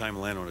shorten the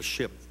timeline on a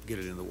ship, get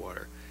it in the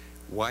water.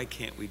 Why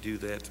can't we do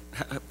that?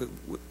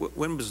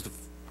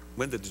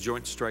 When did the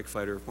Joint Strike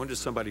Fighter, when did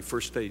somebody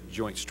first say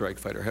Joint Strike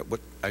Fighter?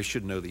 I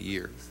should know the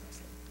year.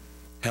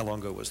 How long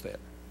ago was that?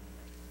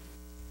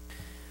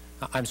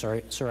 I'm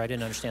sorry, sir, I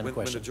didn't understand the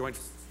question. When the Joint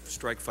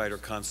Strike Fighter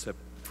concept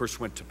first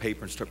went to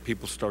paper and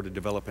people started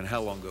developing,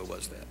 how long ago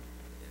was that?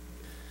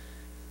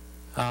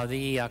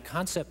 The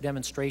concept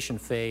demonstration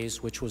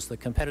phase, which was the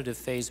competitive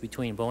phase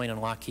between Boeing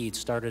and Lockheed,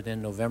 started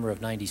in November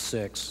of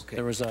 '96. Okay.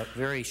 There was a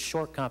very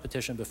short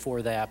competition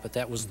before that, but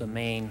that was the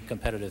main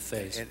competitive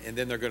phase. And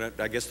then they're going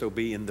to, I guess they'll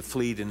be in the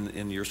fleet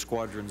in your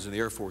squadrons in the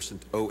Air Force in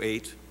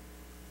 '08.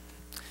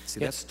 See,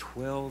 that's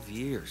 12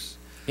 years.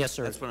 Yes,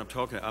 sir. That's what I'm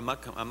talking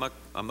about.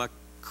 I'm not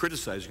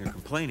criticizing or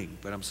complaining,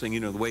 but I'm saying, you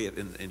know, the way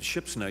in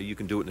ships now, you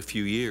can do it in a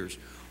few years.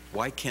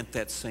 Why can't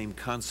that same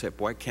concept,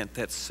 why can't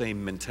that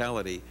same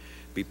mentality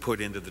be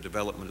put into the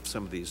development of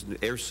some of these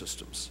air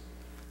systems?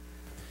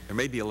 There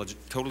may be a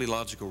totally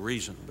logical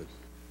reason, but...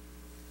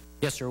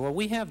 Yes, sir. Well,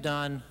 we have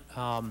done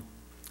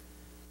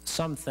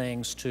some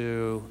things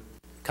to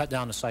cut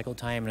down the cycle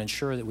time and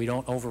ensure that we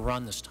don't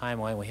overrun this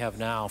timeline we have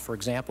now. For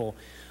example,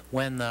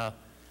 when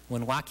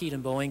Lockheed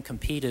and Boeing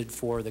competed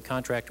for the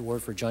contract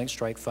award for Joint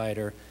Strike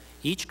Fighter,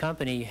 each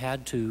company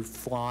had to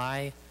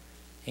fly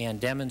and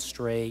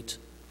demonstrate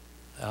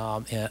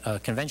a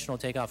conventional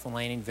takeoff and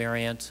landing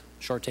variant,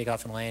 short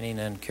takeoff and landing,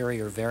 and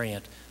carrier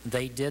variant.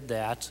 They did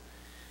that,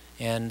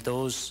 and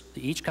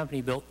each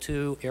company built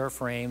 2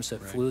 airframes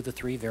that flew the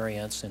 3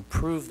 variants and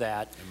proved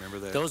that. I remember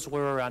that. Those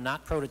were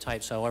not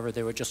prototypes, however.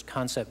 They were just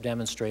concept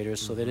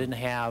demonstrators, so they didn't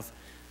have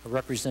a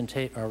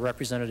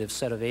representative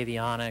set of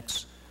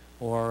avionics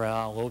or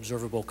low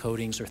observable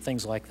coatings or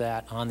things like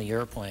that on the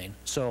airplane.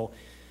 So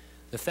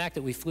the fact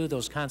that we flew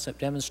those concept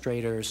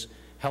demonstrators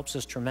helps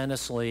us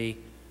tremendously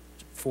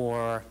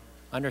for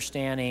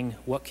understanding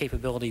what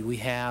capability we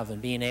have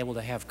and being able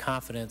to have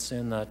confidence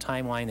in the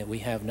timeline that we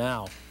have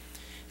now.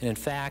 And in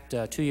fact,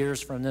 2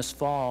 years from this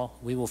fall,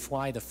 we will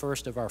fly the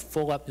first of our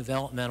full-up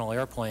developmental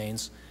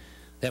airplanes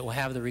that will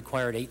have the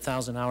required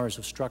 8,000 hours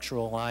of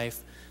structural life.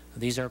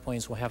 These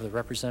airplanes will have the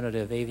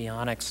representative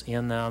avionics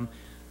in them,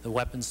 the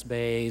weapons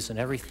bays, and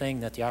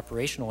everything that the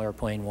operational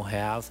airplane will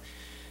have.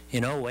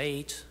 In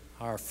 '08,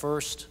 our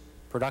first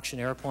production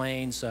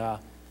airplanes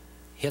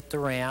hit the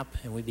ramp,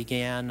 and we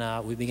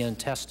began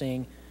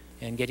testing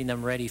and getting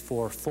them ready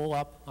for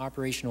full-up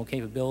operational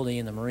capability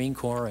in the Marine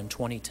Corps in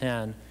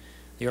 2010,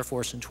 the Air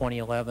Force in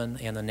 2011,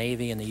 and the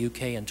Navy and the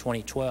UK in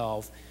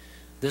 2012.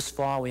 This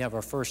fall, we have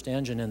our first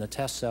engine in the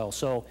test cell.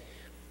 So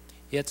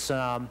it's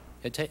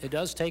It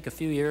does take a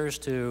few years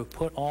to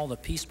put all the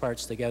piece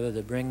parts together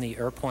to bring the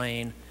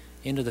airplane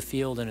into the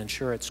field and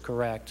ensure it's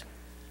correct.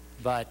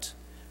 But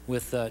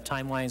with the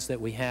timelines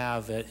that we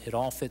have, it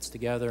all fits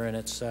together, and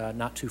it's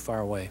not too far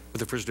away.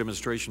 With the first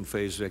demonstration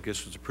phase, I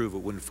guess, was to prove it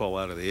wouldn't fall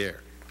out of the air.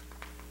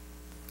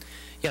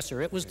 Yes,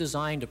 sir. It was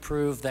designed to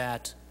prove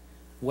that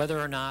whether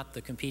or not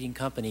the competing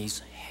companies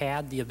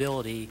had the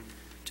ability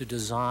to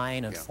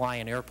design and fly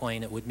an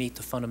airplane that would meet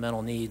the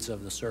fundamental needs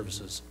of the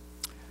services.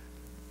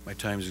 My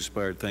time has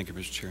expired. Thank you,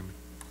 Mr. Chairman.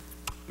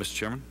 Mr.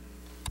 Chairman?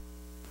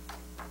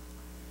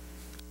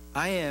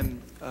 I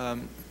am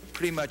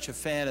pretty much a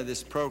fan of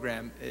this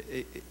program.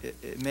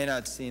 It may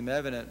not seem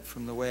evident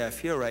from the way I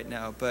feel right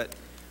now, but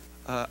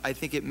I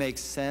think it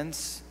makes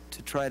sense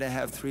to try to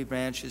have 3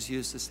 branches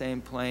use the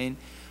same plane.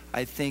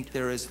 I think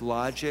there is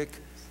logic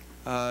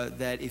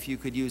that if you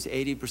could use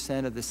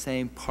 80% of the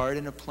same part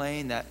in a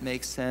plane, that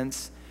makes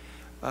sense.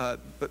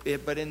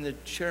 But in the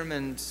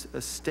chairman's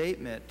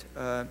statement,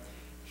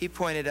 he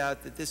pointed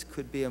out that this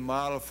could be a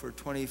model for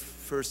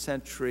 21st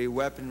century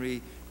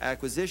weaponry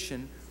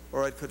acquisition,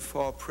 or it could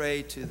fall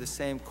prey to the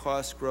same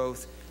cost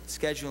growth,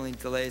 scheduling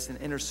delays, and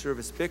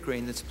inter-service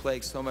bickering that's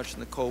plagued so much in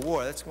the Cold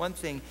War. That's one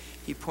thing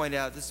he pointed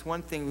out. This is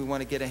one thing we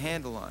want to get a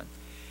handle on.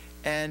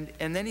 And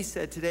then he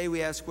said, today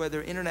we ask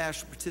whether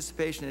international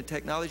participation and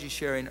technology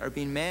sharing are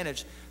being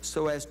managed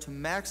so as to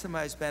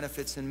maximize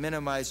benefits and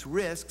minimize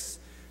risks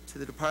to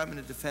the Department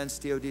of Defense,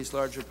 DOD's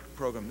larger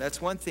program.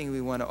 That's one thing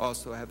we want to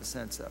also have a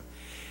sense of.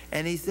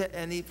 And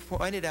he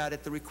pointed out,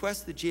 at the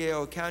request of the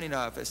GAO Accounting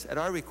Office, at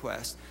our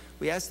request,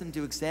 we asked them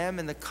to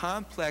examine the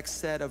complex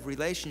set of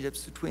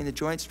relationships between the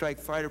Joint Strike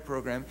Fighter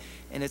program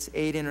and its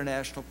 8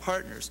 international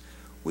partners.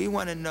 We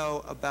want to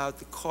know about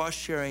the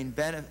cost-sharing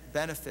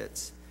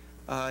benefits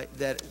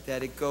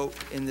that go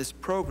in this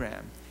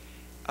program.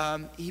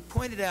 He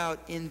pointed out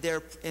in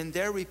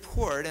their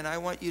report, and I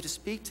want you to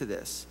speak to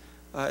this.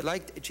 I'd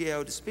like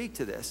GAO to speak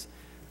to this.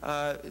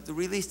 The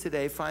release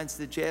today finds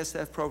the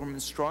JSF program in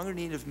stronger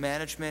need of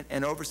management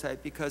and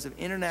oversight because of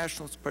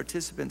international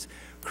participants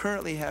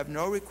currently have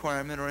no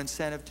requirement or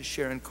incentive to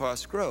share in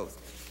cost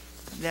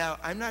growth. Now,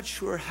 I'm not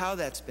sure how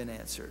that's been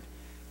answered.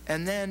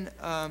 And then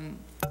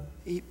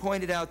he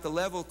pointed out the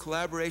level of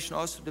collaboration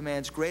also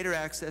demands greater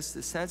access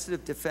to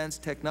sensitive defense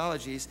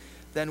technologies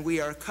than we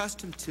are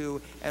accustomed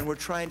to, and we're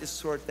trying to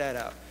sort that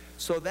out.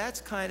 So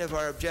that's kind of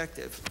our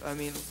objective. I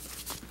mean,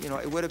 you know,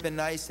 it would have been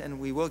nice, and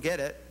we will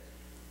get it,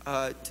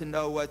 to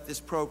know what this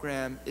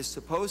program is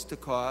supposed to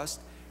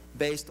cost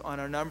based on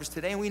our numbers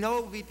today. And we know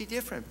it will be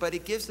different, but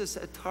it gives us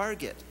a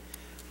target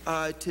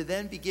to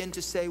then begin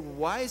to say,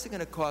 why is it going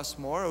to cost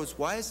more, or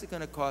why is it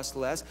going to cost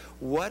less?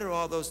 What are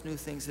all those new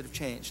things that have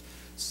changed?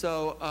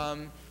 So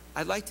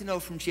I'd like to know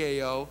from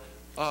GAO,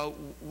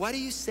 what are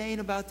you saying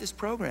about this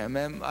program?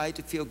 Am I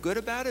to feel good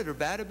about it or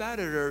bad about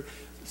it or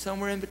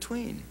somewhere in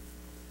between?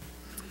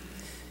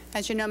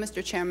 As you know,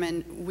 Mr.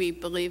 Chairman, we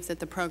believe that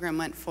the program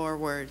went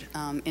forward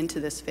into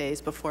this phase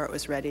before it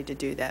was ready to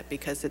do that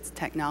because its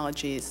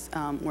technologies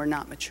were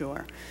not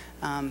mature.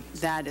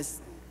 That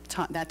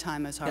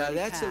time has already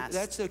passed.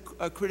 That's a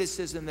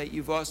criticism that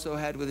you've also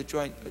had with the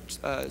joint, with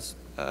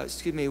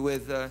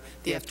the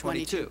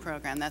F-22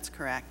 program. That's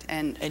correct.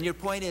 And your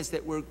point is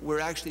that we're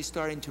actually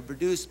starting to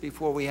produce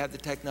before we have the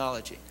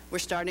technology. We're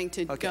starting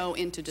to go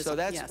into design. So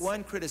that's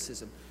one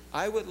criticism.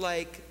 I would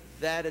like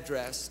that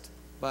addressed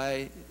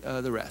by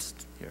the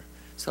rest here.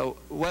 So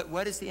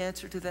what is the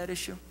answer to that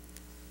issue?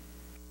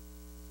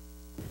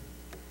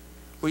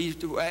 This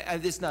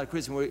is not a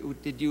criticism.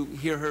 Did you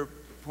hear her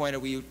point, or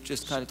were you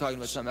just kind of talking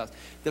about something else?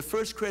 The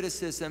first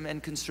criticism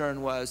and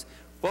concern was,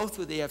 both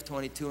with the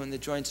F-22 and the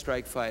Joint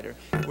Strike Fighter,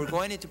 we're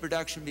going into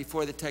production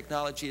before the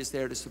technology is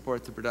there to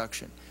support the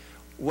production.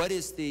 What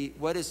is the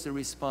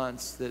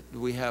response that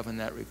we have in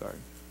that regard?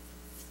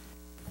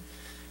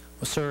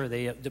 Well, sir,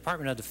 the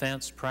Department of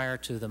Defense, prior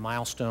to the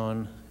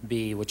milestone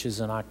B, which is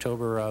in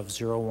October of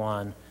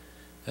 '01,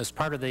 as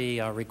part of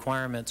the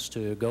requirements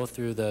to go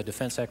through the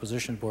Defense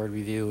Acquisition Board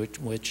review,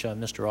 which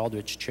Mr.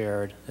 Aldrich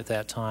chaired at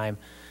that time,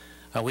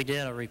 we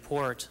did a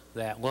report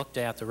that looked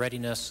at the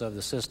readiness of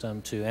the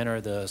system to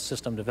enter the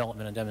system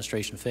development and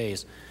demonstration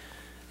phase.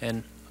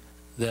 And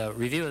the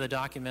review of the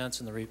documents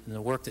and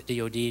the work that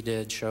DOD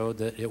did showed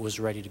that it was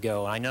ready to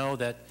go. I know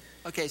that...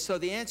 Okay, so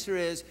the answer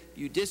is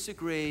you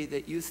disagree,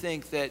 that you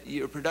think that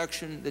your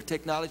production, the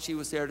technology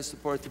was there to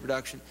support the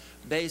production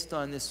based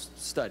on this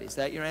study. Is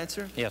that your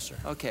answer? Yes, sir.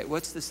 Okay,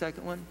 what's the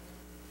second one?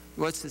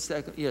 What's the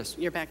second? Yes.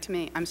 You're back to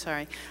me. I'm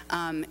sorry.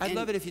 I'd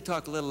love it if you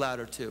talk a little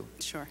louder, too.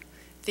 Sure.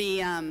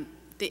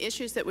 The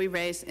issues that we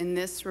raise in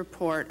this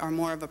report are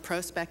more of a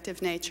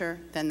prospective nature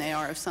than they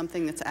are of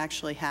something that's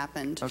actually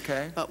happened.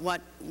 Okay. But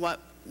what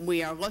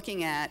we are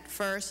looking at,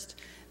 first,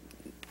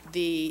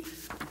 the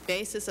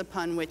basis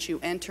upon which you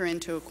enter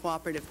into a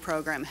cooperative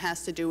program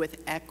has to do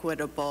with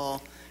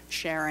equitable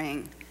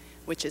sharing,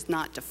 which is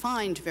not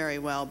defined very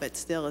well, but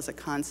still is a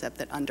concept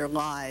that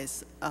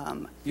underlies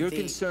You're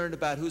concerned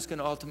about who's going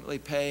to ultimately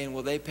pay, and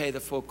will they pay the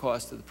full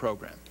cost of the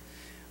program?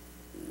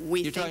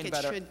 We think it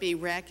should be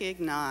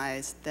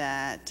recognized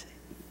that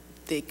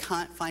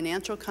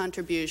financial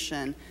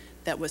contribution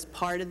that was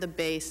part of the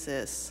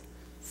basis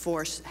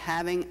for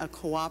having a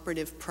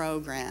cooperative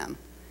program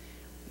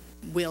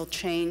will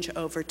change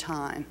over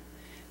time.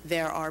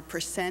 There are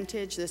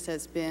percentage, this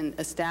has been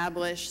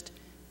established,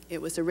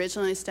 it was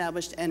originally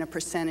established in a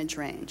percentage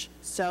range.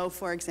 So,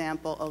 for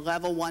example, a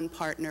level 1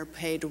 partner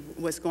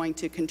was going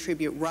to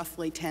contribute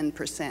roughly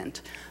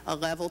 10%, a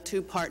level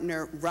 2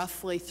 partner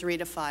roughly 3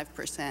 to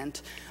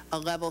 5%, a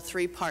level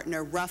 3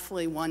 partner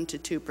roughly 1 to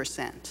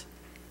 2%.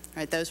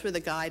 Right, those were the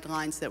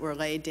guidelines that were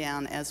laid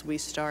down as we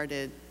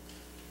started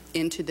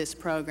into this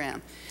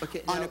program.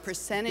 Okay, on now, a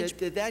percentage...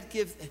 Did that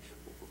give,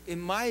 in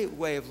my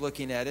way of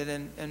looking at it,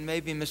 and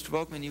maybe Mr.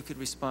 Volkman, you could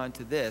respond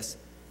to this,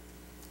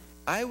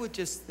 I would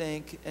just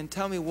think, and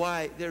tell me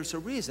why, there's a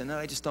reason, and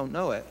I just don't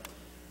know it.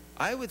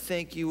 I would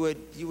think you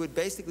would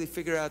basically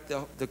figure out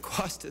the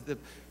cost of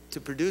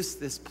to produce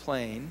this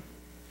plane,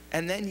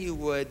 and then you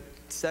would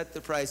set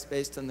the price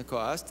based on the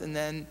cost, and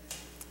then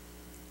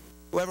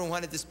whoever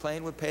wanted this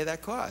plane would pay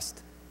that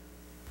cost.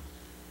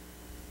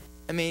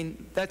 I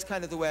mean, that's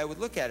kind of the way I would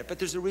look at it, but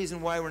there's a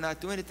reason why we're not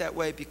doing it that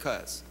way,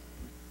 because.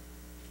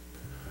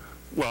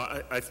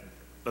 Well,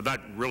 I'm not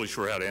really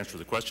sure how to answer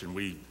the question.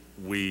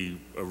 We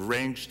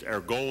arranged, our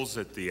goals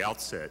at the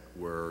outset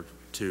were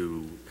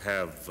to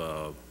have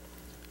a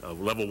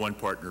level 1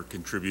 partner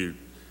contribute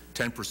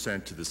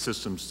 10% to the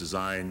systems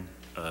design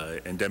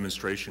and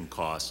demonstration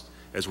cost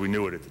as we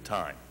knew it at the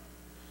time.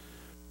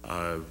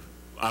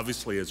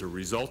 Obviously, as a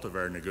result of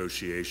our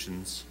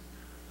negotiations,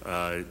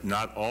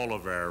 not all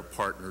of our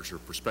partners or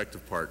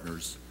prospective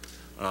partners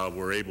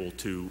were able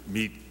to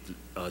meet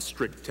a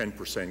strict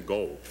 10%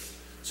 goal.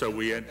 So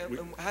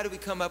how do we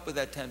come up with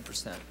that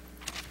 10%?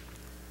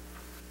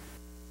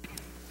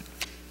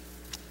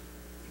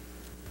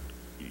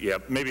 Yeah,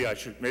 maybe I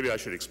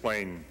should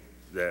explain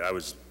that I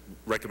was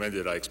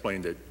recommended I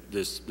explained that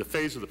the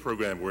phase of the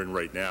program we're in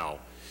right now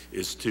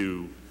is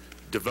to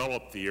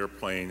develop the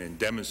airplane and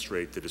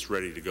demonstrate that it's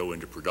ready to go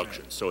into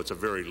production. So it's a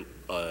very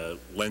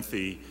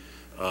lengthy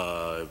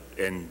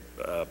and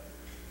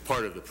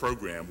part of the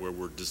program where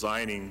we're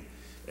designing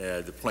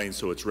the plane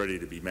so it's ready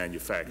to be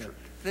manufactured.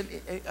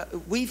 Yeah.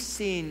 We've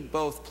seen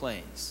both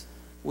planes.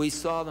 We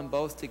saw them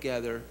both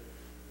together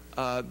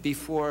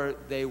before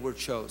they were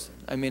chosen.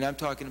 I mean, I'm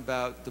talking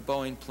about the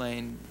Boeing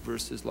plane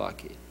versus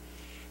Lockheed.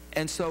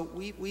 And so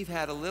we've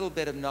had a little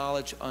bit of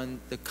knowledge on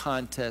the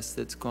contest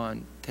that's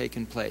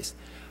taken place.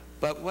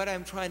 But what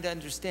I'm trying to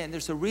understand,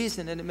 there's a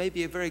reason, and it may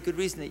be a very good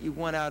reason, that you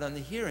won out on the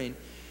hearing.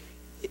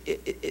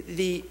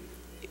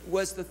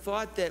 Was the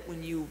thought that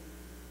when you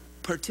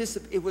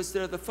participate, was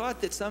there the thought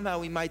that somehow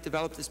we might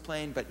develop this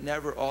plane but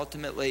never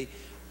ultimately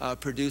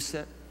produce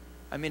it?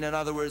 I mean, in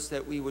other words,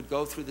 that we would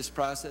go through this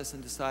process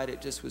and decide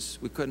it just was,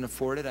 we couldn't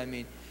afford it? I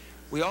mean,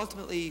 we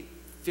ultimately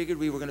figured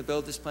we were going to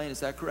build this plane, is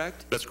that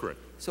correct? That's correct.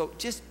 So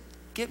just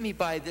get me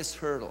by this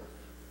hurdle.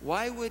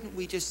 Why wouldn't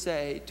we just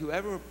say to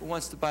whoever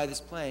wants to buy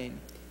this plane,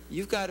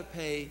 you've got to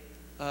pay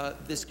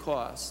this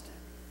cost?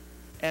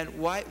 And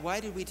why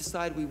did we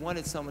decide we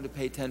wanted someone to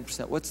pay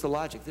 10%? What's the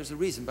logic? There's a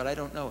reason, but I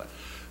don't know it.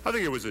 I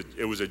think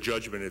it was a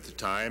judgment at the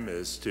time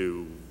as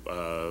to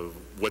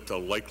what the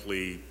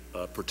likely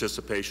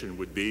participation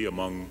would be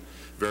among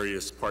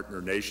various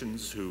partner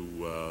nations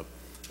who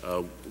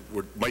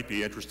might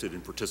be interested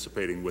in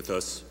participating with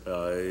us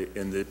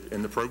in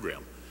the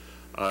program.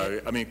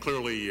 I mean,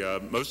 clearly,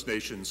 most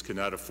nations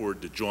cannot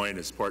afford to join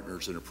as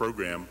partners in a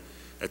program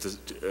at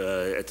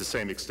the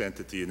same extent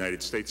that the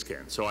United States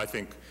can. So I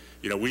think,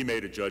 you know, we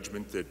made a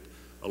judgment that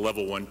a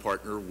level 1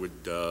 partner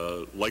would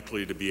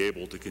likely to be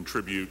able to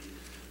contribute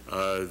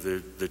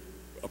the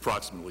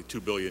approximately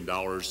 $2 billion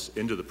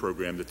into the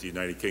program that the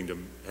United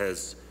Kingdom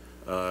has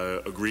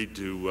agreed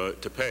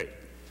to pay.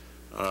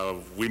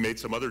 We made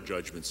some other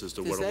judgments as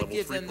to what a level 3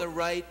 Does that give them the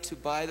right to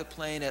buy the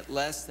plane at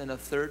less than a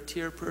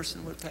third-tier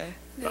person would pay?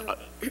 No.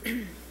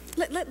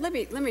 Let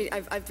me.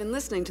 I've been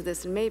listening to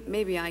this, and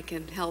maybe I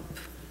can help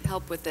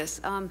with this.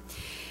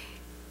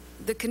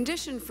 The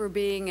condition for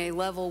being a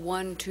level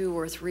 1, 2,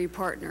 or 3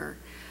 partner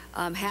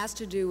has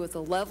to do with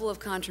the level of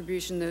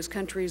contribution those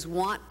countries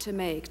want to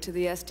make to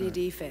the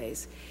SDD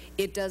phase.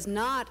 It does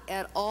not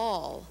at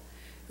all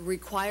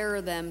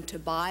require them to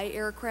buy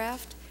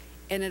aircraft,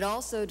 and it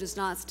also does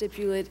not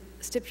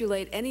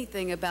stipulate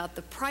anything about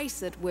the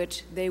price at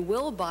which they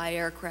will buy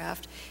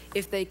aircraft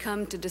if they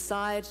come to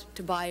decide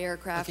to buy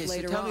aircraft later on.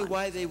 Okay, so tell me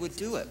why they would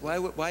do it.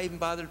 Why even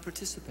bother to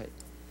participate?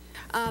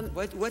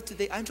 What do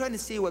they? I'm trying to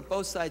see what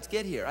both sides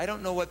get here. I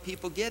don't know what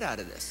people get out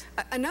of this.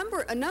 A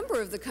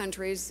number of the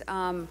countries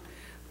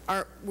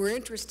were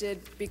interested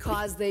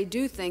because they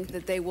do think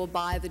that they will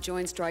buy the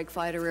Joint Strike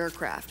Fighter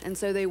aircraft, and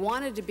so they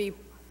wanted to be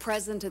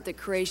present at the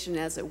creation,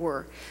 as it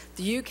were.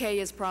 The UK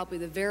is probably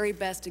the very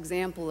best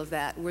example of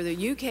that, where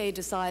the UK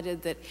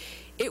decided that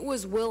it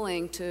was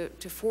willing to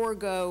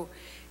forego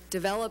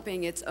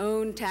developing its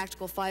own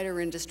tactical fighter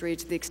industry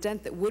to the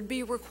extent that would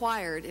be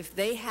required if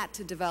they had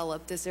to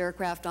develop this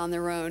aircraft on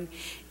their own,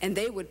 and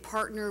they would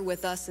partner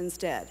with us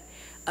instead.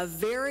 A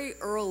very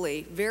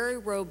early, very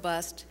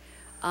robust,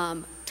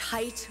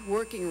 tight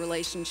working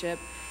relationship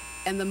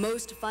and the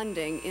most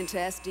funding into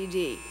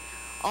SDD.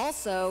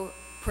 Also,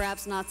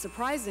 perhaps not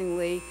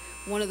surprisingly,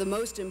 one of the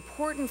most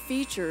important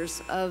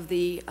features of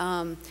the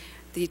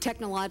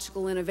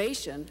technological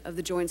innovation of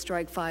the Joint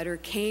Strike Fighter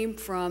came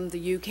from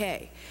the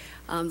UK.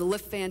 The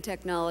lift fan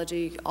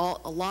technology,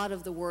 a lot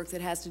of the work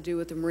that has to do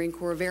with the Marine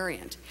Corps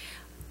variant.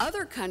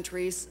 Other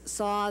countries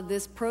saw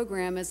this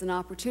program as an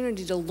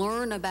opportunity to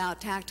learn about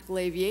tactical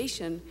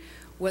aviation,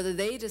 whether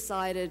they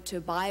decided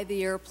to buy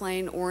the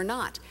airplane or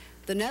not.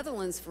 The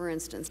Netherlands, for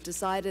instance,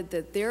 decided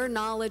that their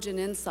knowledge and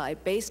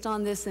insight based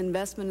on this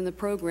investment in the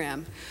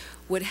program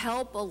would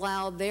help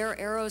allow their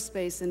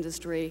aerospace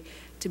industry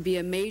to be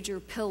a major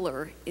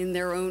pillar in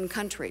their own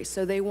country.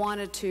 So they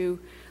wanted to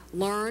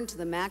learn to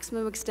the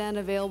maximum extent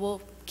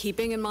available,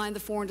 keeping in mind the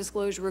foreign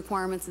disclosure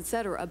requirements, et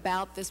cetera,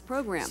 about this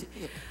program.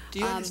 Do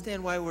you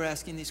understand why we're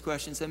asking these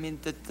questions? I mean,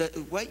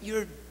 what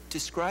you're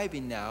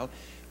describing now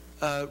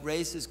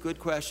raises good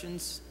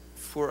questions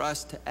for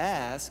us to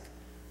ask,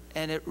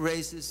 and it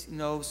raises, you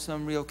know,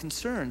 some real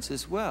concerns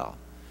as well.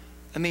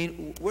 I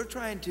mean, we're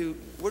trying to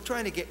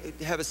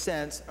have a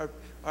sense.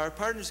 Our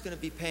partner's going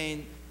to be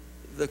paying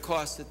the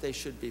cost that they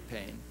should be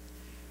paying,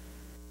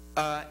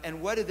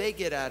 and what do they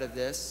get out of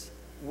this?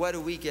 What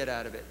do we get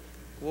out of it?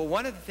 Well,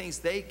 one of the things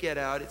they get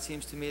out, it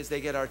seems to me, is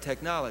they get our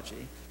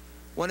technology.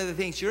 One of the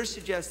things you're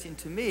suggesting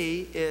to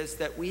me is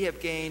that we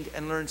have gained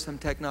and learned some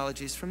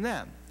technologies from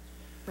them.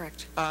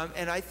 Correct.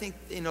 And I think,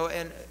 you know,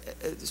 and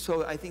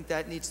so I think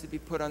that needs to be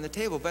put on the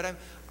table. But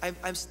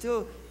I'm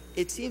still,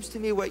 it seems to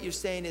me what you're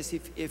saying is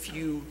if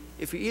you're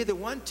either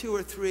 1, 2,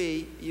 or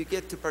 3, you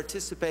get to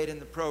participate in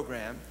the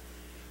program,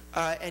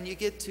 and you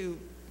get to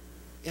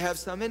have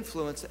some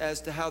influence as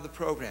to how the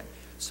program.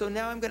 So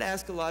now I'm going to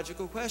ask a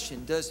logical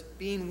question. Does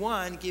being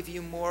 1 give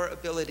you more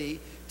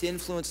ability to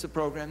influence the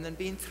program than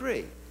being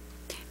 3?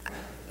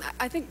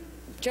 I think,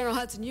 General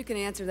Hudson, you can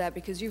answer that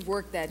because you've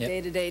worked that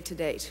day-to-day to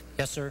date.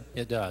 Yes, sir,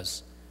 it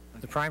does.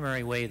 The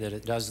primary way that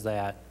it does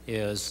that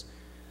is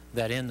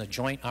that in the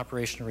Joint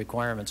Operational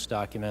Requirements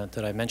document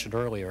that I mentioned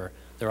earlier,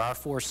 there are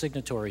 4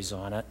 signatories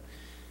on it.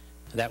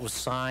 That was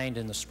signed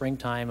in the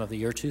springtime of the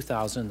year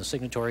 2000. The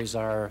signatories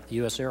are the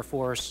U.S. Air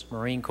Force,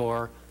 Marine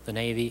Corps, the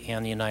Navy,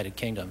 and the United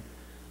Kingdom.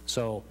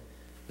 So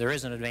there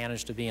is an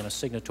advantage to being a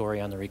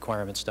signatory on the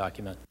requirements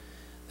document.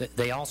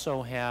 They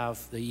also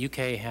have, the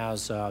UK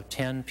has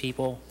 10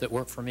 people that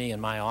work for me in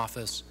my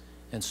office,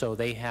 and so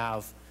they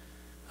have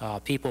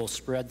people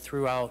spread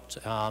throughout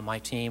my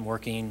team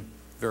working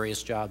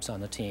various jobs on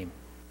the team.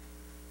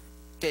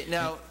 Okay,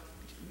 now,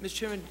 Mr.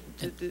 Chairman,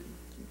 do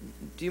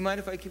you mind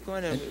if I keep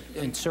going?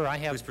 And sir, I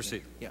have... Please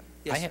proceed. Yeah.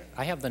 Yes,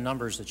 I have the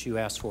numbers that you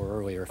asked for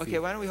earlier. Okay,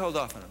 why don't we hold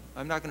off on them?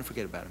 I'm not going to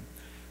forget about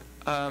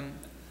them.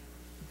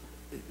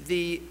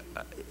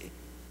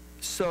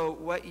 So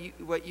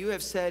what you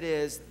have said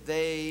is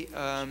they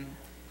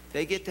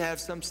get to have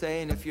some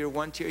say, and if you're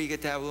 1 tier, you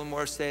get to have a little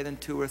more say than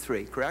 2 or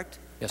 3, correct?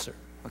 Yes, sir.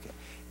 Okay.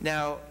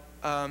 Now,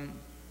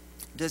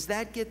 does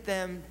that get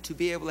them to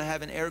be able to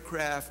have an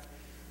aircraft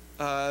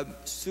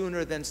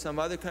sooner than some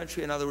other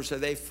country? In other words, are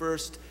they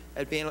first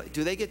at being?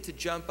 Do they get to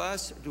jump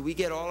us? Do we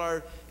get all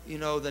our, you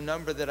know, the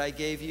number that I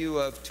gave you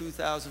of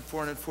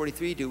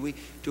 2,443? Do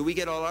we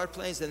get all our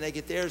planes and they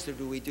get theirs, or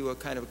do we do a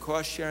kind of a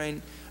cost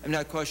sharing? I'm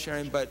not cost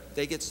sharing, but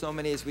they get so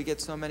many as we get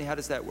so many. How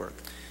does that work?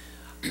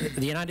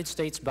 The United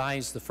States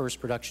buys the first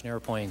production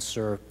airplanes,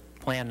 sir,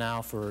 planned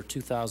now for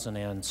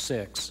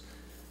 2006.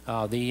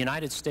 The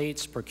United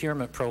States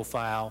procurement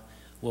profile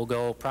will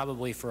go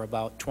probably for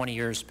about 20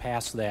 years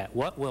past that.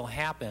 What will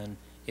happen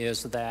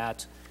is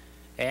that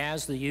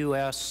as the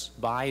U.S.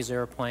 buys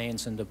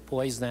airplanes and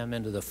deploys them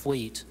into the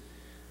fleet,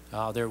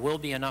 there will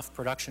be enough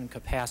production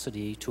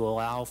capacity to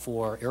allow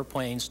for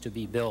airplanes to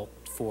be built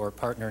for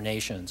partner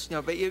nations.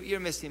 No, but you're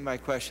missing my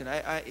question.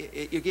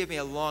 You gave me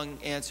a long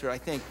answer, I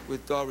think,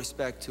 with all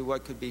respect to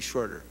what could be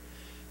shorter.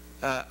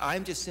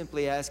 I'm just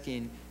simply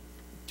asking,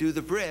 do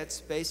the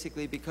Brits,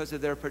 basically because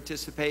of their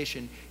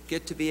participation,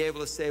 get to be able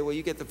to say, well,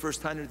 you get the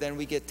first 100, then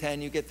we get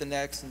 10, you get the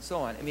next, and so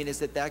on? I mean,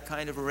 is it that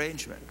kind of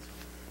arrangement?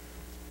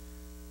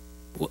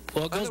 Well, it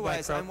goes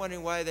Otherwise, I'm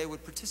wondering why they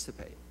would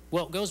participate.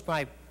 Well, it goes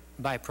by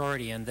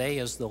priority, and they,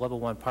 as the level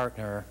 1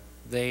 partner,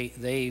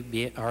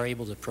 they are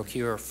able to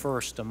procure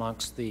first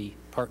amongst the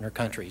partner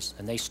countries,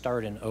 and they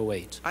start in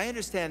 08. I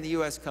understand the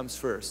U.S. comes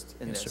first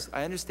in this. Sir.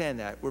 I understand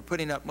that. We're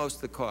putting up most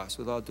of the costs,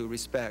 with all due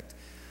respect.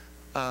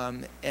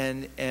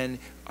 And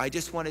I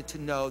just wanted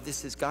to know,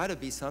 this has got to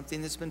be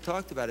something that's been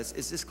talked about.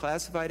 Is this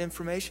classified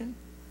information?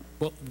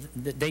 Well,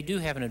 they do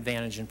have an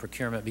advantage in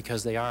procurement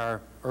because they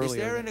are earlier. Is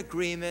there an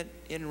agreement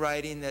in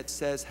writing that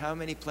says how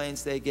many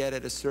planes they get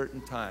at a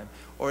certain time?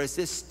 Or is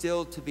this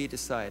still to be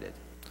decided?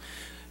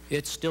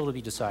 It's still to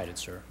be decided,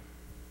 sir.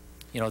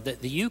 You know,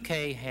 the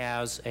UK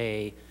has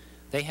they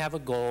have a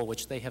goal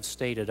which they have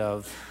stated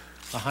of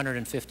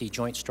 150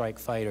 Joint Strike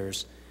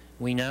Fighters.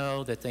 We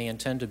know that they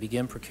intend to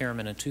begin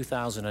procurement in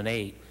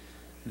 2008.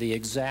 The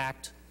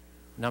exact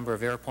number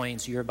of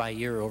airplanes year by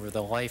year over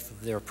the life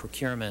of their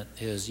procurement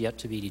is yet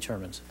to be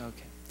determined.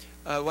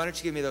 Okay. Why don't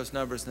you give me those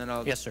numbers, and then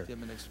I'll yes, sir. give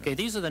them an explanation. Okay,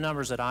 these are the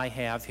numbers that I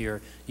have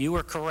here. You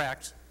were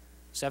correct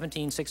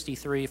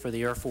 1763 for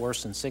the Air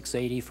Force and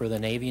 680 for the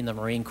Navy and the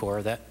Marine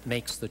Corps. That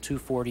makes the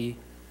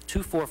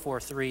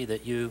 2443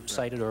 that you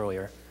cited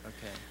earlier.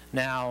 Okay.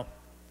 Now,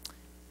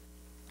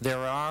 there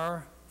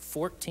are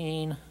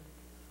 14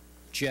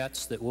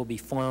 jets that will be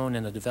flown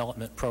in the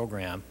development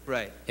program.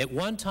 Right. At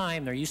one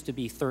time, there used to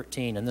be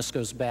 13, and this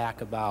goes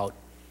back about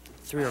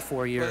 3 or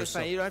 4 years. Well, that's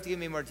fine. You don't have to give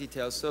me more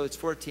details. So it's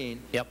 14.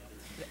 Yep.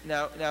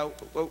 Now,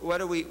 what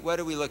are we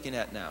looking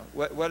at now?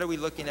 What are we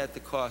looking at the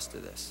cost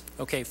of this?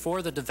 Okay,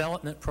 for the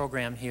development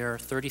program here,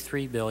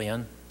 $33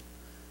 billion.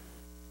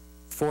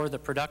 For the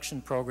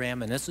production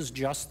program, and this is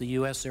just the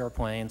U.S.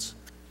 airplanes,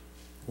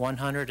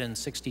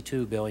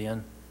 $162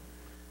 billion.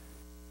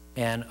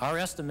 And our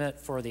estimate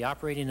for the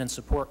operating and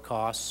support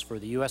costs for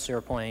the U.S.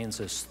 airplanes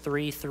is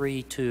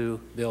 $332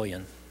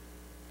 billion.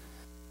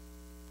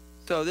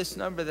 So this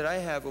number that I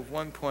have of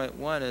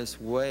 1.1 is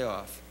way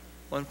off.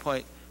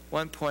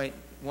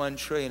 1.1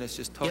 trillion is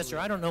just totally... Yes, sir.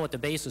 I don't know what the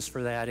basis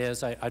for that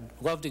is. I'd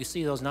love to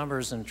see those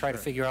numbers and try to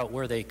figure out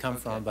where they come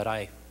from,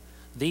 but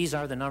these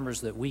are the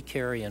numbers that we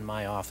carry in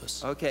my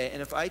office. Okay,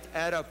 and if I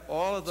add up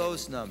all of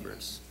those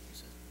numbers,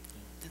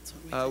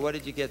 what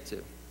did you get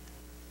to?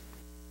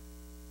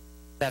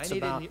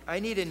 I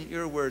need in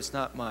your words,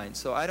 not mine.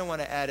 So I don't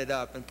want to add it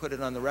up and put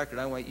it on the record.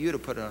 I want you to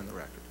put it on the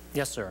record.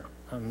 Yes, sir.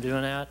 I'm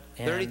doing that.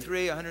 And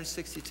 33,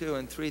 162,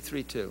 and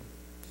 332.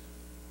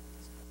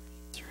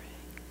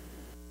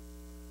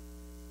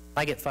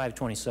 I get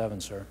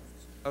 527, sir.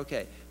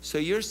 Okay, so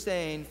you're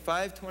saying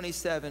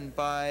 527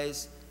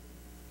 buys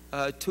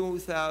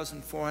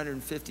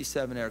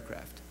 2,457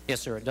 aircraft.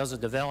 Yes, sir. It does a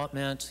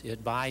development,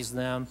 it buys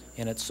them,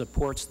 and it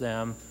supports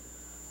them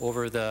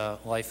over the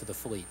life of the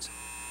fleet.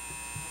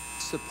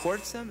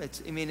 Supports them?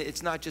 I mean,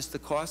 it's not just the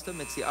cost of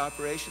them, it's the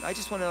operation. I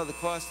just want to know the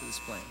cost of this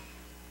plane.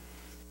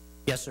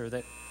 Yes, sir.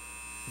 The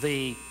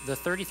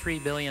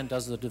 $33 billion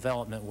does the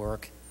development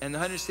work. And the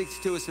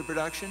 162 is the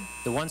production?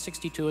 The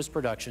 162 is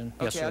production.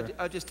 Yes, sir. Okay,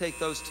 I'll just take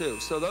those two.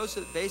 So those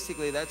are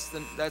basically that's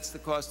the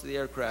cost of the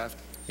aircraft.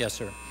 Yes,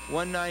 sir.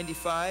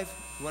 195.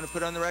 You want to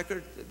put on the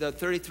record the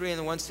 33 and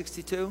the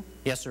 162?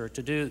 Yes, sir.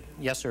 To do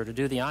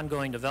the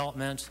ongoing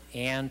development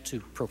and to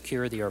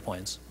procure the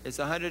airplanes. It's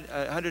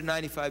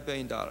 $195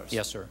 billion.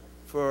 Yes, sir.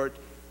 For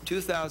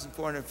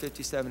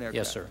 2,457 aircraft.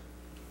 Yes, sir.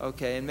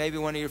 Okay, and maybe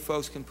one of your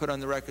folks can put on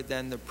the record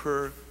then the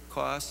per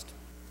cost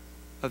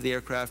of the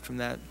aircraft from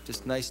that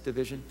just nice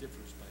division.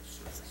 Differs by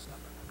service.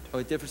 Oh,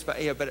 it differs by,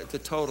 yeah, but at the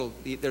total,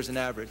 there's an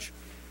average.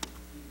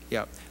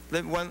 Yeah.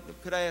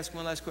 Could I ask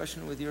one last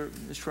question with your,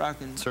 Mr.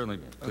 Rocken? Certainly,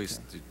 please.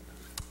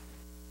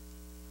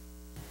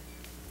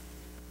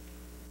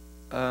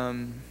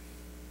 Okay.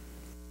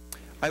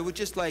 I would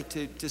just like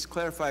to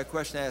clarify a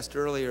question I asked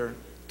earlier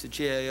to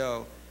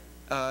GAO.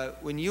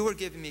 When you were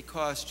giving me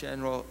costs,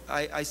 General,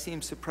 I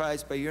seemed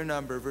surprised by your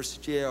number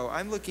versus GAO.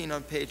 I'm looking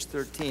on page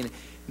 13.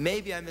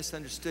 Maybe I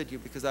misunderstood you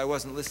because I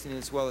wasn't listening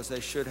as well as I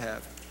should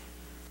have.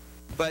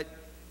 But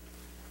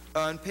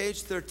on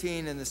page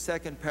 13 in the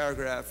second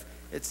paragraph,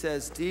 it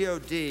says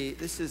DOD,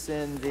 this is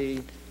in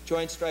the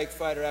Joint Strike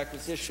Fighter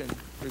Acquisition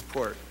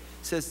Report.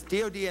 It says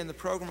DOD and the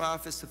program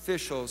office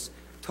officials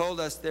told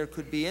us there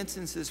could be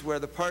instances where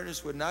the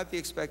partners would not be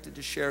expected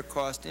to share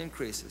cost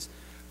increases.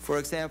 For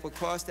example,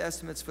 cost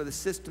estimates for the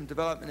system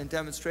development and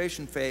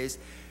demonstration phase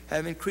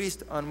have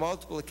increased on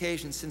multiple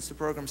occasions since the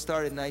program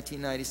started in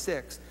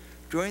 1996.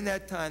 During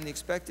that time, the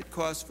expected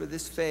cost for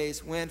this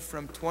phase went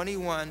from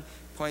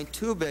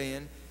 $21.2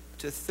 billion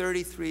to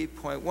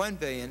 $33.1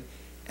 billion,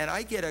 and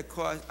I get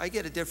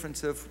a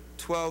difference of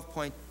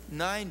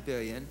 $12.9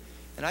 billion,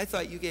 and I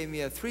thought you gave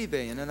me a $3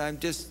 billion,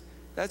 and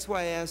that's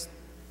why I asked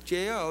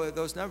GAO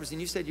those numbers, and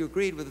you said you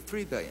agreed with the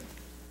 $3 billion.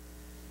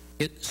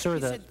 Sir,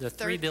 the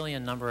 $3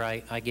 billion number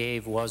I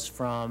gave was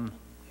from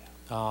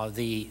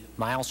the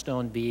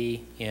Milestone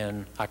B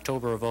in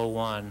October of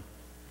 '01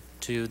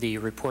 to the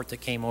report that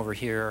came over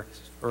here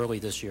early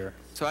this year.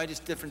 So I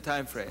just different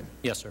time frame.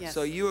 Yes, sir. Yes.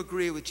 So you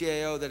agree with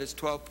GAO that it's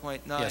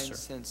 12.9 Yes, sir.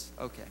 since,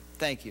 okay.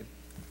 Thank you.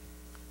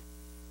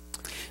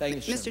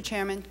 Thank you, Mr.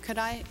 Chairman, could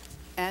I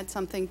add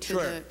something to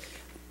Sure.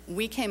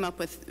 we came up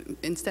with,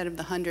 instead of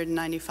the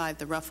 195,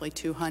 the roughly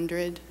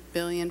 200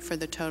 billion for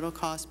the total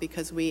cost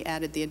because we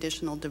added the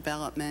additional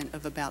development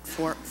of about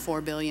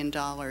 $4 billion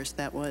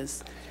that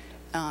was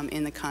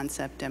in the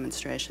concept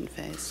demonstration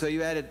phase. So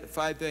you added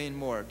 $5 billion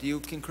more. Do you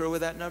concur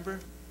with that number?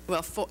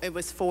 Well, it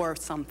was 4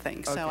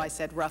 something, so Okay. I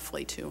said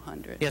roughly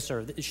 200. Yes,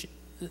 sir.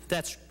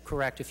 That's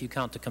correct if you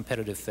count the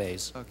competitive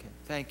phase. Okay,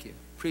 thank you.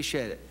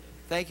 Appreciate it.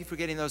 Thank you for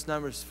getting those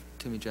numbers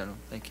to me, General.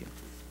 Thank you.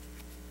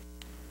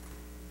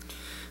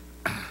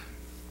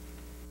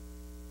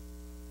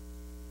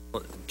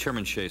 Well,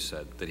 Chairman Shea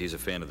said that he's a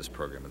fan of this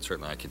program, and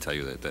certainly I can tell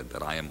you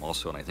that I am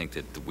also, and I think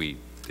that we,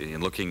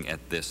 in looking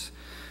at this,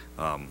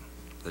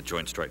 the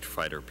Joint Strike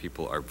Fighter,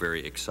 people are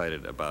very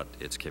excited about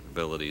its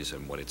capabilities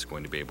and what it's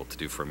going to be able to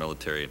do for our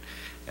military.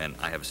 And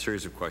I have a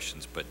series of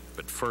questions, but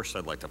first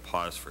I'd like to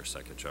pause for a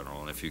second,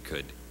 General, and if you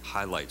could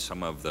highlight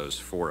some of those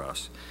for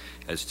us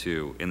as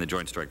to, in the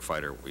Joint Strike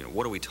Fighter,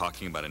 what are we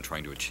talking about and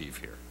trying to achieve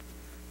here?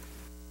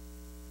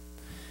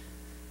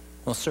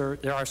 Well, sir,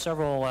 there are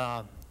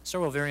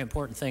several very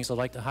important things I'd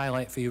like to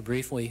highlight for you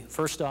briefly.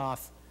 First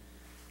off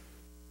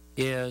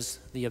is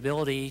the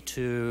ability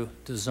to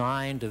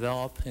design,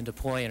 develop, and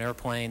deploy an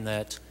airplane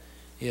that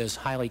is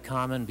highly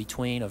common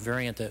between a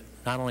variant that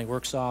not only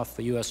works off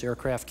a U.S.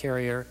 aircraft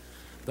carrier,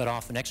 but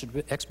off an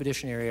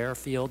expeditionary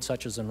airfield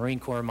such as the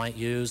Marine Corps might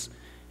use,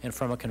 and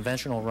from a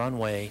conventional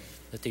runway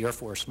that the Air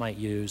Force might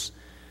use.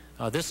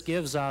 This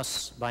gives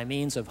us, by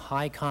means of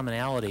high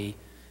commonality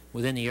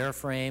within the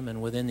airframe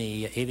and within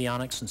the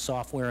avionics and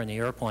software in the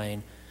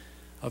airplane,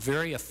 a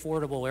very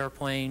affordable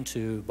airplane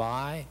to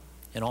buy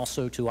and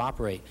also to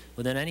operate.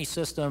 Within any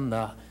system,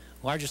 the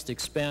largest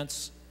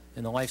expense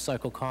in the life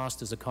cycle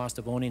cost is the cost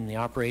of owning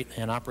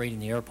and operating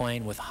the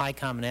airplane. With high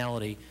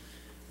commonality,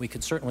 we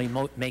can certainly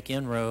make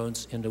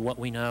inroads into what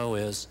we know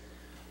is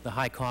the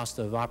high cost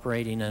of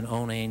operating and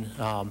owning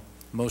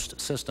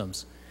most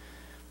systems.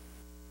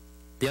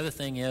 The other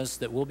thing is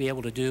that we'll be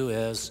able to do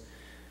is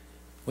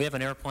we have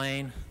an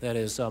airplane that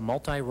is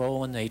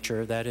multi-role in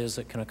nature. That is,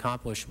 it can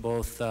accomplish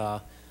both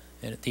the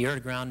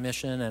air-to-ground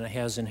mission, and it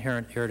has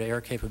inherent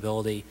air-to-air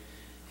capability.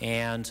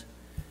 And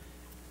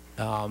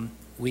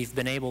we've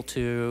been able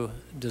to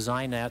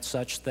design that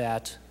such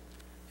that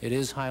it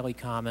is highly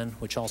common,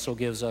 which also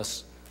gives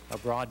us a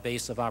broad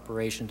base of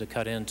operation to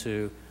cut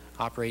into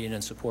operating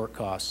and support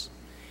costs.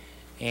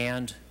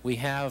 And we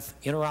have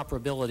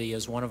interoperability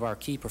as one of our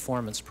key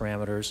performance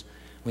parameters.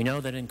 We know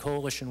that in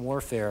coalition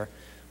warfare,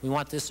 we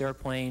want this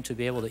airplane to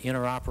be able to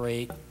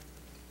interoperate,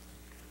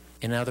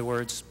 in other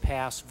words,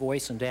 pass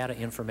voice and data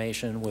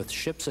information with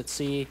ships at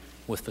sea,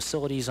 with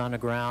facilities on the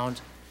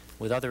ground,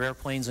 with other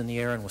airplanes in the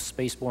air, and with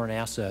spaceborne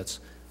assets.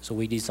 So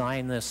we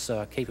design this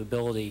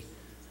capability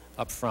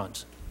up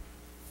front.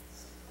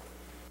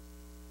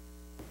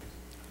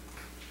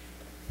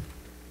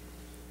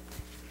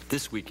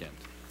 This weekend,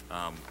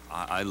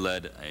 I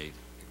led a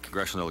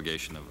congressional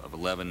delegation of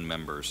 11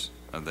 members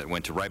that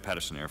went to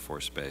Wright-Patterson Air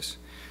Force Base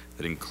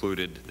that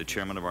included the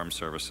chairman of Armed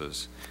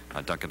Services,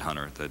 Duncan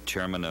Hunter, the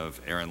chairman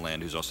of Air and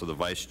Land, who's also the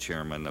vice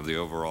chairman of the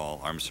overall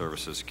Armed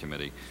Services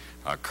Committee,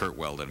 Kurt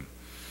Weldon,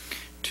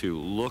 to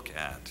look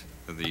at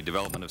the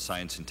development of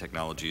science and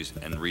technologies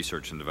and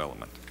research and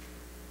development.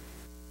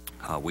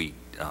 We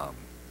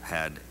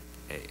had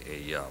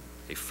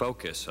a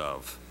focus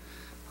of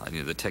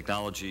the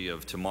technology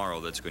of tomorrow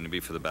that's going to be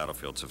for the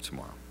battlefields of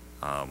tomorrow.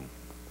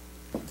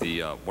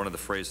 One of the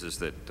phrases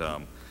that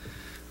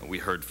we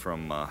heard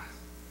from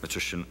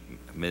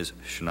Ms.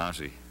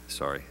 Shinazi,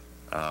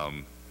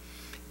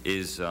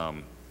 is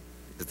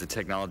that the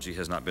technology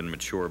has not been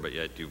mature, but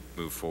yet you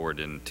move forward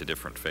into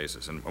different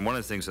phases. And one of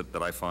the things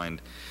that I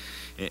find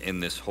in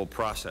this whole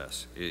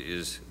process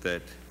is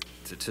that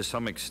to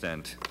some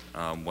extent,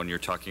 when you're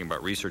talking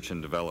about research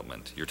and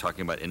development, you're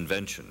talking about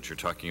inventions, you're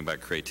talking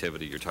about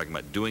creativity, you're talking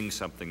about doing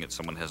something that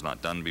someone has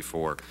not done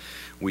before.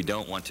 We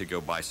don't want to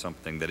go buy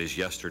something that is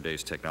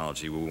yesterday's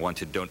technology. We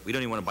don't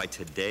even want to buy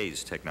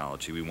today's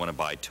technology. We want to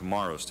buy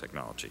tomorrow's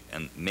technology.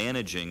 And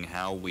managing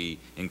how we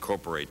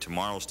incorporate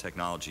tomorrow's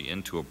technology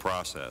into a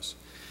process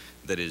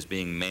that is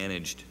being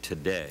managed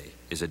today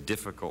is a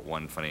difficult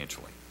one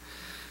financially.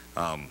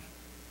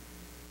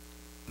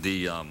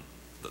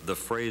 The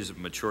phrase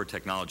mature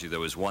technology,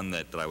 though, is one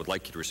that I would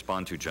like you to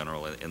respond to,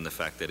 General, in the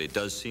fact that it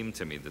does seem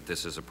to me that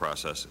this is a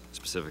process,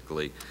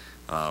 specifically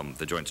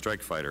the Joint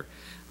Strike Fighter,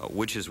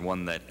 which is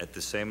one that at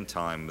the same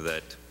time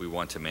that we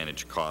want to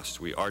manage costs,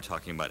 we are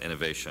talking about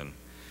innovation,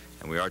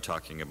 and we are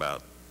talking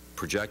about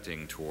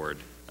projecting toward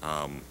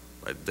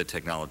the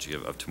technology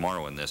of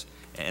tomorrow in this,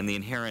 and the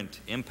inherent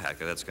impact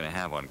that that's going to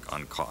have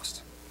on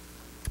cost.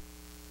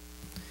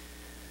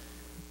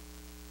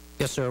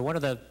 Yes, sir. One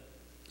of the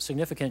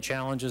significant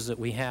challenges that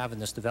we have in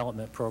this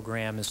development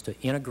program is to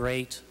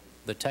integrate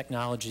the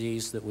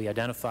technologies that we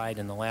identified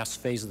in the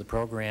last phase of the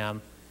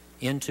program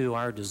into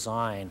our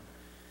design.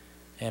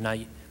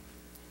 And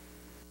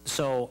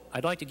so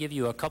I'd like to give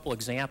you a couple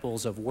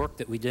examples of work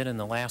that we did in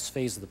the last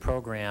phase of the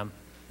program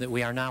that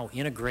we are now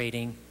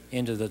integrating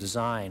into the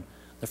design.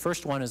 The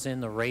first one is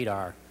in the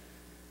radar.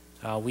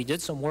 We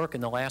did some work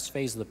in the last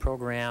phase of the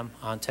program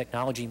on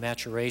technology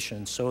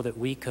maturation so that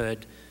we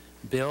could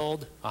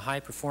build a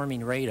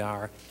high-performing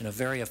radar in a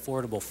very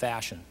affordable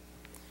fashion.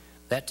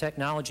 That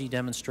technology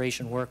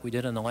demonstration work we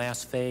did in the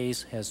last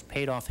phase has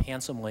paid off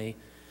handsomely.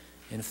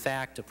 In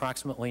fact,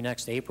 approximately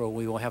next April,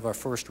 we will have our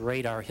first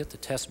radar hit the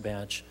test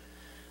bench.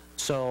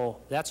 So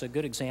that's a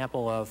good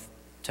example of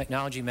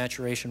technology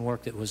maturation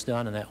work that was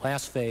done in that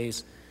last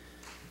phase.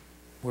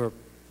 We're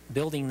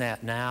building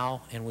that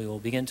now, and we will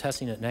begin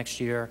testing it next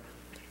year.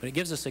 But it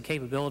gives us the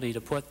capability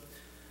to put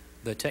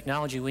the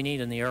technology we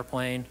need in the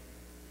airplane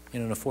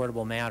in an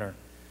affordable manner.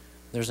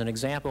 There's an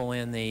example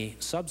in the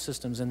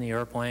subsystems in the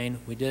airplane.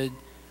 We did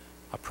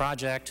a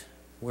project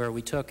where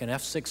we took an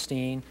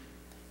F-16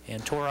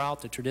 and tore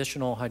out the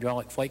traditional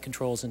hydraulic flight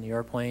controls in the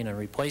airplane and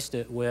replaced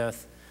it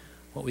with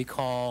what we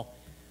call,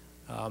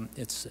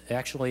 it's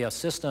actually a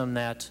system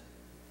that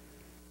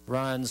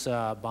runs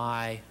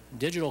by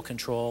digital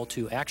control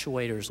to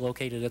actuators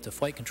located at the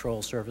flight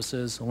control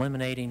surfaces,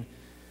 eliminating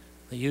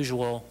the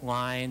usual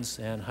lines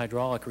and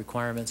hydraulic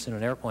requirements in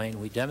an airplane.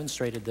 We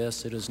demonstrated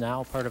this. It is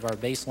now part of our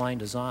baseline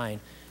design.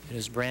 It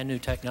is brand new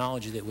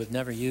technology that we've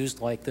never used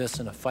like this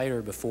in a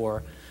fighter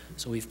before,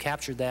 so we've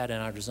captured that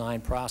in our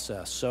design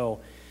process.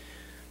 So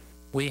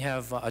we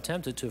have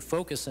attempted to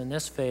focus in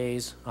this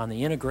phase on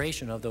the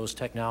integration of those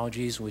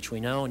technologies, which we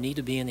know need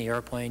to be in the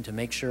airplane to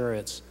make sure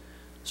it's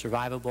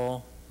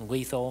survivable,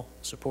 lethal,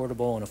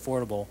 supportable, and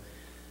affordable,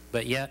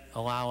 but yet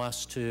allow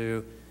us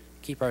to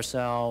keep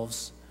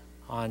ourselves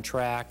on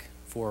track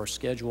for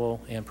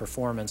schedule and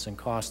performance and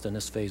cost in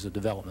this phase of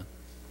development.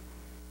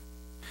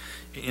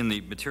 In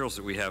the materials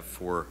that we have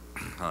for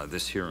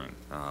this hearing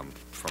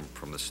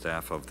from the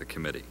staff of the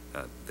committee,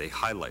 they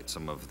highlight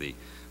some of the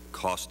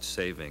cost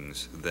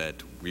savings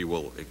that we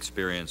will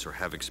experience or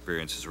have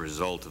experienced as a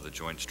result of the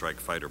Joint Strike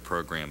Fighter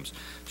program's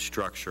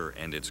structure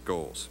and its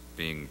goals,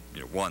 being,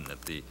 one,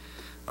 that the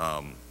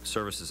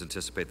services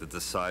anticipate that the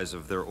size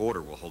of their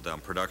order will hold down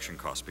production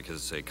costs because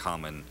it's a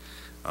common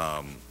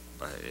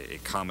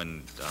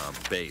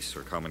base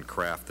or common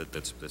craft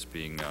that's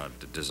being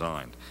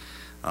designed.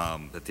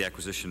 That the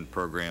acquisition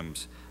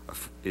program's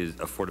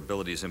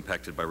affordability is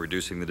impacted by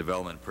reducing the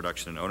development,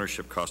 production, and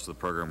ownership costs of the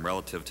program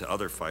relative to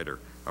other fighter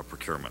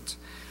procurements,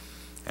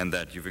 and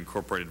that you've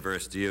incorporated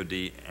various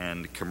DoD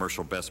and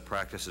commercial best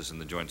practices in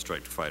the Joint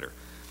Strike Fighter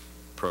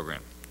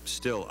program.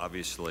 Still,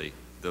 obviously,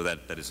 though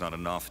that is not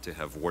enough to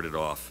have warded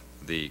off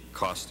the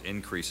cost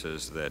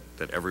increases that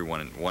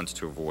everyone wants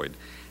to avoid,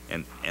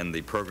 and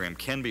the program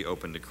can be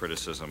open to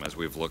criticism as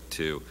we've looked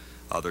to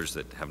others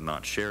that have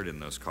not shared in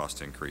those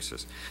cost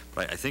increases.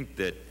 But I think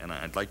that, and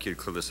I'd like you to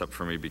clear this up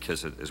for me,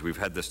 because as we've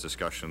had this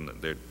discussion,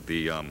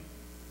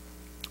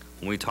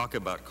 when we talk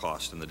about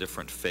cost and the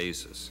different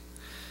phases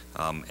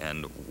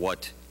and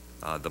what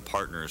the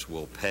partners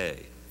will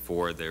pay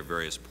for their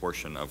various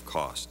portion of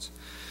costs,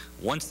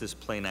 once this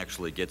plane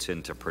actually gets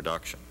into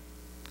production,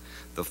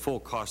 the full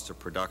cost of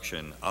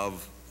production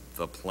of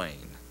the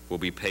plane will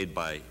be paid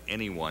by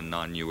anyone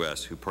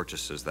non-U.S. who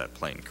purchases that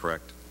plane,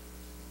 correct?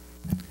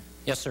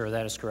 Yes, sir,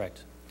 that is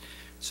correct.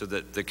 So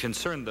the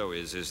concern, though,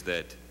 is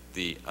that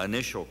the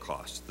initial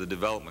costs, the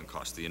development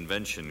costs, the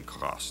invention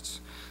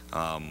costs,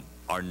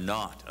 are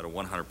not at a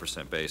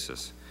 100%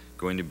 basis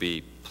going to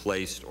be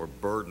placed or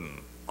burdened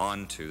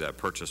onto that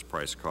purchase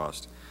price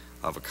cost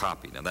of a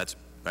copy. Now,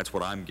 that's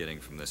what I'm getting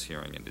from this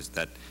hearing, and is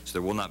that so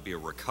there will not be a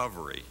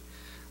recovery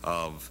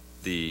of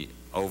the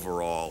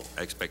overall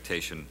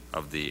expectation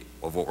of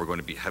what we're going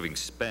to be having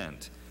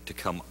spent to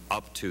come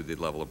up to the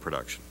level of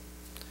production.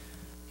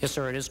 Yes,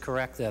 sir, it is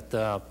correct that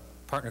the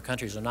partner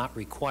countries are not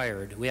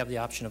required. We have the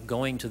option of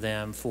going to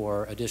them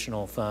for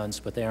additional funds,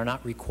 but they are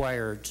not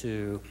required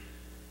to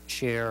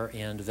share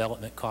in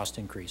development cost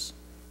increase.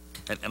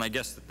 And I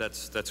guess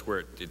that's where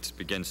it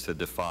begins to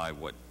defy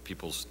what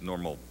people's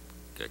normal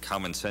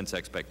common sense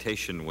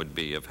expectation would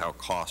be of how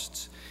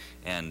costs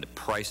and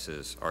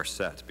prices are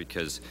set,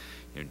 because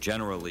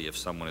generally if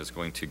someone is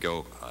going to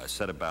go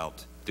set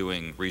about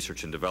doing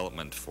research and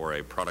development for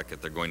a product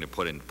that they're going to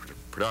put in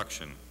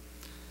production,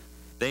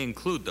 they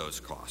include those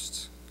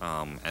costs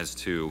as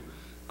to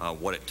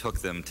what it took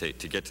them to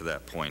get to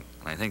that point.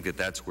 And I think that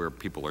that's where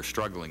people are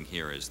struggling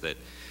here, is that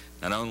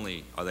not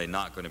only are they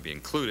not going to be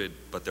included,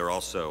 but they're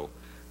also,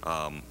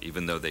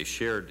 even though they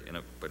shared in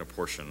a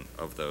portion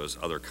of those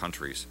other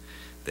countries,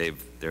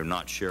 they're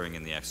not sharing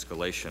in the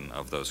escalation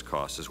of those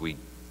costs as we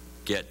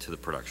get to the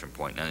production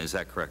point. And is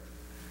that correct?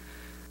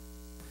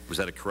 Was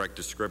that a correct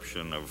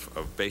description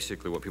of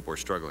basically what people are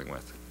struggling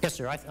with? Yes,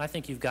 sir. I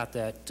think you've got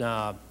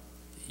that.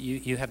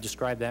 You have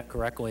described that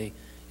correctly.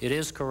 It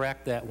is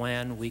correct that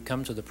when we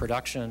come to the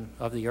production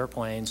of the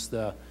airplanes,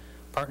 the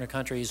partner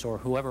countries or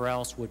whoever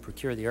else would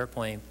procure the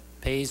airplane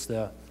they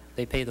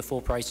pay the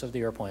full price of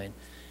the airplane.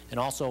 And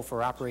also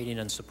for operating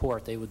and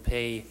support, they would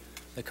pay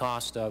the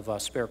cost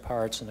of spare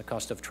parts and the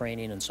cost of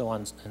training and so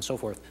on and so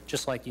forth,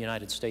 just like the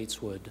United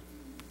States would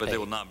But pay. they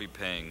will not be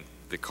paying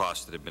the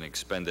costs that have been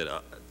expended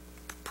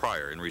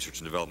prior in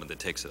research and development that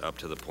takes it up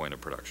to the point of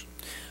production?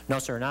 No,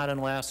 sir, not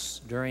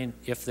unless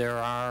if there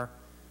are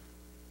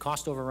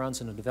cost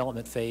overruns in the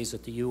development phase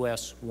that the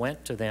U.S.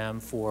 went to them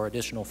for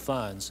additional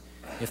funds.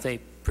 If they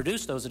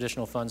produced those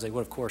additional funds, they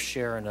would, of course,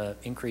 share in an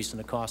increase in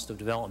the cost of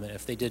development.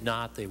 If they did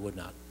not, they would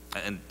not.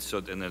 And so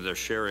then their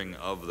sharing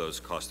of those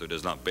costs, though,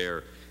 does not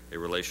bear a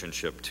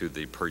relationship to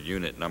the per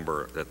unit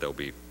number that they'll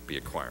be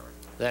acquiring.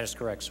 That is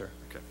correct, sir.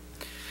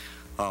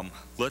 Okay.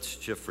 Let's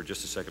shift for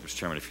just a second, Mr.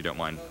 Chairman, if you don't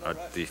mind.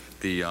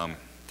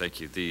 Thank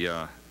you.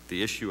 The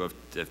issue of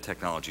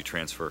technology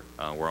transfer,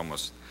 we're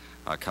almost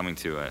coming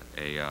to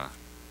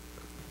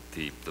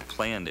the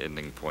planned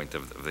ending point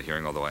of the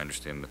hearing, although I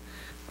understand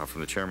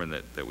from the chairman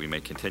that we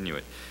may continue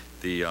it.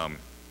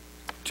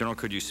 General,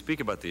 could you speak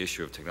about the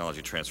issue of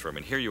technology transfer? I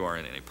mean, here you are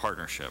in a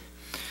partnership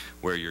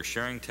where you're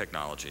sharing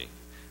technology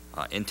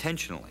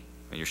intentionally.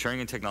 And you're sharing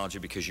in technology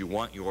because you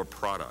want your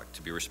product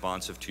to be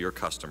responsive to your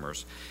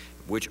customers,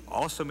 which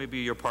also may be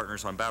your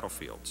partners on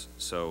battlefields.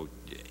 So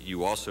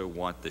you also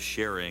want the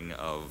sharing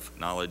of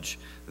knowledge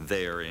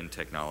there in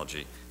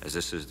technology as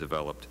this is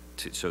developed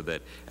so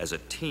that as a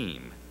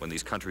team, when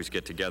these countries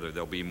get together,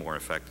 they'll be more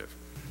effective.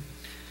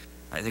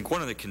 I think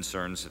one of the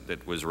concerns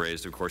that was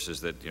raised, of course,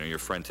 is that your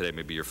friend today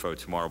may be your foe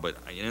tomorrow. But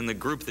in the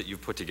group that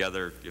you've put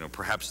together,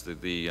 perhaps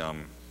the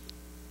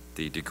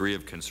degree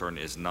of concern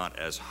is not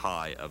as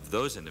high of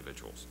those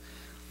individuals.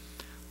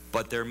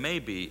 But there may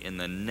be in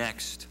the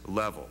next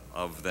level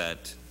of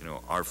that,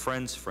 our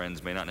friends'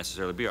 friends may not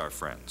necessarily be our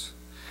friends.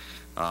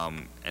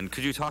 And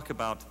could you talk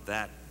about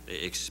that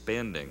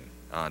expanding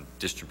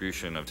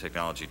distribution of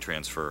technology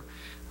transfer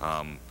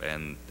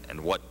and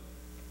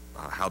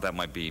how that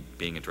might be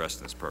being addressed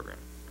in this program?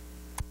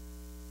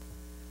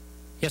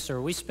 Yes, sir.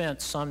 We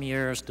spent some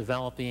years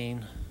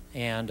developing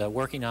and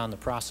working on the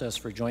process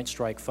for Joint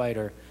Strike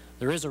Fighter.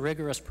 There is a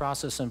rigorous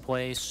process in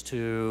place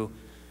to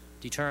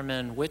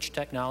determine which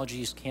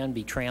technologies can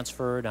be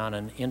transferred on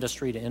an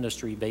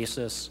industry-to-industry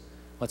basis.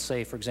 Let's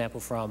say, for example,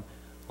 from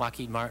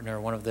Lockheed Martin or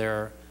one of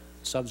their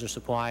subs or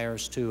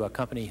suppliers to a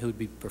company who would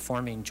be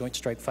performing Joint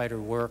Strike Fighter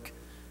work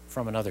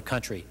from another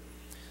country.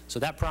 So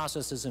that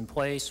process is in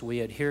place. We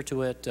adhere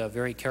to it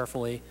very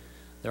carefully.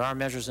 There are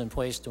measures in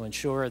place to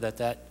ensure that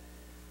that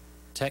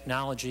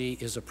technology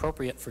is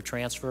appropriate for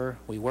transfer.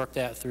 We work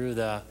that through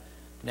the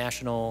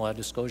National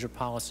Disclosure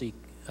Policy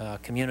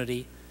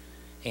community,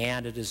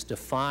 and it is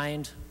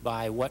defined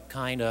by what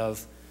kind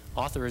of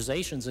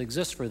authorizations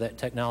exist for that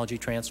technology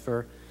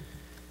transfer,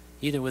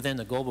 either within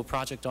the Global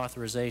Project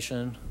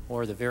Authorization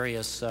or the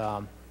various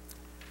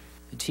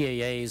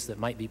TAAs that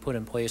might be put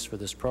in place for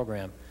this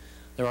program.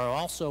 There are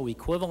also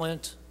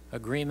equivalent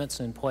agreements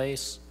in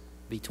place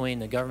between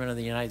the government of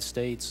the United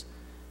States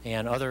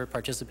and other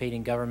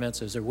participating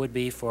governments, as there would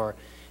be for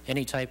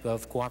any type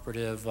of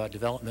cooperative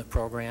development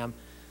program.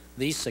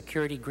 These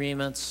security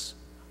agreements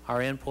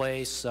are in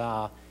place.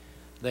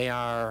 They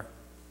are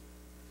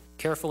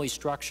carefully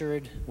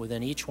structured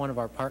within each one of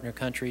our partner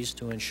countries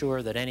to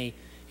ensure that any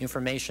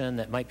information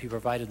that might be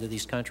provided to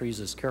these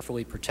countries is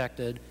carefully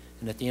protected,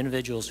 and that the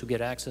individuals who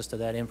get access to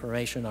that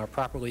information are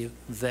properly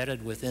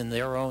vetted within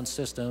their own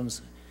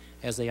systems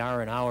as they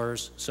are in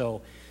ours.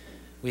 So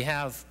we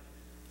have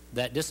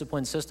that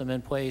discipline system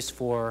in place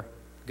for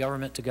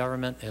government to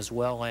government as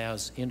well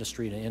as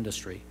industry to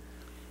industry.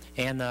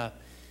 And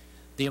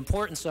the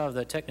importance of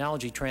the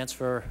technology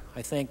transfer,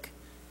 I think,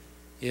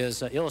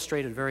 is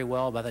illustrated very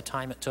well by the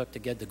time it took to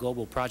get the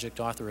Global Project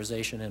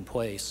Authorization in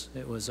place.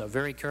 It was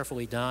very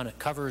carefully done. It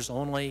covers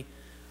only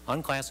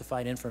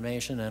unclassified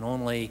information and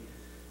only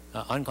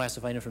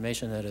unclassified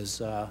information that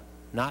is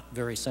not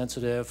very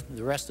sensitive.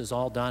 The rest is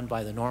all done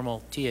by the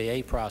normal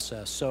TAA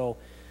process. So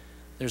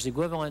there's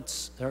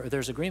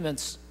there's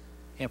agreements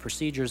and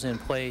procedures in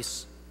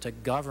place to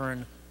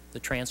govern the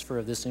transfer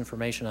of this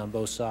information on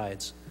both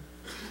sides.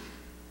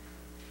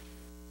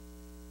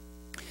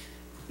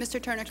 Mr.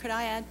 Turner, could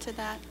I add to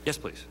that? Yes,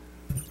 please.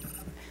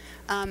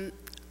 I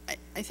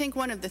think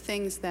one of the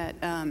things that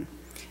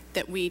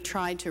that we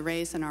tried to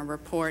raise in our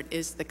report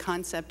is the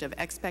concept of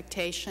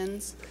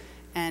expectations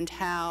and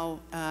how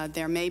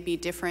there may be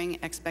differing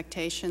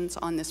expectations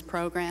on this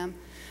program.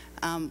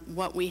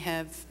 What we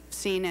have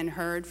seen and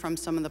heard from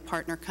some of the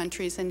partner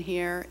countries in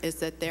here is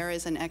that there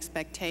is an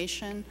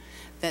expectation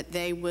that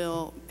they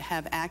will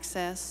have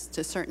access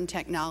to certain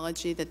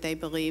technology that they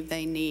believe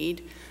they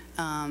need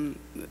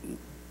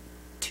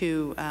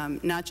to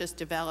not just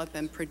develop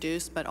and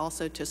produce, but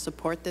also to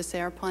support this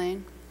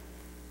airplane.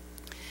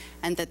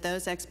 And that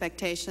those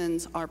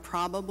expectations are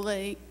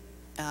probably,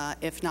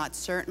 if not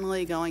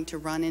certainly, going to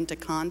run into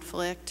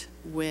conflict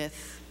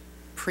with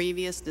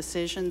previous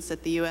decisions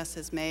that the U.S.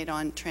 has made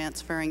on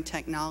transferring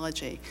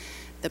technology.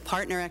 The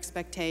partner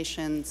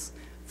expectations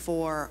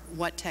for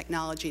what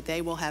technology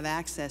they will have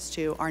access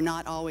to are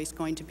not always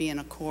going to be in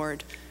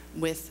accord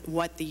with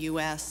what the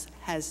U.S.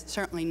 has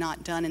certainly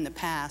not done in the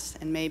past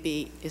and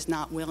maybe is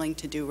not willing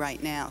to do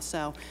right now.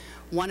 So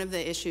one of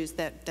the issues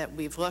that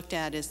we've looked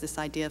at is this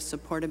idea of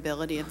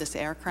supportability of this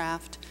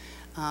aircraft.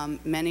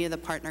 Many of the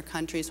partner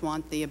countries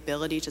want the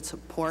ability to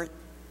support,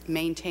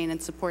 maintain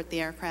and support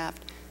the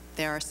aircraft.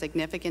 There are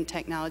significant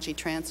technology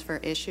transfer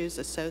issues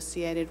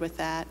associated with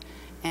that,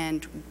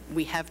 and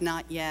we have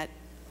not yet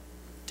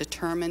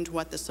determined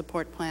what the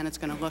support plan is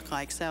going to look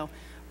like. So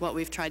what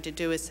we've tried to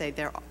do is say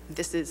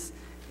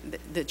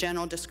the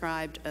General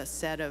described a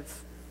set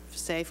of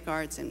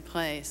safeguards in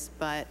place,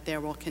 but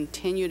there will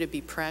continue to be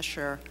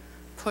pressure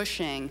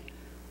pushing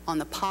on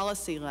the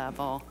policy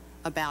level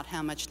about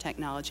how much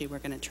technology we're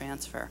going to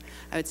transfer.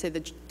 I would say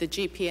the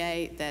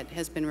GPA that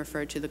has been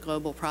referred to, the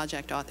Global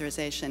Project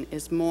Authorization,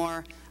 is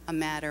more a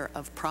matter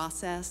of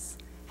process.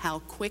 How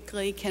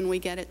quickly can we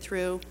get it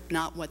through,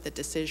 not what the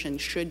decision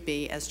should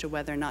be as to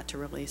whether or not to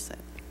release it.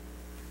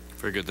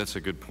 Very good. That's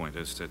a good point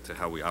as to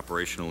how we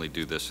operationally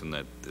do this, and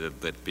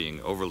that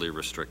being overly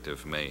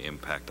restrictive may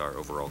impact our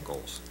overall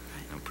goals.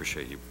 I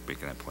appreciate you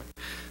making that point.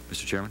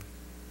 Mr. Chairman?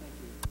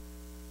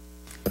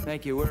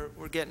 Thank you.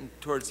 We're getting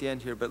towards the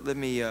end here, but let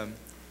me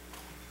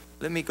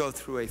go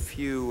through a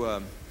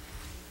few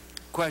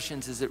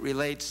questions as it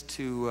relates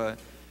to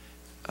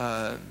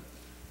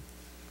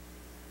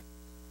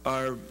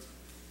our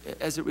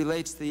as it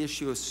relates to the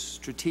issue of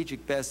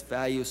strategic best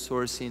value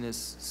sourcing,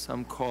 as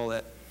some call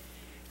it.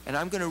 And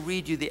I'm going to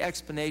read you the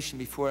explanation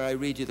before I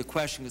read you the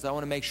question, because I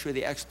want to make sure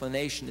the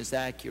explanation is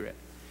accurate.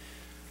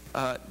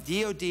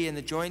 DOD and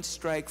the Joint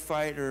Strike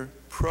Fighter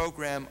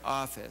Program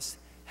Office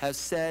have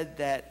said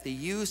that the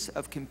use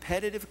of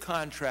competitive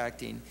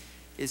contracting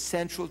is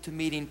central to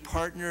meeting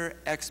partner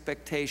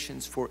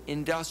expectations for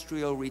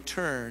industrial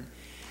return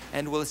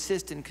and will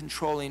assist in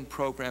controlling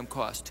program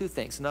costs. Two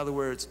things. In other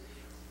words,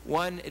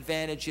 one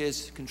advantage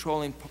is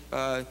controlling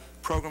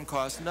program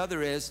costs.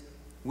 Another is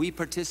we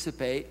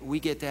participate, we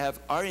get to have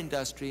our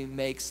industry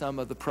make some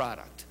of the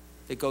product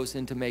that goes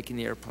into making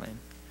the airplane.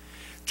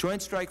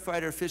 Joint Strike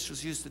Fighter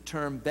officials use the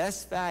term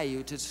best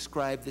value to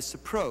describe this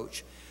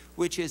approach,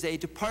 which is a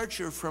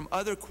departure from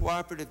other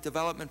cooperative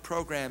development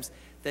programs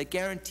that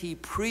guarantee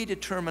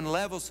predetermined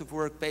levels of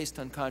work based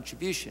on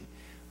contribution.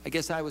 I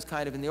guess I was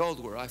kind of in the old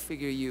world. I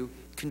figure you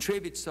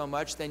contribute so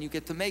much, then you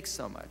get to make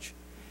so much.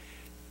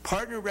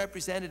 Partner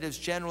representatives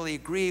generally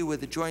agree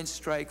with the Joint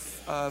Strike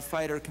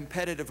Fighter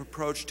competitive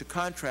approach to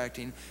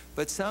contracting,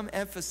 but some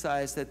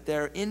emphasize that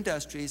their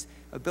industry's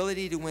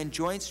ability to win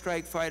Joint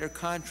Strike Fighter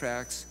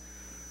contracts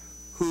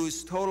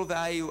whose total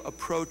value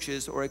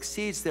approaches or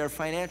exceeds their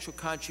financial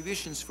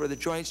contributions for the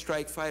Joint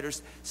Strike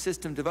Fighter's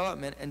system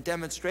development and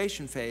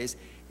demonstration phase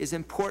is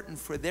important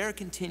for their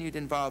continued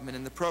involvement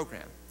in the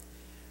program.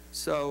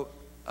 So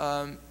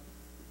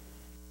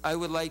I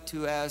would like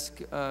to ask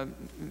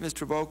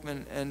Mr.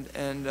 Volkman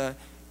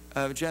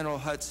and General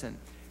Hudson,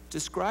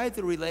 describe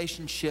the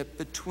relationship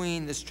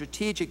between the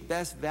strategic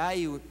best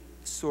value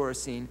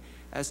sourcing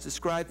as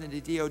described in the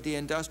DoD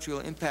Industrial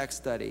Impact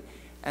Study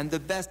and the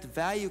best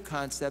value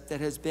concept that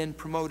has been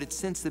promoted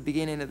since the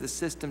beginning of the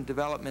system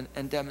development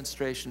and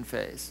demonstration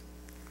phase.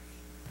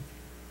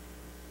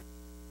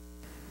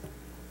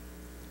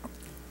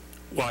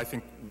 Well, I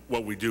think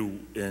what we do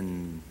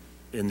in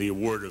the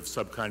award of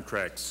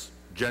subcontracts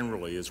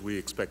generally is we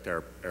expect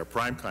our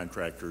prime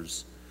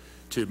contractors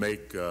to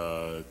make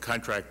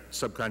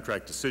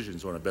subcontract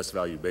decisions on a best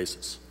value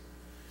basis.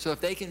 So if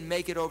they can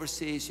make it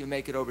overseas, you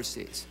make it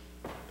overseas?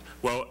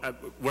 Well,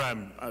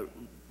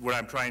 what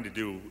I'm trying to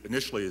do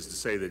initially is to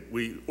say that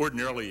we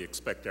ordinarily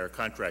expect our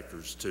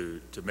contractors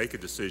to make a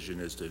decision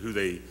as to who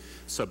they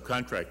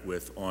subcontract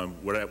with on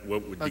what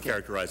would be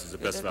characterized as a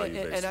best value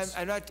basis.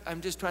 And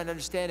I'm just trying to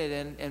understand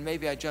it, and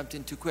maybe I jumped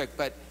in too quick,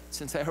 but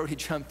since I already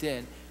jumped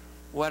in,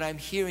 what I'm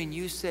hearing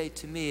you say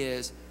to me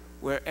is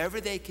wherever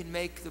they can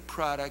make the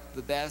product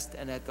the best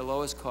and at the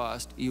lowest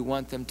cost, you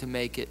want them to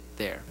make it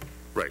there.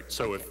 Right.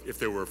 So if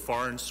there were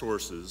foreign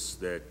sources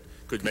that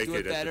could make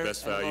it at the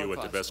best value,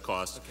 at the best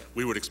cost,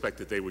 we would expect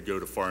that they would go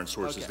to foreign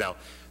sources. Now,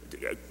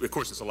 of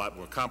course, it's a lot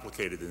more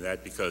complicated than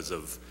that because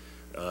of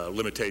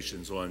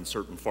limitations on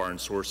certain foreign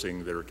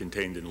sourcing that are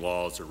contained in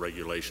laws or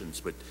regulations.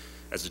 But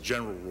as a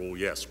general rule,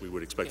 yes, we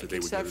would expect that they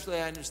would go.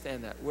 Conceptually, I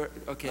understand that.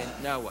 Okay,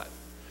 now what?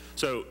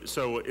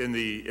 So in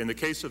the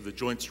case of the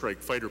Joint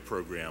Strike Fighter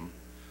program,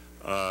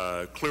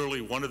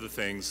 clearly one of the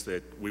things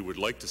that we would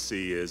like to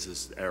see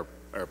is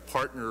our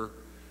partner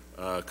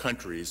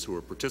countries who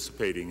are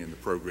participating in the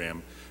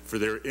program for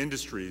their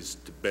industries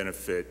to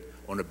benefit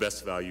on a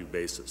best value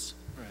basis.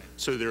 Right.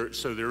 So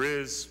there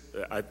is,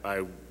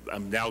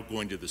 I'm now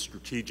going to the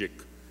strategic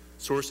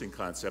sourcing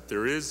concept.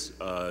 There is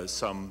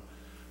some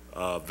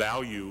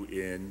value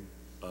in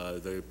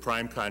the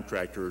prime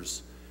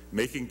contractors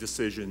making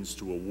decisions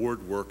to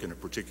award work in a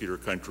particular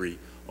country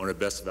on a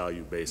best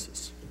value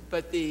basis.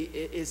 But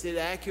is it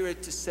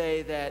accurate to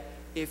say that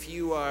if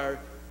you are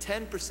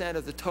 10%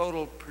 of the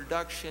total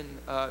production,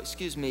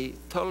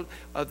 total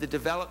of the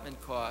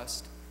development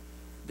cost,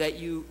 that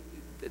you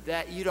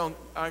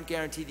aren't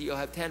guaranteed that you'll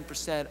have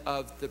 10%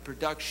 of the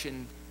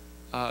production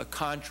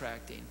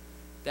contracting?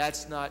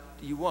 That's not,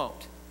 you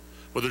won't.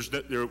 Well,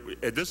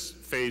 at this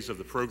phase of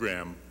the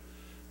program,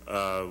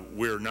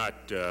 we're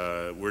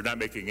not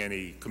making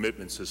any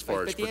commitments as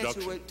far as production. But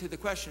the answer to the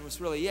question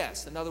was really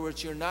yes. In other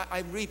words, you're not.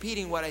 I'm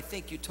repeating what I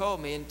think you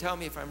told me, and tell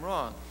me if I'm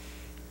wrong.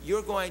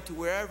 You're going to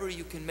wherever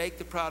you can make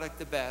the product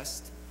the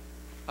best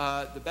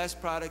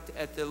product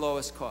at the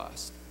lowest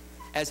cost.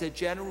 As a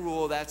general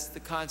rule, that's the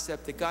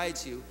concept that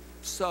guides you.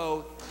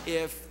 So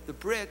if the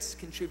Brits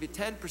contribute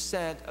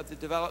 10% of the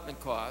development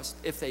cost,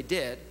 if they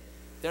did,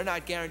 they're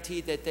not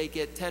guaranteed that they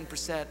get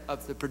 10%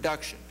 of the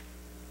production.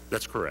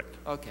 That's correct.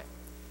 Okay.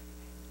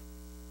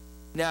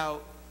 Now,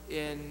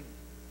 in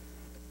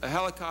a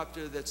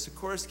helicopter that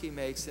Sikorsky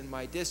makes in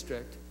my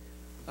district,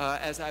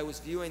 as I was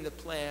viewing the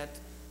plant,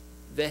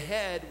 the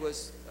head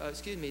was,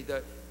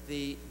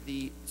 the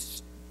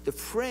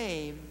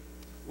frame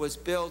was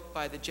built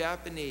by the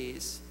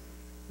Japanese.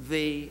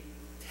 The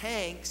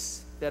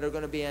tanks that are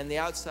going to be on the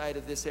outside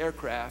of this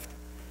aircraft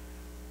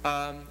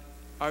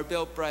are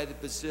built by the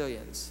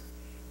Brazilians.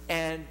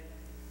 And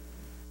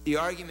the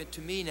argument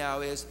to me now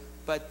is,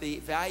 but the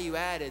value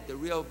added, the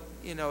real,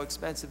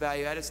 expensive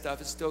value added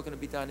stuff is still going to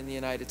be done in the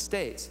United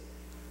States.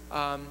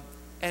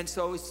 And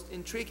so it's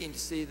intriguing to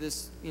see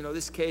this,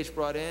 this cage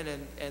brought in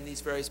and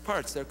these various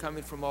parts. They're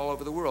coming from all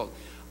over the world.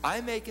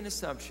 I make an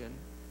assumption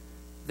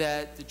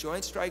that the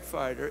Joint Strike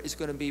Fighter is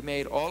going to be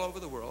made all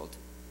over the world,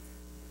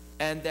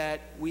 and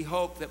that we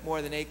hope that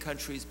more than 8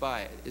 countries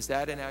buy it. Is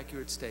that an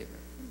accurate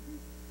statement?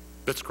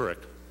 That's correct.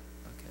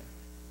 Okay.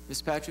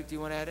 Ms. Patrick, do you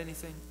want to add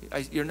anything?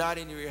 You're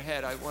nodding your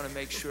head. I want to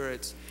make sure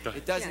it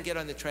doesn't get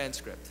on the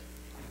transcript.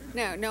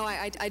 No,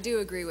 I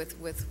do agree with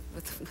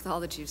all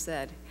that you've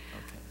said.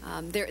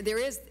 Okay.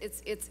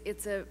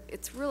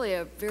 It's really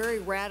a very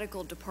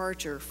radical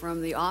departure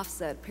from the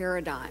offset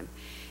paradigm,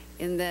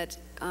 in that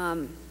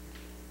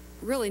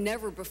really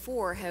never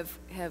before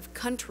have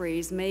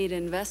countries made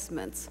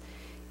investments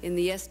in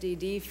the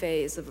SDD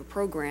phase of a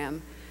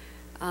program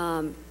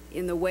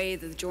in the way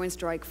that the Joint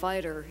Strike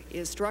Fighter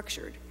is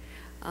structured.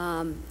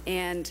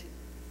 And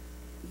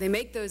they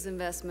make those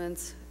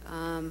investments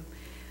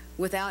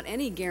without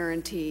any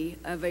guarantee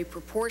of a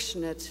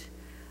proportionate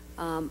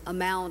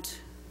amount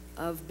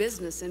of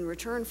business in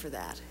return for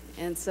that.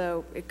 And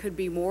so it could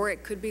be more,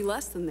 it could be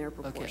less than their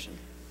proportion.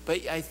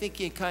 Okay. But I think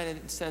you kind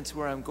of sense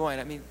where I'm going.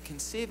 I mean,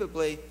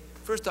 conceivably,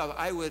 first off,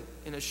 I would,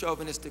 in a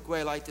chauvinistic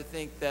way, like to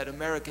think that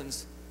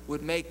Americans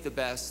would make the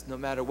best no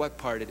matter what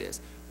part it is.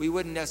 We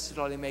wouldn't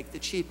necessarily make the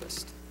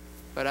cheapest,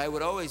 but I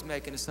would always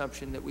make an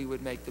assumption that we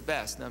would make the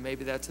best. Now,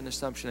 maybe that's an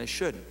assumption I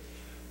shouldn't.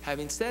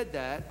 Having said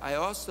that, I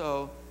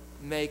also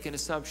make an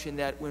assumption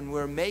that when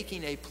we're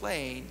making a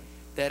plane,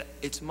 that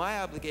it's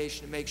my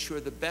obligation to make sure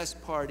the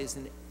best part is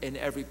in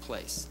every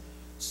place.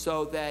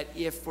 So that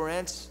if, for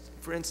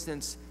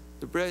instance,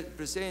 the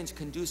Brazilians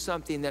can do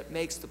something that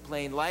makes the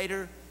plane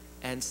lighter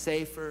and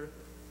safer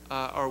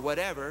or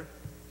whatever,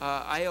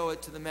 I owe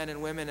it to the men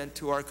and women and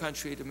to our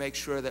country to make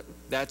sure that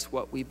that's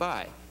what we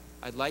buy.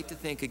 I'd like to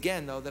think,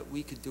 again, though, that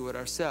we could do it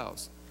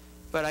ourselves.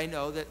 But I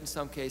know that in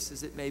some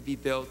cases it may be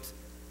built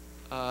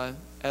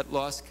at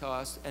lost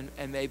cost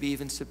and maybe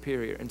even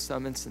superior in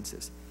some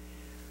instances.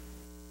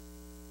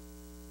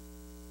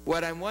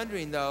 What I'm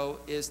wondering, though,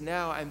 is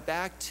now I'm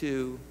back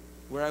to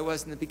where I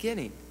was in the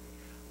beginning.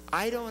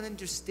 I don't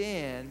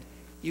understand.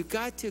 You've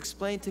got to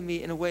explain to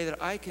me in a way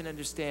that I can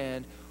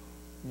understand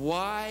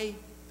why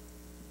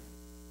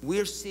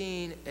we're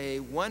seeing a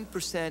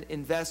 1%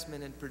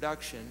 investment in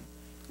production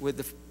with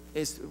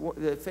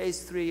the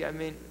phase 3. I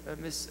mean,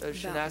 Ms.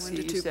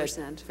 Shanassi, you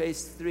said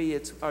phase 3.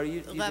 It's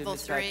level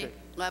 3.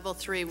 Level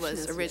 3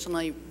 was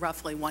originally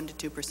roughly 1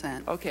 to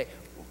 2%. Okay,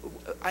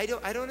 I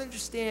don't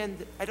understand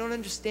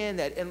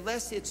that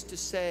unless it's to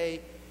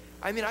say.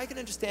 I mean, I can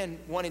understand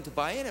wanting to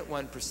buy in at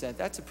 1%.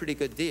 That's a pretty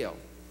good deal.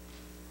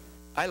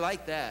 I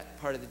like that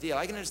part of the deal.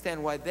 I can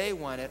understand why they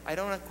want it. I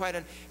don't quite,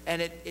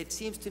 and it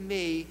seems to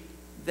me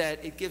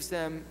that it gives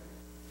them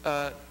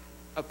a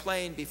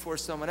plane before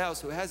someone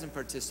else who hasn't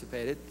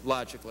participated,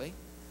 logically,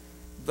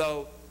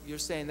 though you're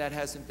saying that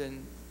hasn't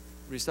been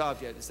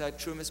resolved yet. Is that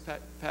true, Ms.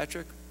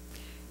 Patrick?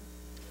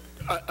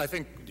 I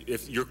think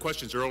if your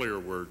questions earlier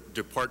were,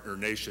 do partner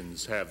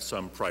nations have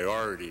some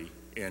priority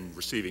in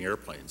receiving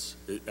airplanes?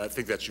 I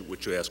think that's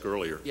what you asked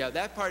earlier. Yeah,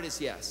 that part is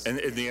yes. And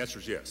the answer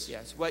is yes.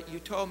 Yes. What you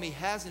told me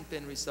hasn't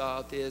been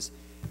resolved is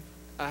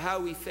how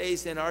we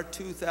phase in our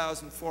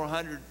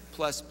 2,400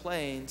 plus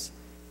planes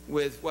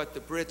with what the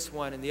Brits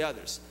want and the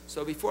others.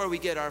 So before we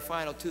get our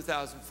final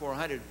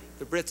 2,400,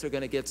 the Brits are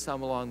going to get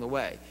some along the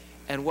way.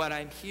 And what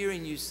I'm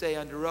hearing you say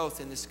under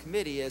oath in this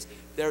committee is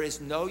there's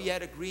no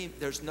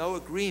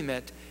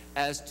agreement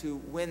as to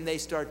when they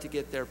start to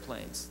get their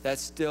planes. That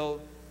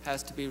still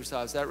has to be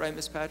resolved. Is that right,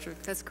 Ms.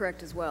 Patrick? That's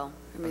correct as well.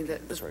 I mean, okay,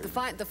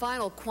 the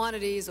final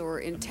quantities or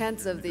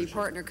intents of the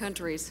partner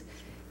countries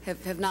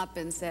have not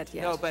been set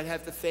yet. No, but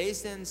have the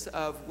phase-ins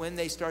of when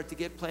they start to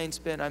get planes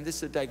been, this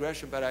is a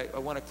digression, but I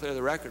want to clear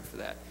the record for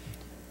that.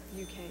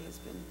 UK has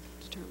been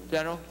determined.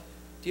 General,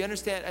 do you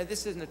understand? And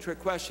this isn't a trick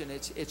question.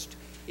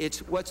 It's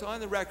what's on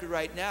the record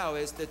right now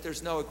is that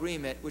there's no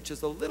agreement, which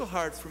is a little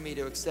hard for me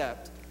to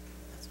accept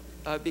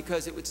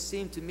because it would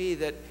seem to me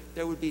that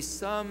there would be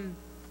some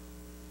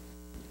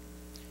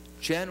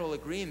general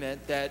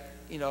agreement that,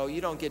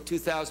 you don't get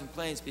 2,000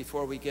 planes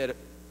before we get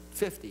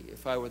 50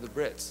 if I were the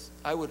Brits.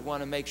 I would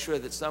want to make sure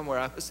that somewhere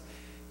I was,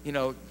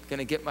 going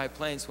to get my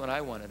planes when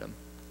I wanted them.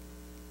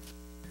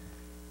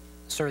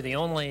 Sir, the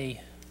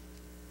only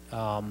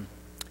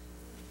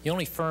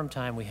firm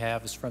time we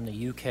have is from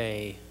the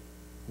UK,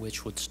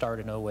 which would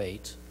start in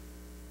 08.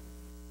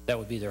 That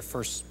would be their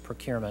first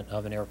procurement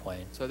of an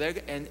airplane. So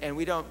and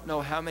we don't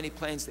know how many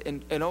planes.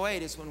 In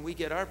 08 is when we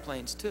get our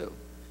planes too.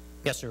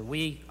 Yes, sir.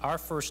 Our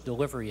first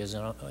delivery is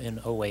in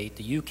 08.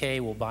 The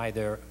UK will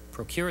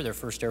procure their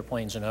first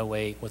airplanes in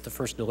 08 with the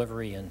first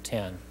delivery in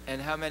 10.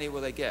 And how many will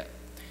they get?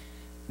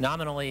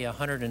 Nominally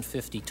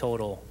 150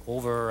 total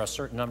over a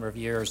certain number of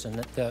years, and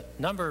the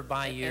number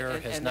by year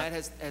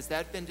has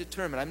that been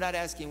determined? I'm not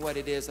asking what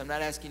it is. I'm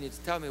not asking you to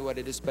tell me what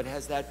it is, but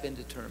has that been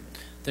determined?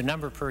 The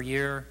number per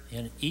year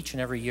in each and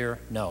every year,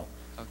 no.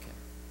 Okay.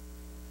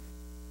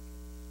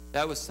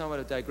 That was somewhat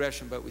a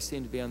digression, but we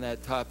seem to be on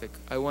that topic.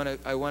 I want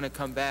to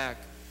come back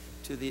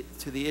to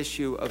the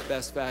issue of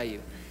best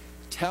value.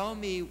 Tell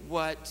me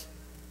what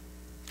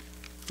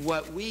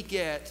we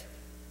get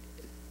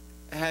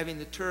having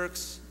the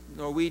Turks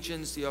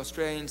Norwegians, the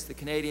Australians, the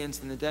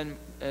Canadians,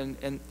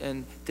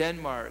 and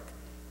Denmark,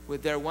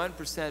 with their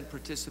 1%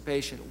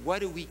 participation, what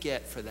do we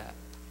get for that?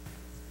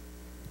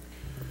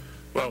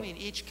 Well, I mean,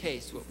 each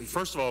case, what we get.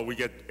 First of all, we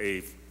get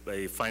a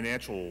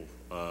financial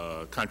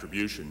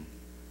contribution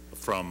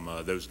from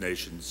those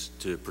nations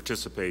to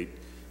participate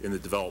in the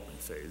development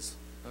phase.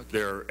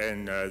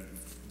 Okay.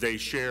 They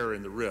share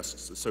in the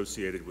risks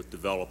associated with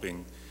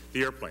developing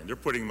the airplane. They're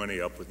putting money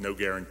up with no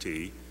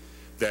guarantee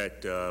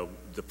that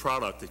the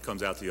product that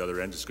comes out the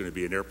other end is going to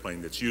be an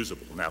airplane that's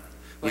usable. Now,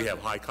 we have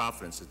high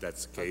confidence that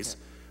that's the case,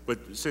 but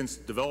since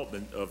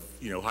development of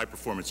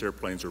high-performance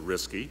airplanes are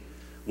risky,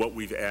 what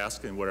we've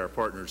asked and what our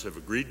partners have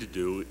agreed to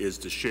do is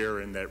to share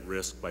in that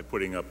risk by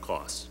putting up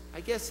costs. I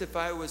guess if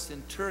I was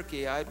in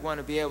Turkey, I'd want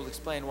to be able to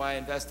explain why I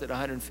invested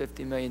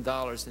 $150 million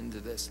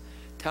into this.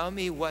 Tell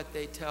me what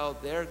they tell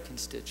their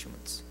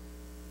constituents.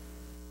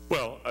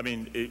 Well, I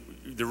mean,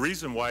 the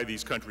reason why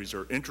these countries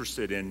are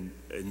interested in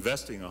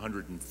investing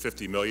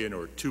 $150 million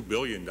or $2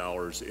 billion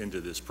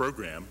into this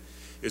program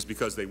is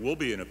because they will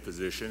be in a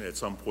position at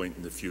some point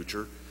in the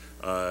future,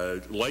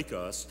 like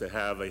us, to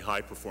have a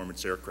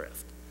high-performance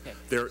aircraft.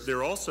 Okay.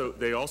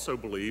 They also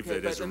believe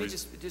that as a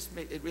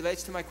it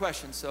relates to my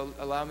question, so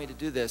allow me to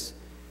do this.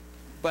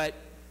 But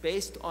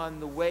based on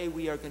the way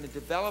we are going to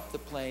develop the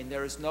plane,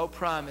 there is no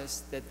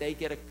promise that they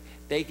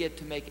get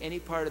to make any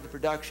part of the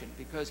production,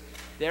 because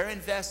their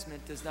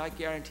investment does not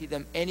guarantee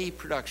them any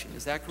production.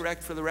 Is that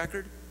correct for the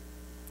record?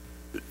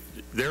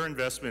 Their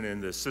investment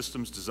in the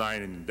systems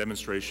design and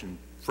demonstration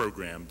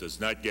program does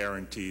not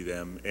guarantee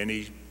them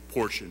any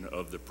portion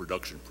of the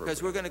production program.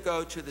 Because we're going to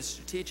go to the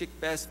strategic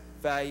best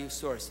value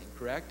sourcing,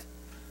 correct?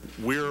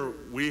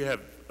 We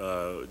have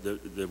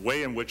the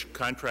way in which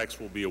contracts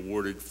will be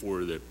awarded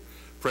for the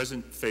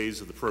present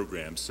phase of the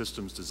program,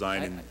 systems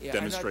design and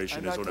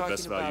demonstration, is on a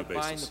best value basis. I'm not talking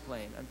about buying the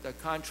plane. The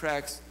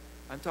contracts,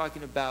 I'm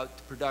talking about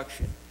the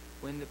production.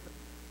 When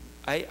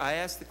I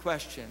asked the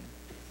question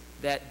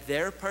that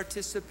their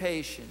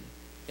participation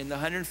in the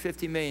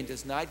 $150 million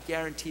does not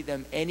guarantee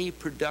them any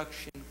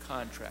production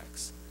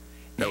contracts.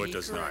 No, it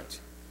does not.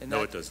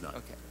 No, it does not.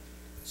 Okay.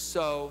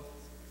 So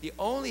the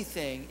only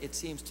thing, it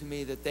seems to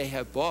me, that they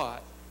have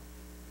bought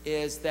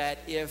is that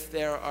if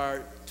there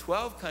are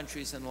 12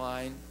 countries in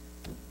line,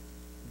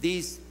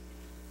 these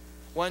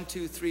 1,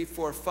 2, 3,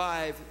 4,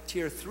 5,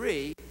 tier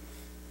 3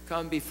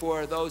 come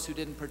before those who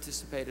didn't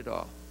participate at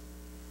all.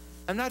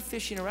 I'm not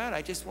fishing around.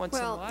 I just want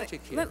some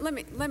logic here.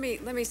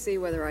 Let me see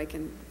whether I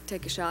can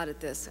take a shot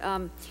at this.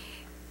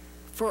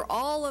 For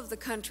all of the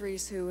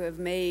countries who have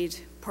made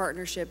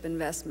partnership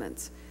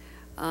investments,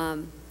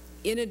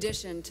 in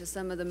addition to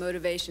some of the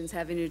motivations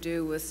having to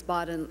do with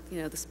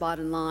the spot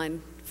in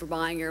line for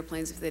buying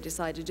airplanes if they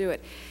decide to do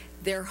it,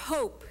 their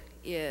hope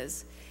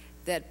is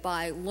that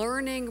by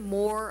learning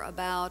more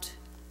about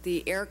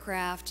the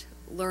aircraft,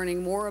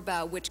 learning more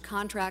about which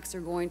contracts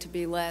are going to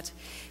be let,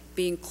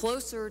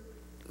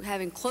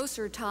 having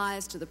closer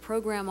ties to the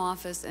program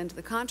office and to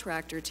the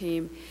contractor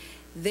team,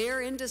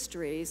 their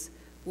industries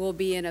will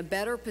be in a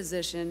better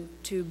position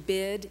to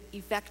bid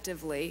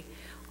effectively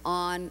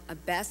on a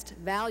best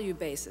value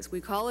basis. We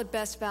call it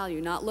best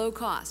value, not low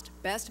cost.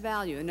 Best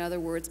value, in other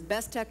words,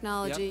 best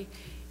technology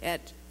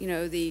at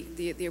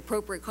the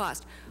appropriate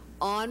cost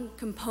on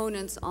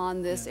components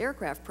on this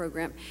aircraft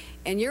program.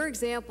 And your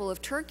example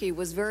of Turkey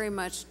was very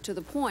much to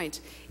the point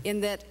in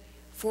that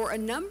for a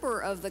number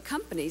of the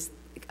countries,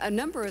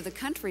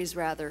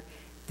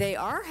 they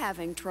are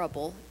having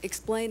trouble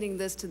explaining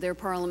this to their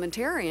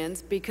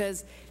parliamentarians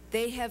because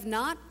they have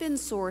not been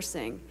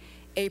sourcing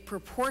a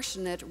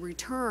proportionate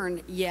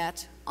return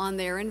yet on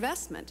their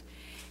investment.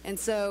 And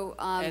so,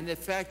 and the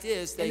fact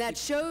is, that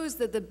shows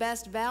that the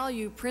best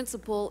value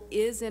principle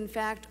is in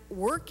fact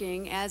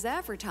working as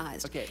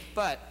advertised. Okay,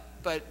 but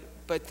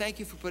thank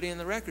you for putting in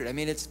the record. I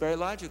mean, it's very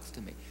logical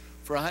to me.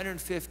 For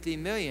 $150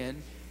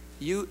 million,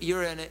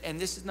 you're in it, and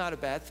this is not a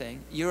bad thing.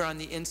 You're on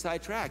the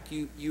inside track.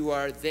 You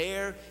are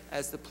there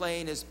as the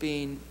plane is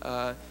being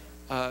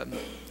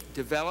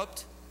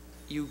developed.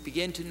 You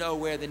begin to know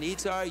where the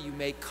needs are. You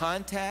make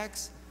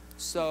contacts.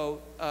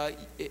 So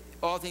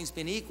all things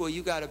being equal,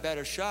 you got a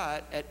better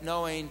shot at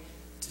knowing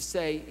to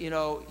say,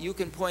 you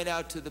can point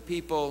out to the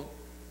people,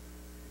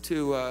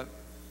 to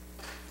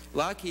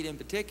Lockheed in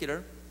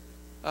particular,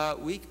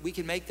 we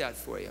can make that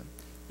for you.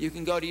 You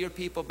can go to your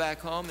people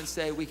back home and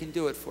say, we can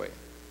do it for you.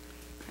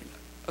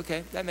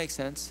 Okay, that makes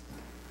sense.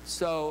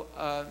 So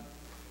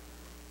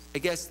I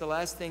guess the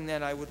last thing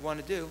then I would want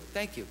to do,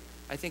 thank you.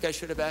 I think I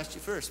should have asked you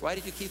first. Why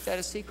did you keep that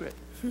a secret?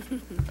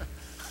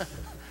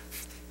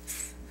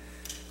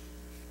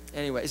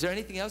 Anyway, is there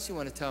anything else you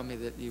want to tell me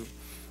that you...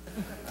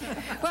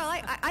 Well,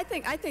 I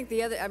think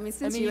the other,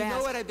 since you asked...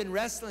 know what I've been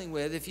wrestling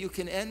with. If you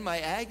can end my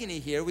agony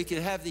here, we could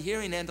have the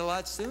hearing end a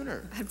lot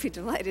sooner. I'd be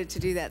delighted to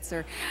do that,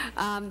 sir.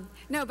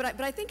 No, but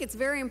I think it's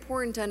very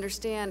important to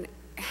understand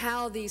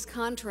how these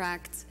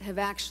contracts have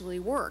actually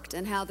worked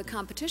and how the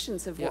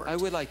competitions have worked. I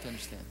would like to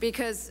understand.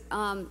 Because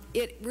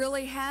it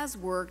really has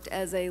worked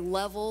as a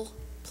level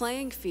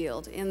playing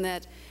field in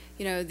that,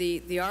 the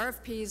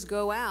RFPs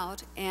go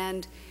out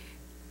and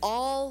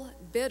all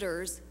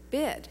bidders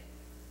bid.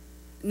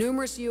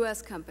 Numerous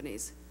U.S.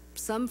 companies,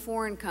 some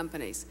foreign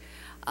companies.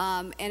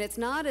 And it's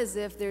not as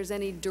if there's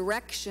any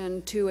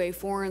direction to a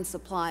foreign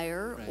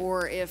supplier, right,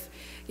 or if,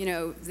 you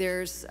know,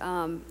 there's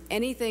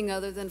anything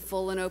other than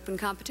full and open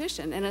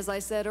competition. And as I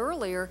said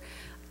earlier,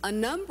 a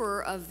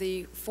number of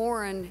the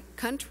foreign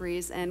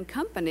countries and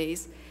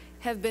companies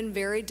have been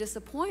very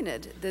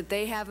disappointed that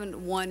they haven't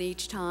won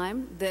each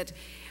time, that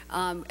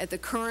at the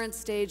current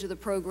stage of the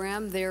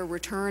program, their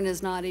return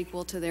is not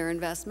equal to their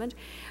investment.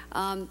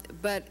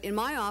 But in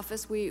my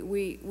office,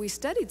 we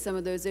studied some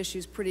of those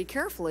issues pretty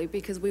carefully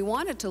because we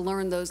wanted to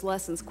learn those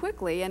lessons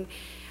quickly. And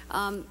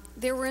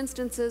there were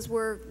instances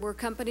where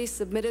companies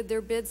submitted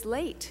their bids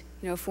late,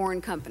 you know,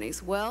 foreign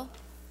companies. Well,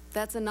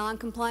 that's a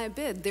non-compliant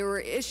bid. There were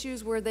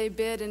issues where they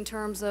bid in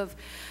terms of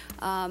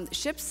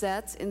ship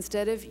sets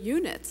instead of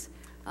units.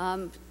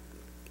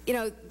 You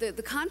know,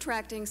 the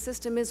contracting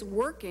system is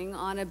working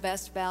on a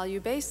best value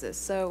basis.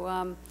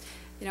 So,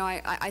 you know,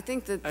 I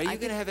think that... Are you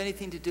going to have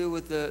anything to do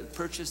with the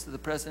purchase of the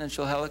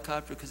presidential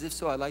helicopter? Because if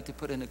so, I'd like to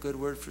put in a good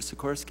word for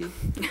Sikorsky.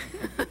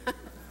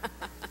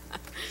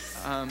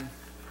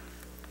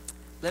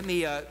 Let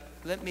me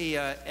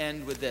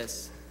end with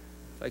this,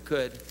 if I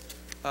could.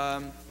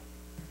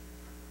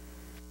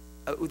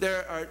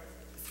 There are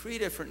three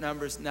different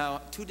numbers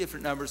now, two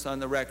different numbers on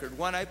the record.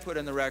 One I put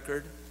in the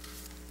record,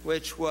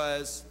 which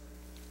was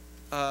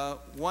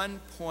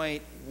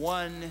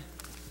 1.1.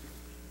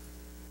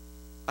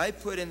 I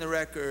put in the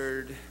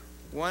record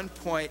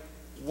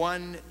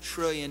 $1.1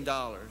 trillion,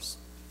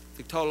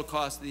 the total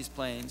cost of these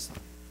planes.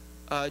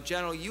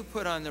 General, you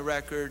put on the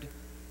record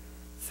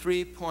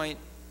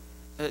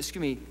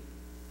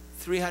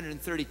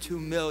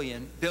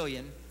 332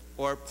 billion,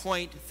 or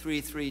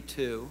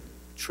 0.332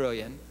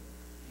 trillion.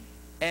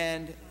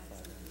 And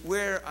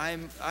where I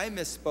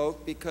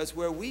misspoke, because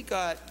where we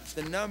got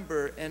the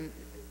number, and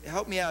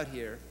help me out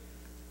here,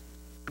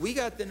 we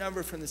got the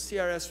number from the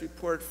CRS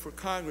report for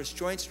Congress,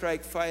 Joint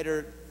Strike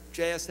Fighter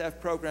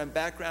JSF program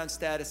background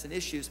status and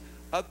issues,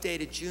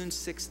 updated June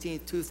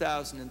 16,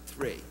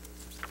 2003.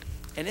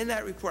 And in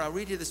that report, I'll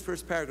read you this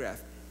first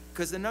paragraph,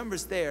 because the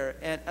number's there,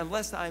 and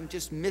unless I'm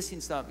just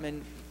missing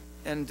something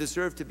and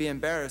deserve to be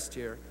embarrassed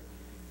here,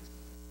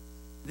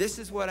 this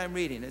is what I'm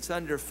reading. It's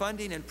under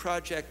funding and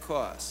project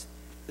costs.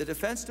 The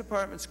Defense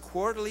Department's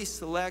quarterly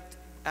select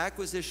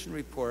acquisition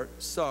report,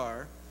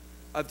 SAR,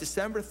 of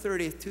December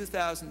 30th,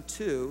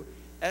 2002,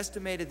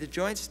 estimated the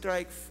Joint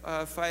Strike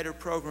Fighter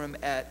program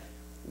at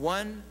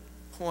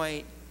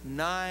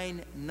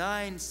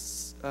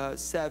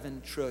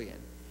 $1.997 trillion.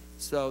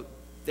 So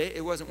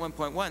it wasn't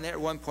 1.1, they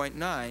were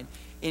 1.9.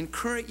 In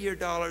current year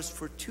dollars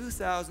for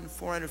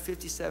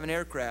 2,457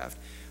 aircraft,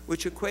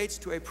 which equates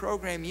to a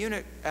program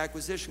unit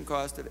acquisition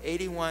cost of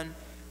 $81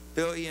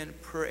 billion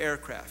per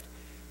aircraft.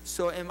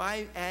 So am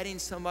I adding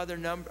some other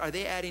number? Are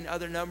they adding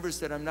other numbers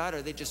that I'm not, or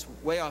are they just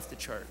way off the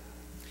chart?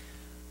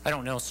 I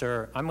don't know,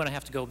 sir. I'm going to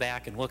have to go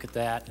back and look at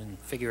that and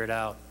figure it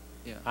out.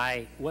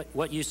 Yeah.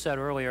 What you said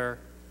earlier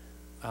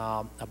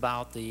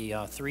about the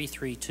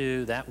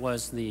 332, that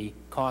was the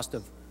cost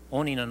of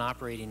owning and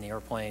operating the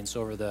airplanes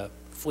over the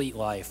fleet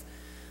life.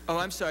 Oh,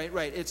 I'm sorry.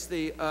 Right. It's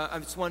the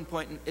it's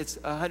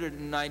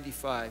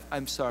 195.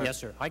 I'm sorry. Yes,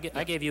 sir. I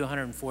gave you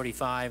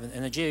 145,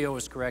 and the GAO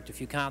is correct. If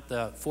you count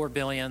the $4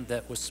 billion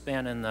that was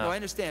spent in the... No, I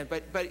understand.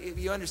 But if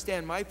you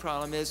understand, my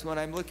problem is when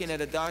I'm looking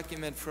at a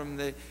document from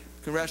the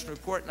Congressional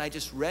report, and I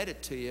just read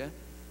it to you,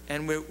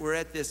 and we're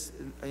at this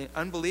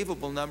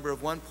unbelievable number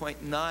of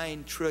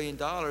 $1.9 trillion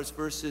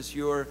versus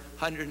your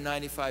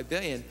 $195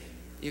 billion.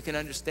 You can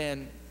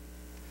understand.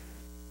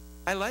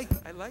 I like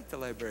the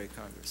Library of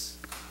Congress.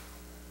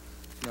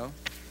 No?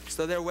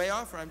 So they're way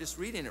off, or I'm just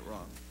reading it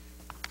wrong.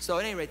 So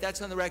at any rate,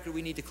 that's on the record.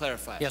 We need to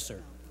clarify it. Yes, sir.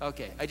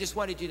 Okay. I just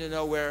wanted you to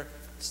know where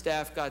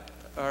staff got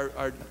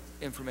our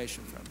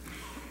information from.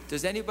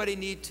 Does anybody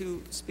need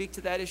to speak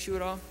to that issue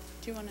at all?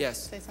 Do you want to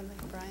say something,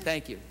 Brian?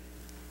 Thank you.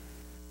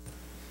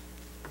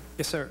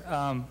 Yes, sir.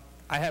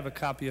 I have a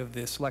copy of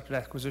the selected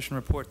acquisition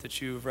report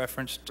that you've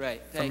referenced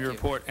from your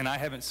report, and I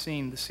haven't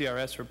seen the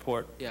CRS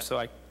report, so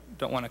I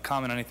don't want to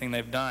comment on anything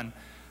they've done.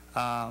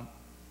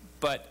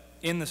 But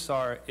in the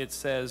SAR, it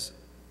says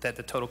that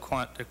the total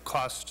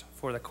cost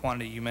for the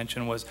quantity you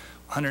mentioned was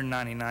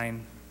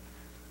 $199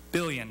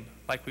 billion,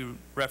 like we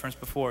referenced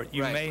before.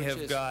 You may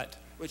have got...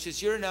 Which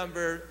is your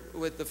number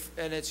with the,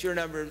 and it's your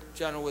number,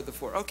 General, with the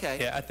 4. Okay.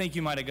 Yeah, I think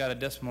you might have got a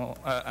decimal,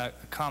 a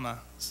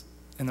comma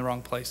in the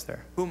wrong place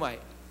there. Who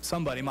might?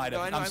 Somebody might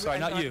have. I'm sorry,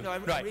 not you.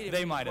 Right,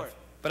 they might have.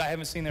 But I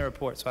haven't seen their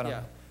report, so I don't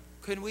know.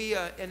 Can we,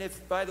 and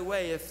if, by the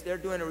way, if they're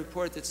doing a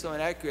report that's so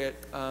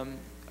inaccurate,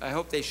 I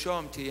hope they show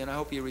them to you, and I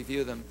hope you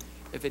review them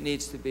if it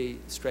needs to be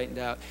straightened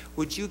out.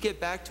 Would you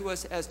get back to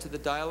us as to the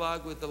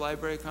dialogue with the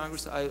Library of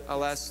Congress?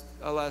 I'll ask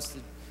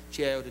the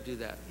GAO to do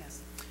that.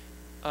 Yes.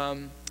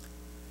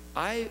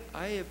 I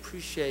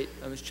appreciate,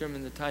 Mr.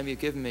 Chairman, the time you've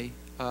given me.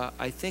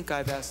 I think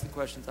I've asked the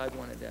questions I've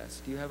wanted to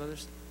ask. Do you have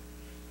others?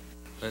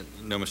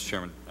 No, Mr.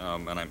 Chairman,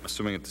 and I'm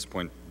assuming at this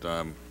point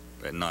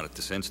not at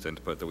this instant,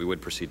 but that we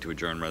would proceed to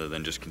adjourn rather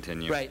than just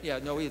continue. Right, yeah,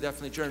 no, we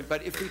definitely adjourn.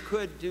 But if we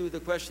could do the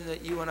question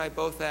that you and I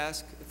both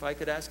asked, if I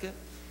could ask it,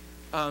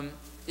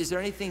 is there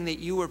anything that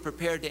you were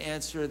prepared to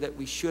answer that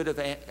we should have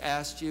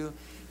asked you?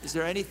 Is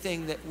there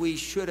anything that we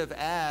should have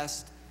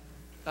asked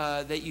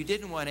that you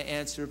didn't want to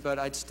answer, but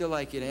I'd still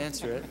like you to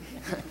answer it?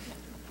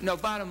 No,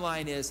 bottom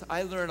line is,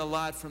 I learned a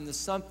lot from the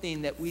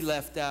something that we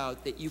left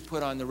out that you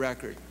put on the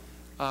record.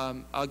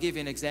 I'll give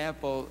you an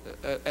example.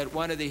 At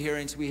one of the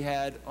hearings we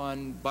had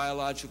on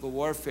biological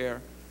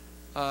warfare,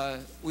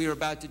 we were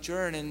about to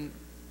adjourn, and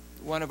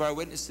one of our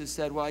witnesses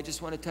said, well, I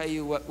just want to tell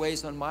you what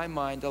weighs on my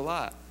mind a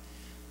lot.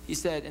 He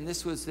said, and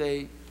this was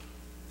an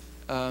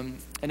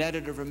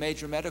editor of a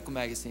major medical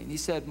magazine, he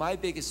said, my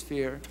biggest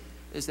fear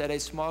is that a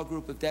small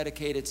group of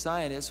dedicated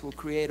scientists will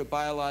create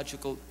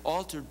a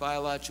altered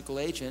biological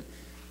agent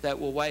that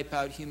will wipe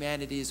out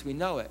humanity as we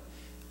know it.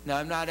 Now,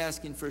 I'm not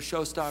asking for a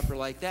showstopper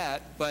like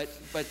that, but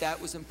that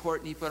was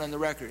important he put on the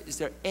record. Is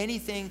there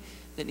anything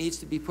that needs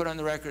to be put on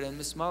the record? And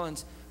Mr.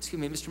 Mullins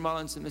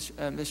and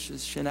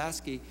Mrs.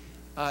 Shinaski,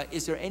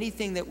 is there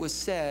anything that was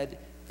said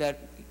that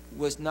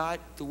was not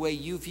the way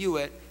you view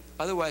it?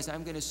 Otherwise,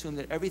 I'm going to assume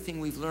that everything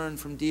we've learned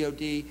from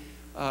DOD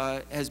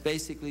has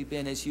basically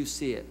been as you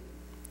see it.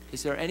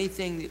 Is there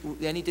anything,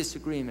 any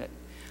disagreement?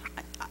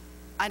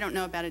 I don't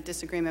know about a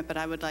disagreement, but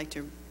I would like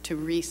to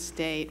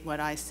restate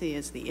what I see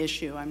as the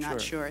issue. I'm not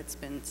sure it's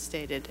been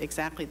stated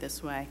exactly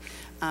this way.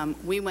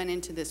 We went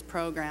into this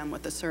program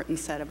with a certain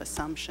set of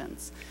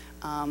assumptions.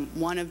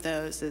 One of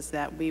those is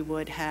that we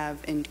would have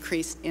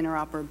increased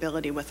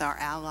interoperability with our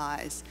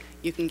allies.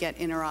 You can get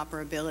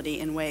interoperability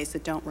in ways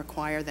that don't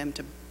require them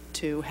to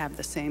have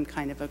the same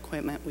kind of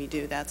equipment we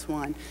do. That's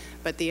one.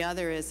 But the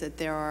other is that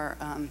there are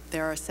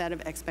a set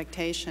of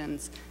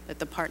expectations that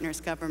the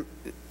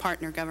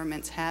partner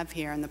governments have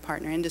here and the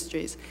partner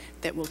industries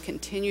that will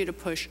continue to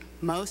push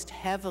most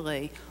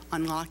heavily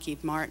on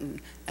Lockheed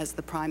Martin as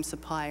the prime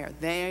supplier.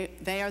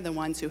 They are the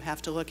ones who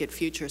have to look at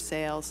future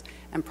sales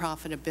and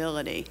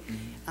profitability.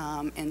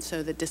 And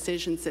so the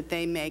decisions that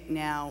they make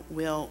now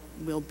will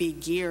be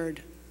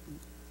geared,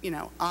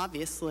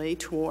 obviously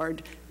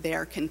toward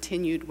their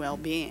continued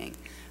well-being.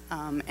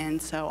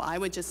 And so I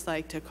would just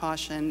like to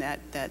caution that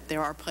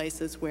there are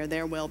places where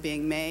their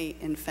well-being may,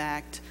 in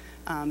fact,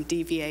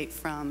 deviate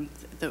from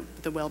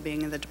the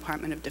well-being of the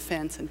Department of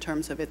Defense in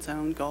terms of its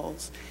own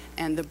goals.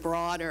 And the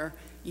broader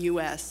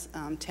U.S.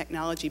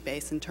 technology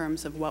base in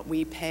terms of what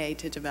we pay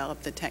to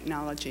develop the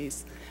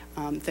technologies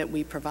that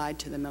we provide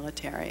to the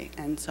military.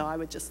 And so I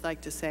would just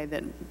like to say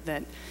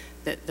that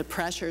the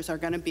pressures are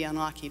going to be on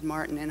Lockheed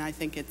Martin, and I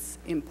think it's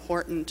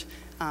important,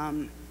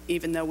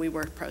 even though we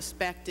were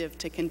prospective,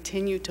 to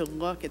continue to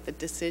look at the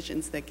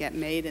decisions that get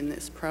made in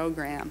this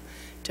program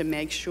to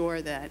make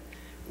sure that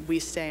we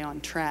stay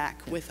on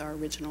track with our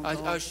original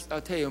goals.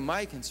 I'll tell you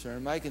my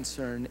concern. My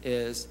concern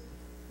is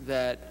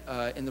that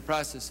in the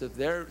process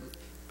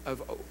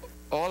of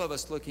all of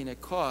us looking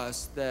at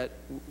costs, that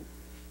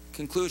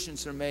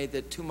conclusions are made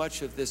that too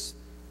much of this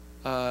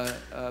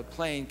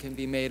plane can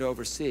be made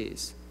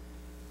overseas.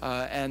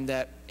 And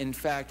that, in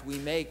fact, we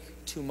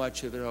make too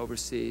much of it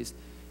overseas,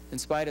 in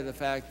spite of the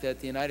fact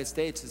that the United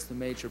States is the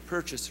major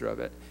purchaser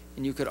of it.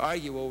 And you could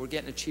argue, well, we're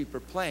getting a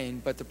cheaper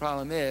plane, but the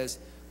problem is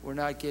we're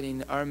not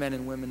getting our men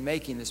and women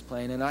making this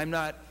plane. And I'm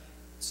not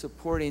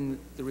supporting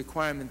the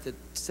requirement that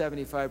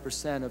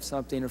 75% of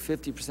something or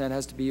 50%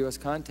 has to be U.S.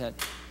 content.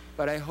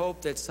 But I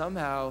hope that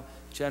somehow,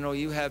 General,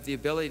 you have the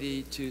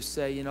ability to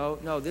say,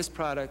 no, this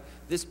part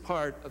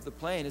of the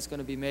plane is going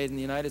to be made in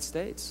the United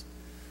States.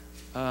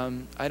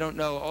 I don't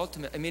know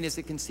ultimately. I mean, is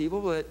it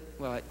conceivable that,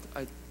 well,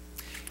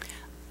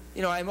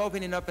 I'm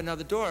opening up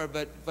another door,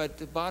 but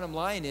the bottom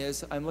line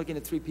is I'm looking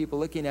at three people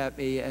looking at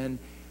me, and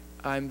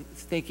I'm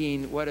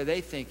thinking, what are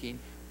they thinking?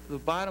 The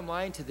bottom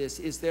line to this,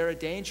 is there a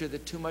danger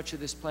that too much of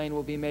this plane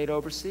will be made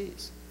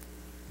overseas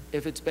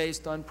if it's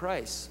based on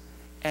price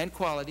and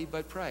quality,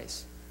 but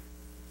price?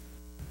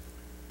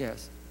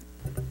 Yes.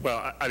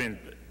 Well, I mean,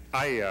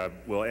 I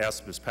will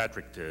ask Ms.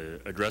 Patrick to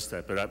address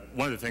that, but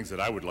one of the things that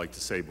I would like to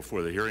say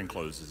before the hearing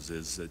closes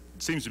is that it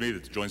seems to me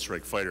that the Joint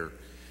Strike Fighter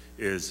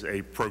is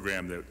a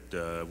program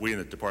that we in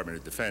the Department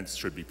of Defense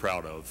should be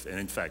proud of, and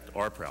in fact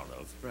are proud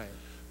of. Right.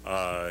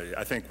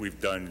 I think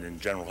we've done, and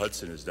General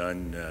Hudson has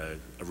done,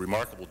 a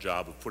remarkable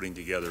job of putting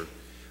together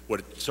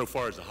what so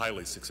far is a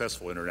highly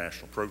successful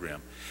international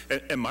program.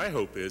 And my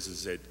hope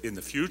is that in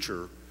the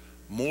future,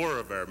 more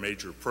of our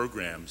major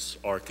programs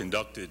are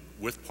conducted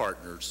with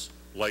partners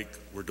like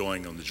we're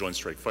doing on the Joint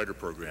Strike Fighter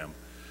program,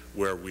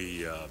 where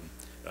we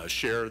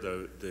share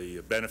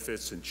the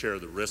benefits and share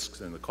the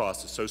risks and the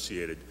costs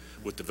associated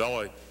with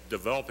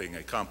developing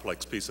a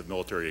complex piece of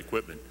military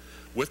equipment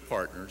with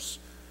partners,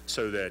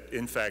 so that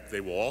in fact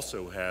they will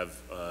also have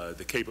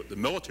the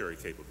military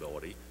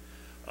capability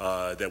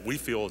that we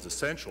feel is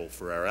essential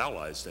for our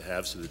allies to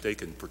have, so that they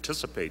can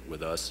participate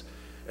with us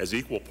as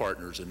equal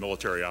partners in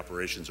military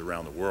operations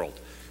around the world.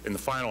 In the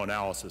final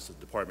analysis, the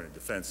Department of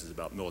Defense is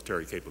about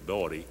military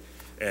capability,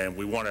 and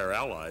we want our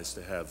allies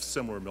to have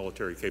similar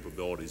military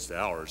capabilities to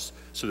ours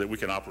so that we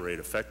can operate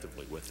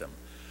effectively with them.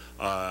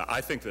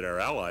 I think that our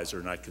allies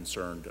are not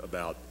concerned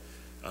about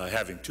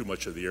having too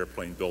much of the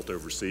airplane built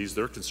overseas.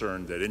 They're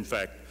concerned that, in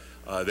fact,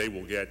 they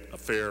will get a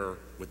fair,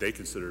 what they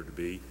consider to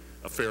be,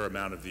 a fair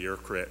amount of the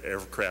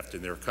aircraft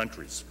in their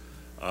countries.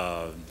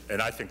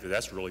 And I think that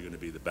that's really going to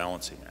be the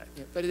balancing act.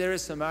 Yeah, but there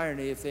is some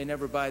irony. If they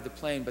never buy the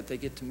plane, but they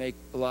get to make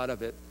a lot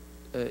of it,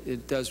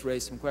 it does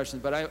raise some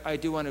questions. But I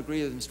do want to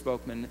agree with Mr.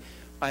 Boakman.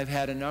 I've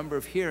had a number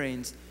of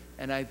hearings,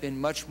 and I've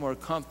been much more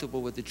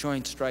comfortable with the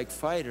Joint Strike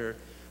Fighter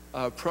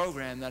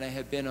program than I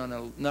have been on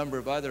a number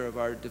of other of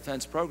our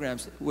defense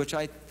programs, which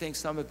I think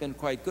some have been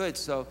quite good.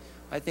 So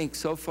I think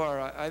so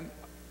far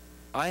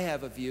I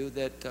have a view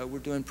that we're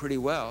doing pretty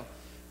well.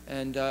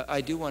 And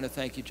I do want to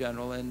thank you,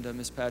 General, and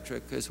Ms.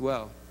 Patrick as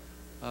well.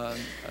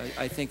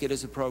 I think it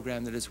is a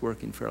program that is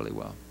working fairly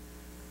well.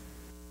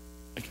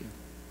 Thank you.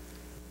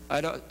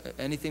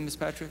 Anything, Ms.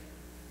 Patrick?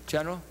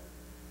 General?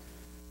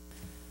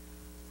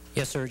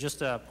 Yes, sir.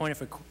 Just a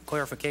point of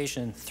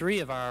clarification. 3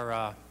 of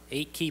our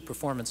 8 key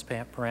performance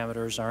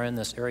parameters are in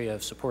this area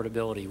of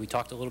supportability. We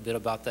talked a little bit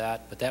about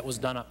that, but that was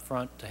done up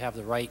front to have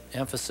the right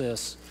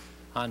emphasis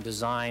on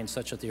design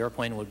such that the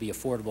airplane would be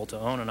affordable to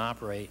own and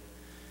operate.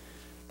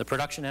 The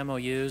production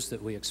MOUs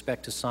that we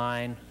expect to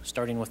sign,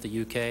 starting with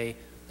the UK,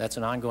 that's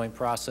an ongoing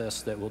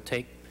process that will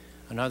take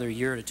another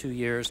year to 2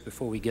 years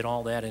before we get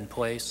all that in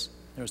place.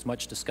 There's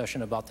much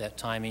discussion about that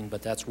timing,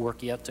 but that's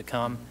work yet to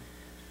come.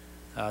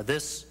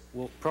 This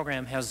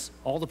program has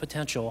all the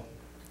potential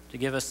to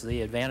give us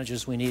the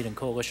advantages we need in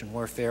coalition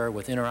warfare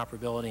with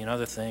interoperability and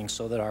other things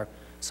so that our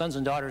sons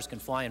and daughters can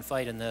fly and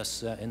fight in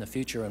this in the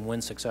future and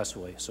win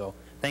successfully. So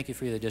thank you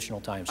for the additional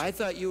time, sir. I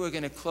thought you were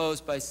going to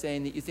close by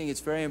saying that you think it's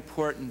very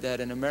important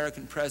that an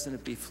American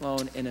president be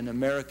flown in an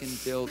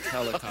American-built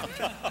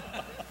helicopter.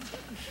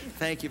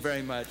 Thank you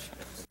very much.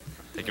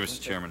 Thank you, Mr.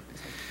 Chairman.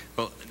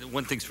 Well,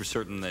 one thing's for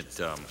certain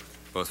that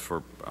both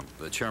for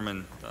the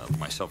Chairman,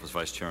 myself as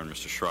Vice Chairman,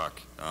 Mr. Schrock,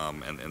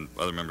 and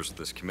other members of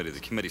this committee, the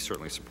committee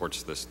certainly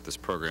supports this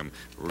program,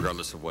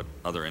 regardless of what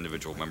other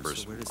individual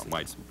members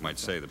might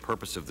say. The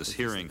purpose of this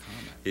hearing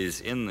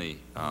is in the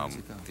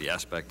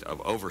aspect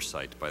of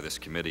oversight by this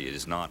committee. It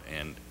is not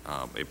in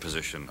a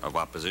position of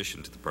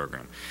opposition to the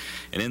program.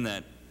 And in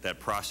that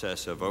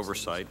process of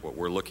oversight, what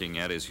we're looking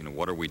at is,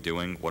 what are we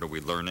doing? What are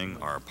we learning?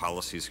 Are our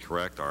policies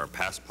correct? Are our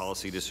past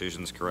policy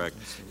decisions correct?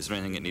 Is there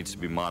anything that needs to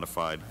be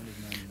modified?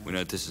 We know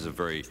that this is a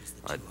very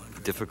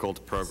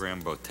difficult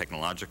program, both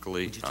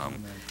technologically,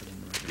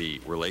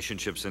 the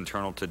relationships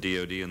internal to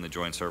DoD and the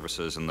joint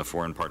services and the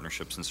foreign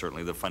partnerships, and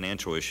certainly the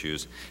financial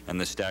issues and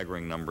the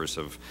staggering numbers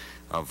of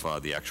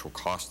the actual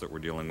costs that we're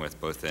dealing with,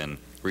 both in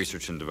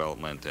research and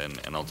development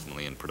and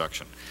ultimately in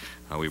production.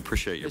 We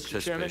appreciate your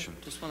participation.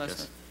 Chairman, just one last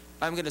thing.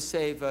 I'm going to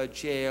save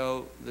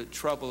GAO the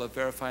trouble of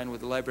verifying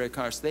with the Library of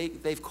Congress.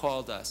 They've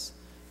called us,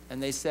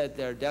 and they said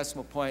their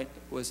decimal point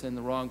was in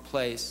the wrong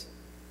place.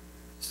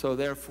 So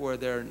therefore,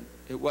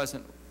 it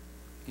wasn't,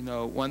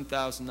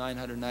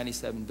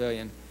 1,997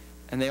 billion.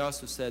 And they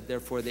also said,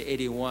 therefore, the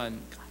 81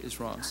 is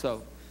wrong.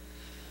 So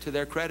to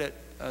their credit,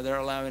 they're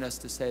allowing us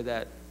to say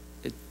that.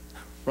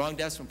 Wrong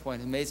decimal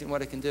point. Amazing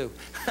what it can do.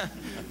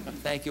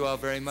 Thank you all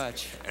very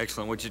much.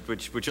 Excellent.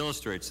 Which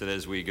illustrates that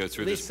as we go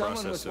through this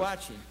process. At least someone was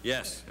watching.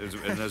 Yes.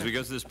 As we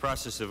go through this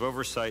process of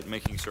oversight,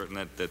 making certain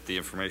that the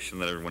information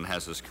that everyone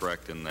has is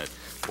correct and that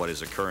what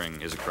is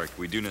occurring is correct.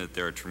 We do know that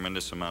there are a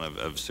tremendous amount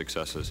of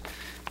successes,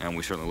 and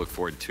we certainly look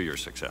forward to your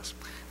success.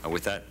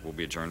 With that, we'll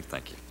be adjourned.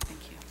 Thank you. Thank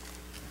you.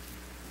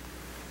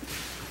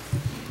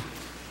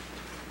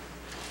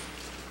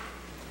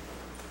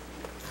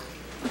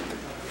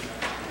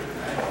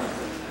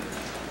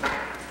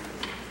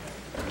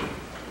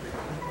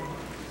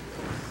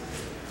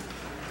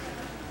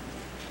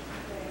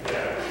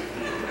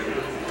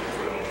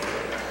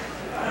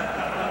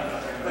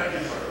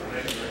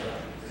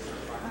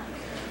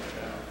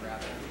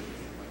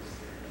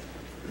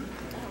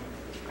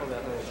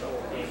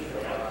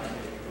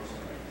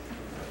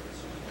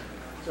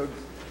 So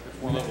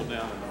one level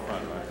down in the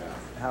front, right?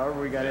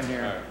 However we got in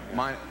here,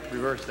 mine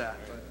reverse that.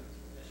 But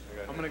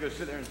I'm going to go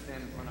sit there and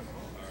stand in front of them.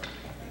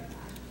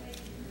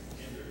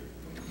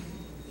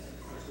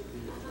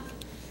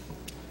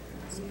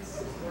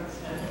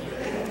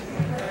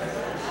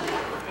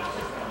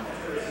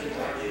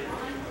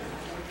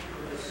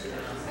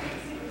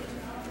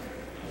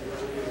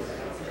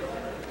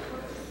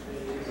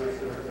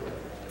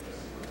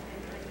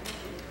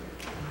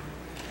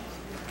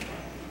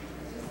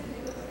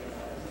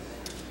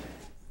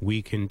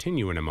 We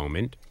continue in a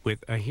moment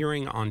with a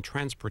hearing on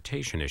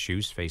transportation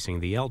issues facing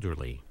the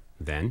elderly.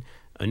 Then,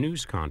 a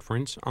news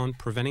conference on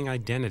preventing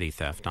identity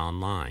theft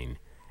online.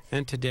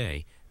 And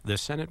today, the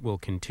Senate will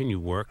continue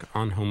work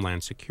on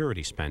Homeland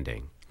Security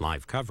spending.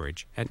 Live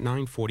coverage at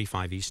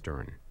 9:45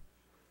 Eastern.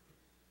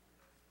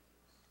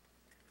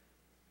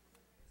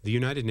 The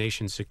United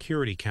Nations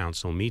Security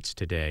Council meets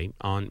today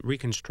on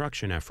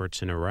reconstruction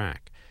efforts in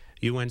Iraq.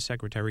 UN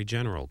Secretary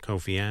General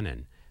Kofi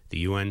Annan, the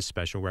UN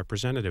Special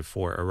Representative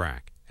for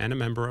Iraq, and a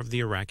member of the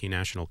Iraqi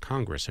National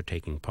Congress are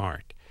taking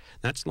part.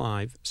 That's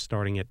live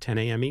starting at 10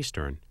 a.m.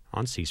 Eastern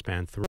on C-SPAN 3.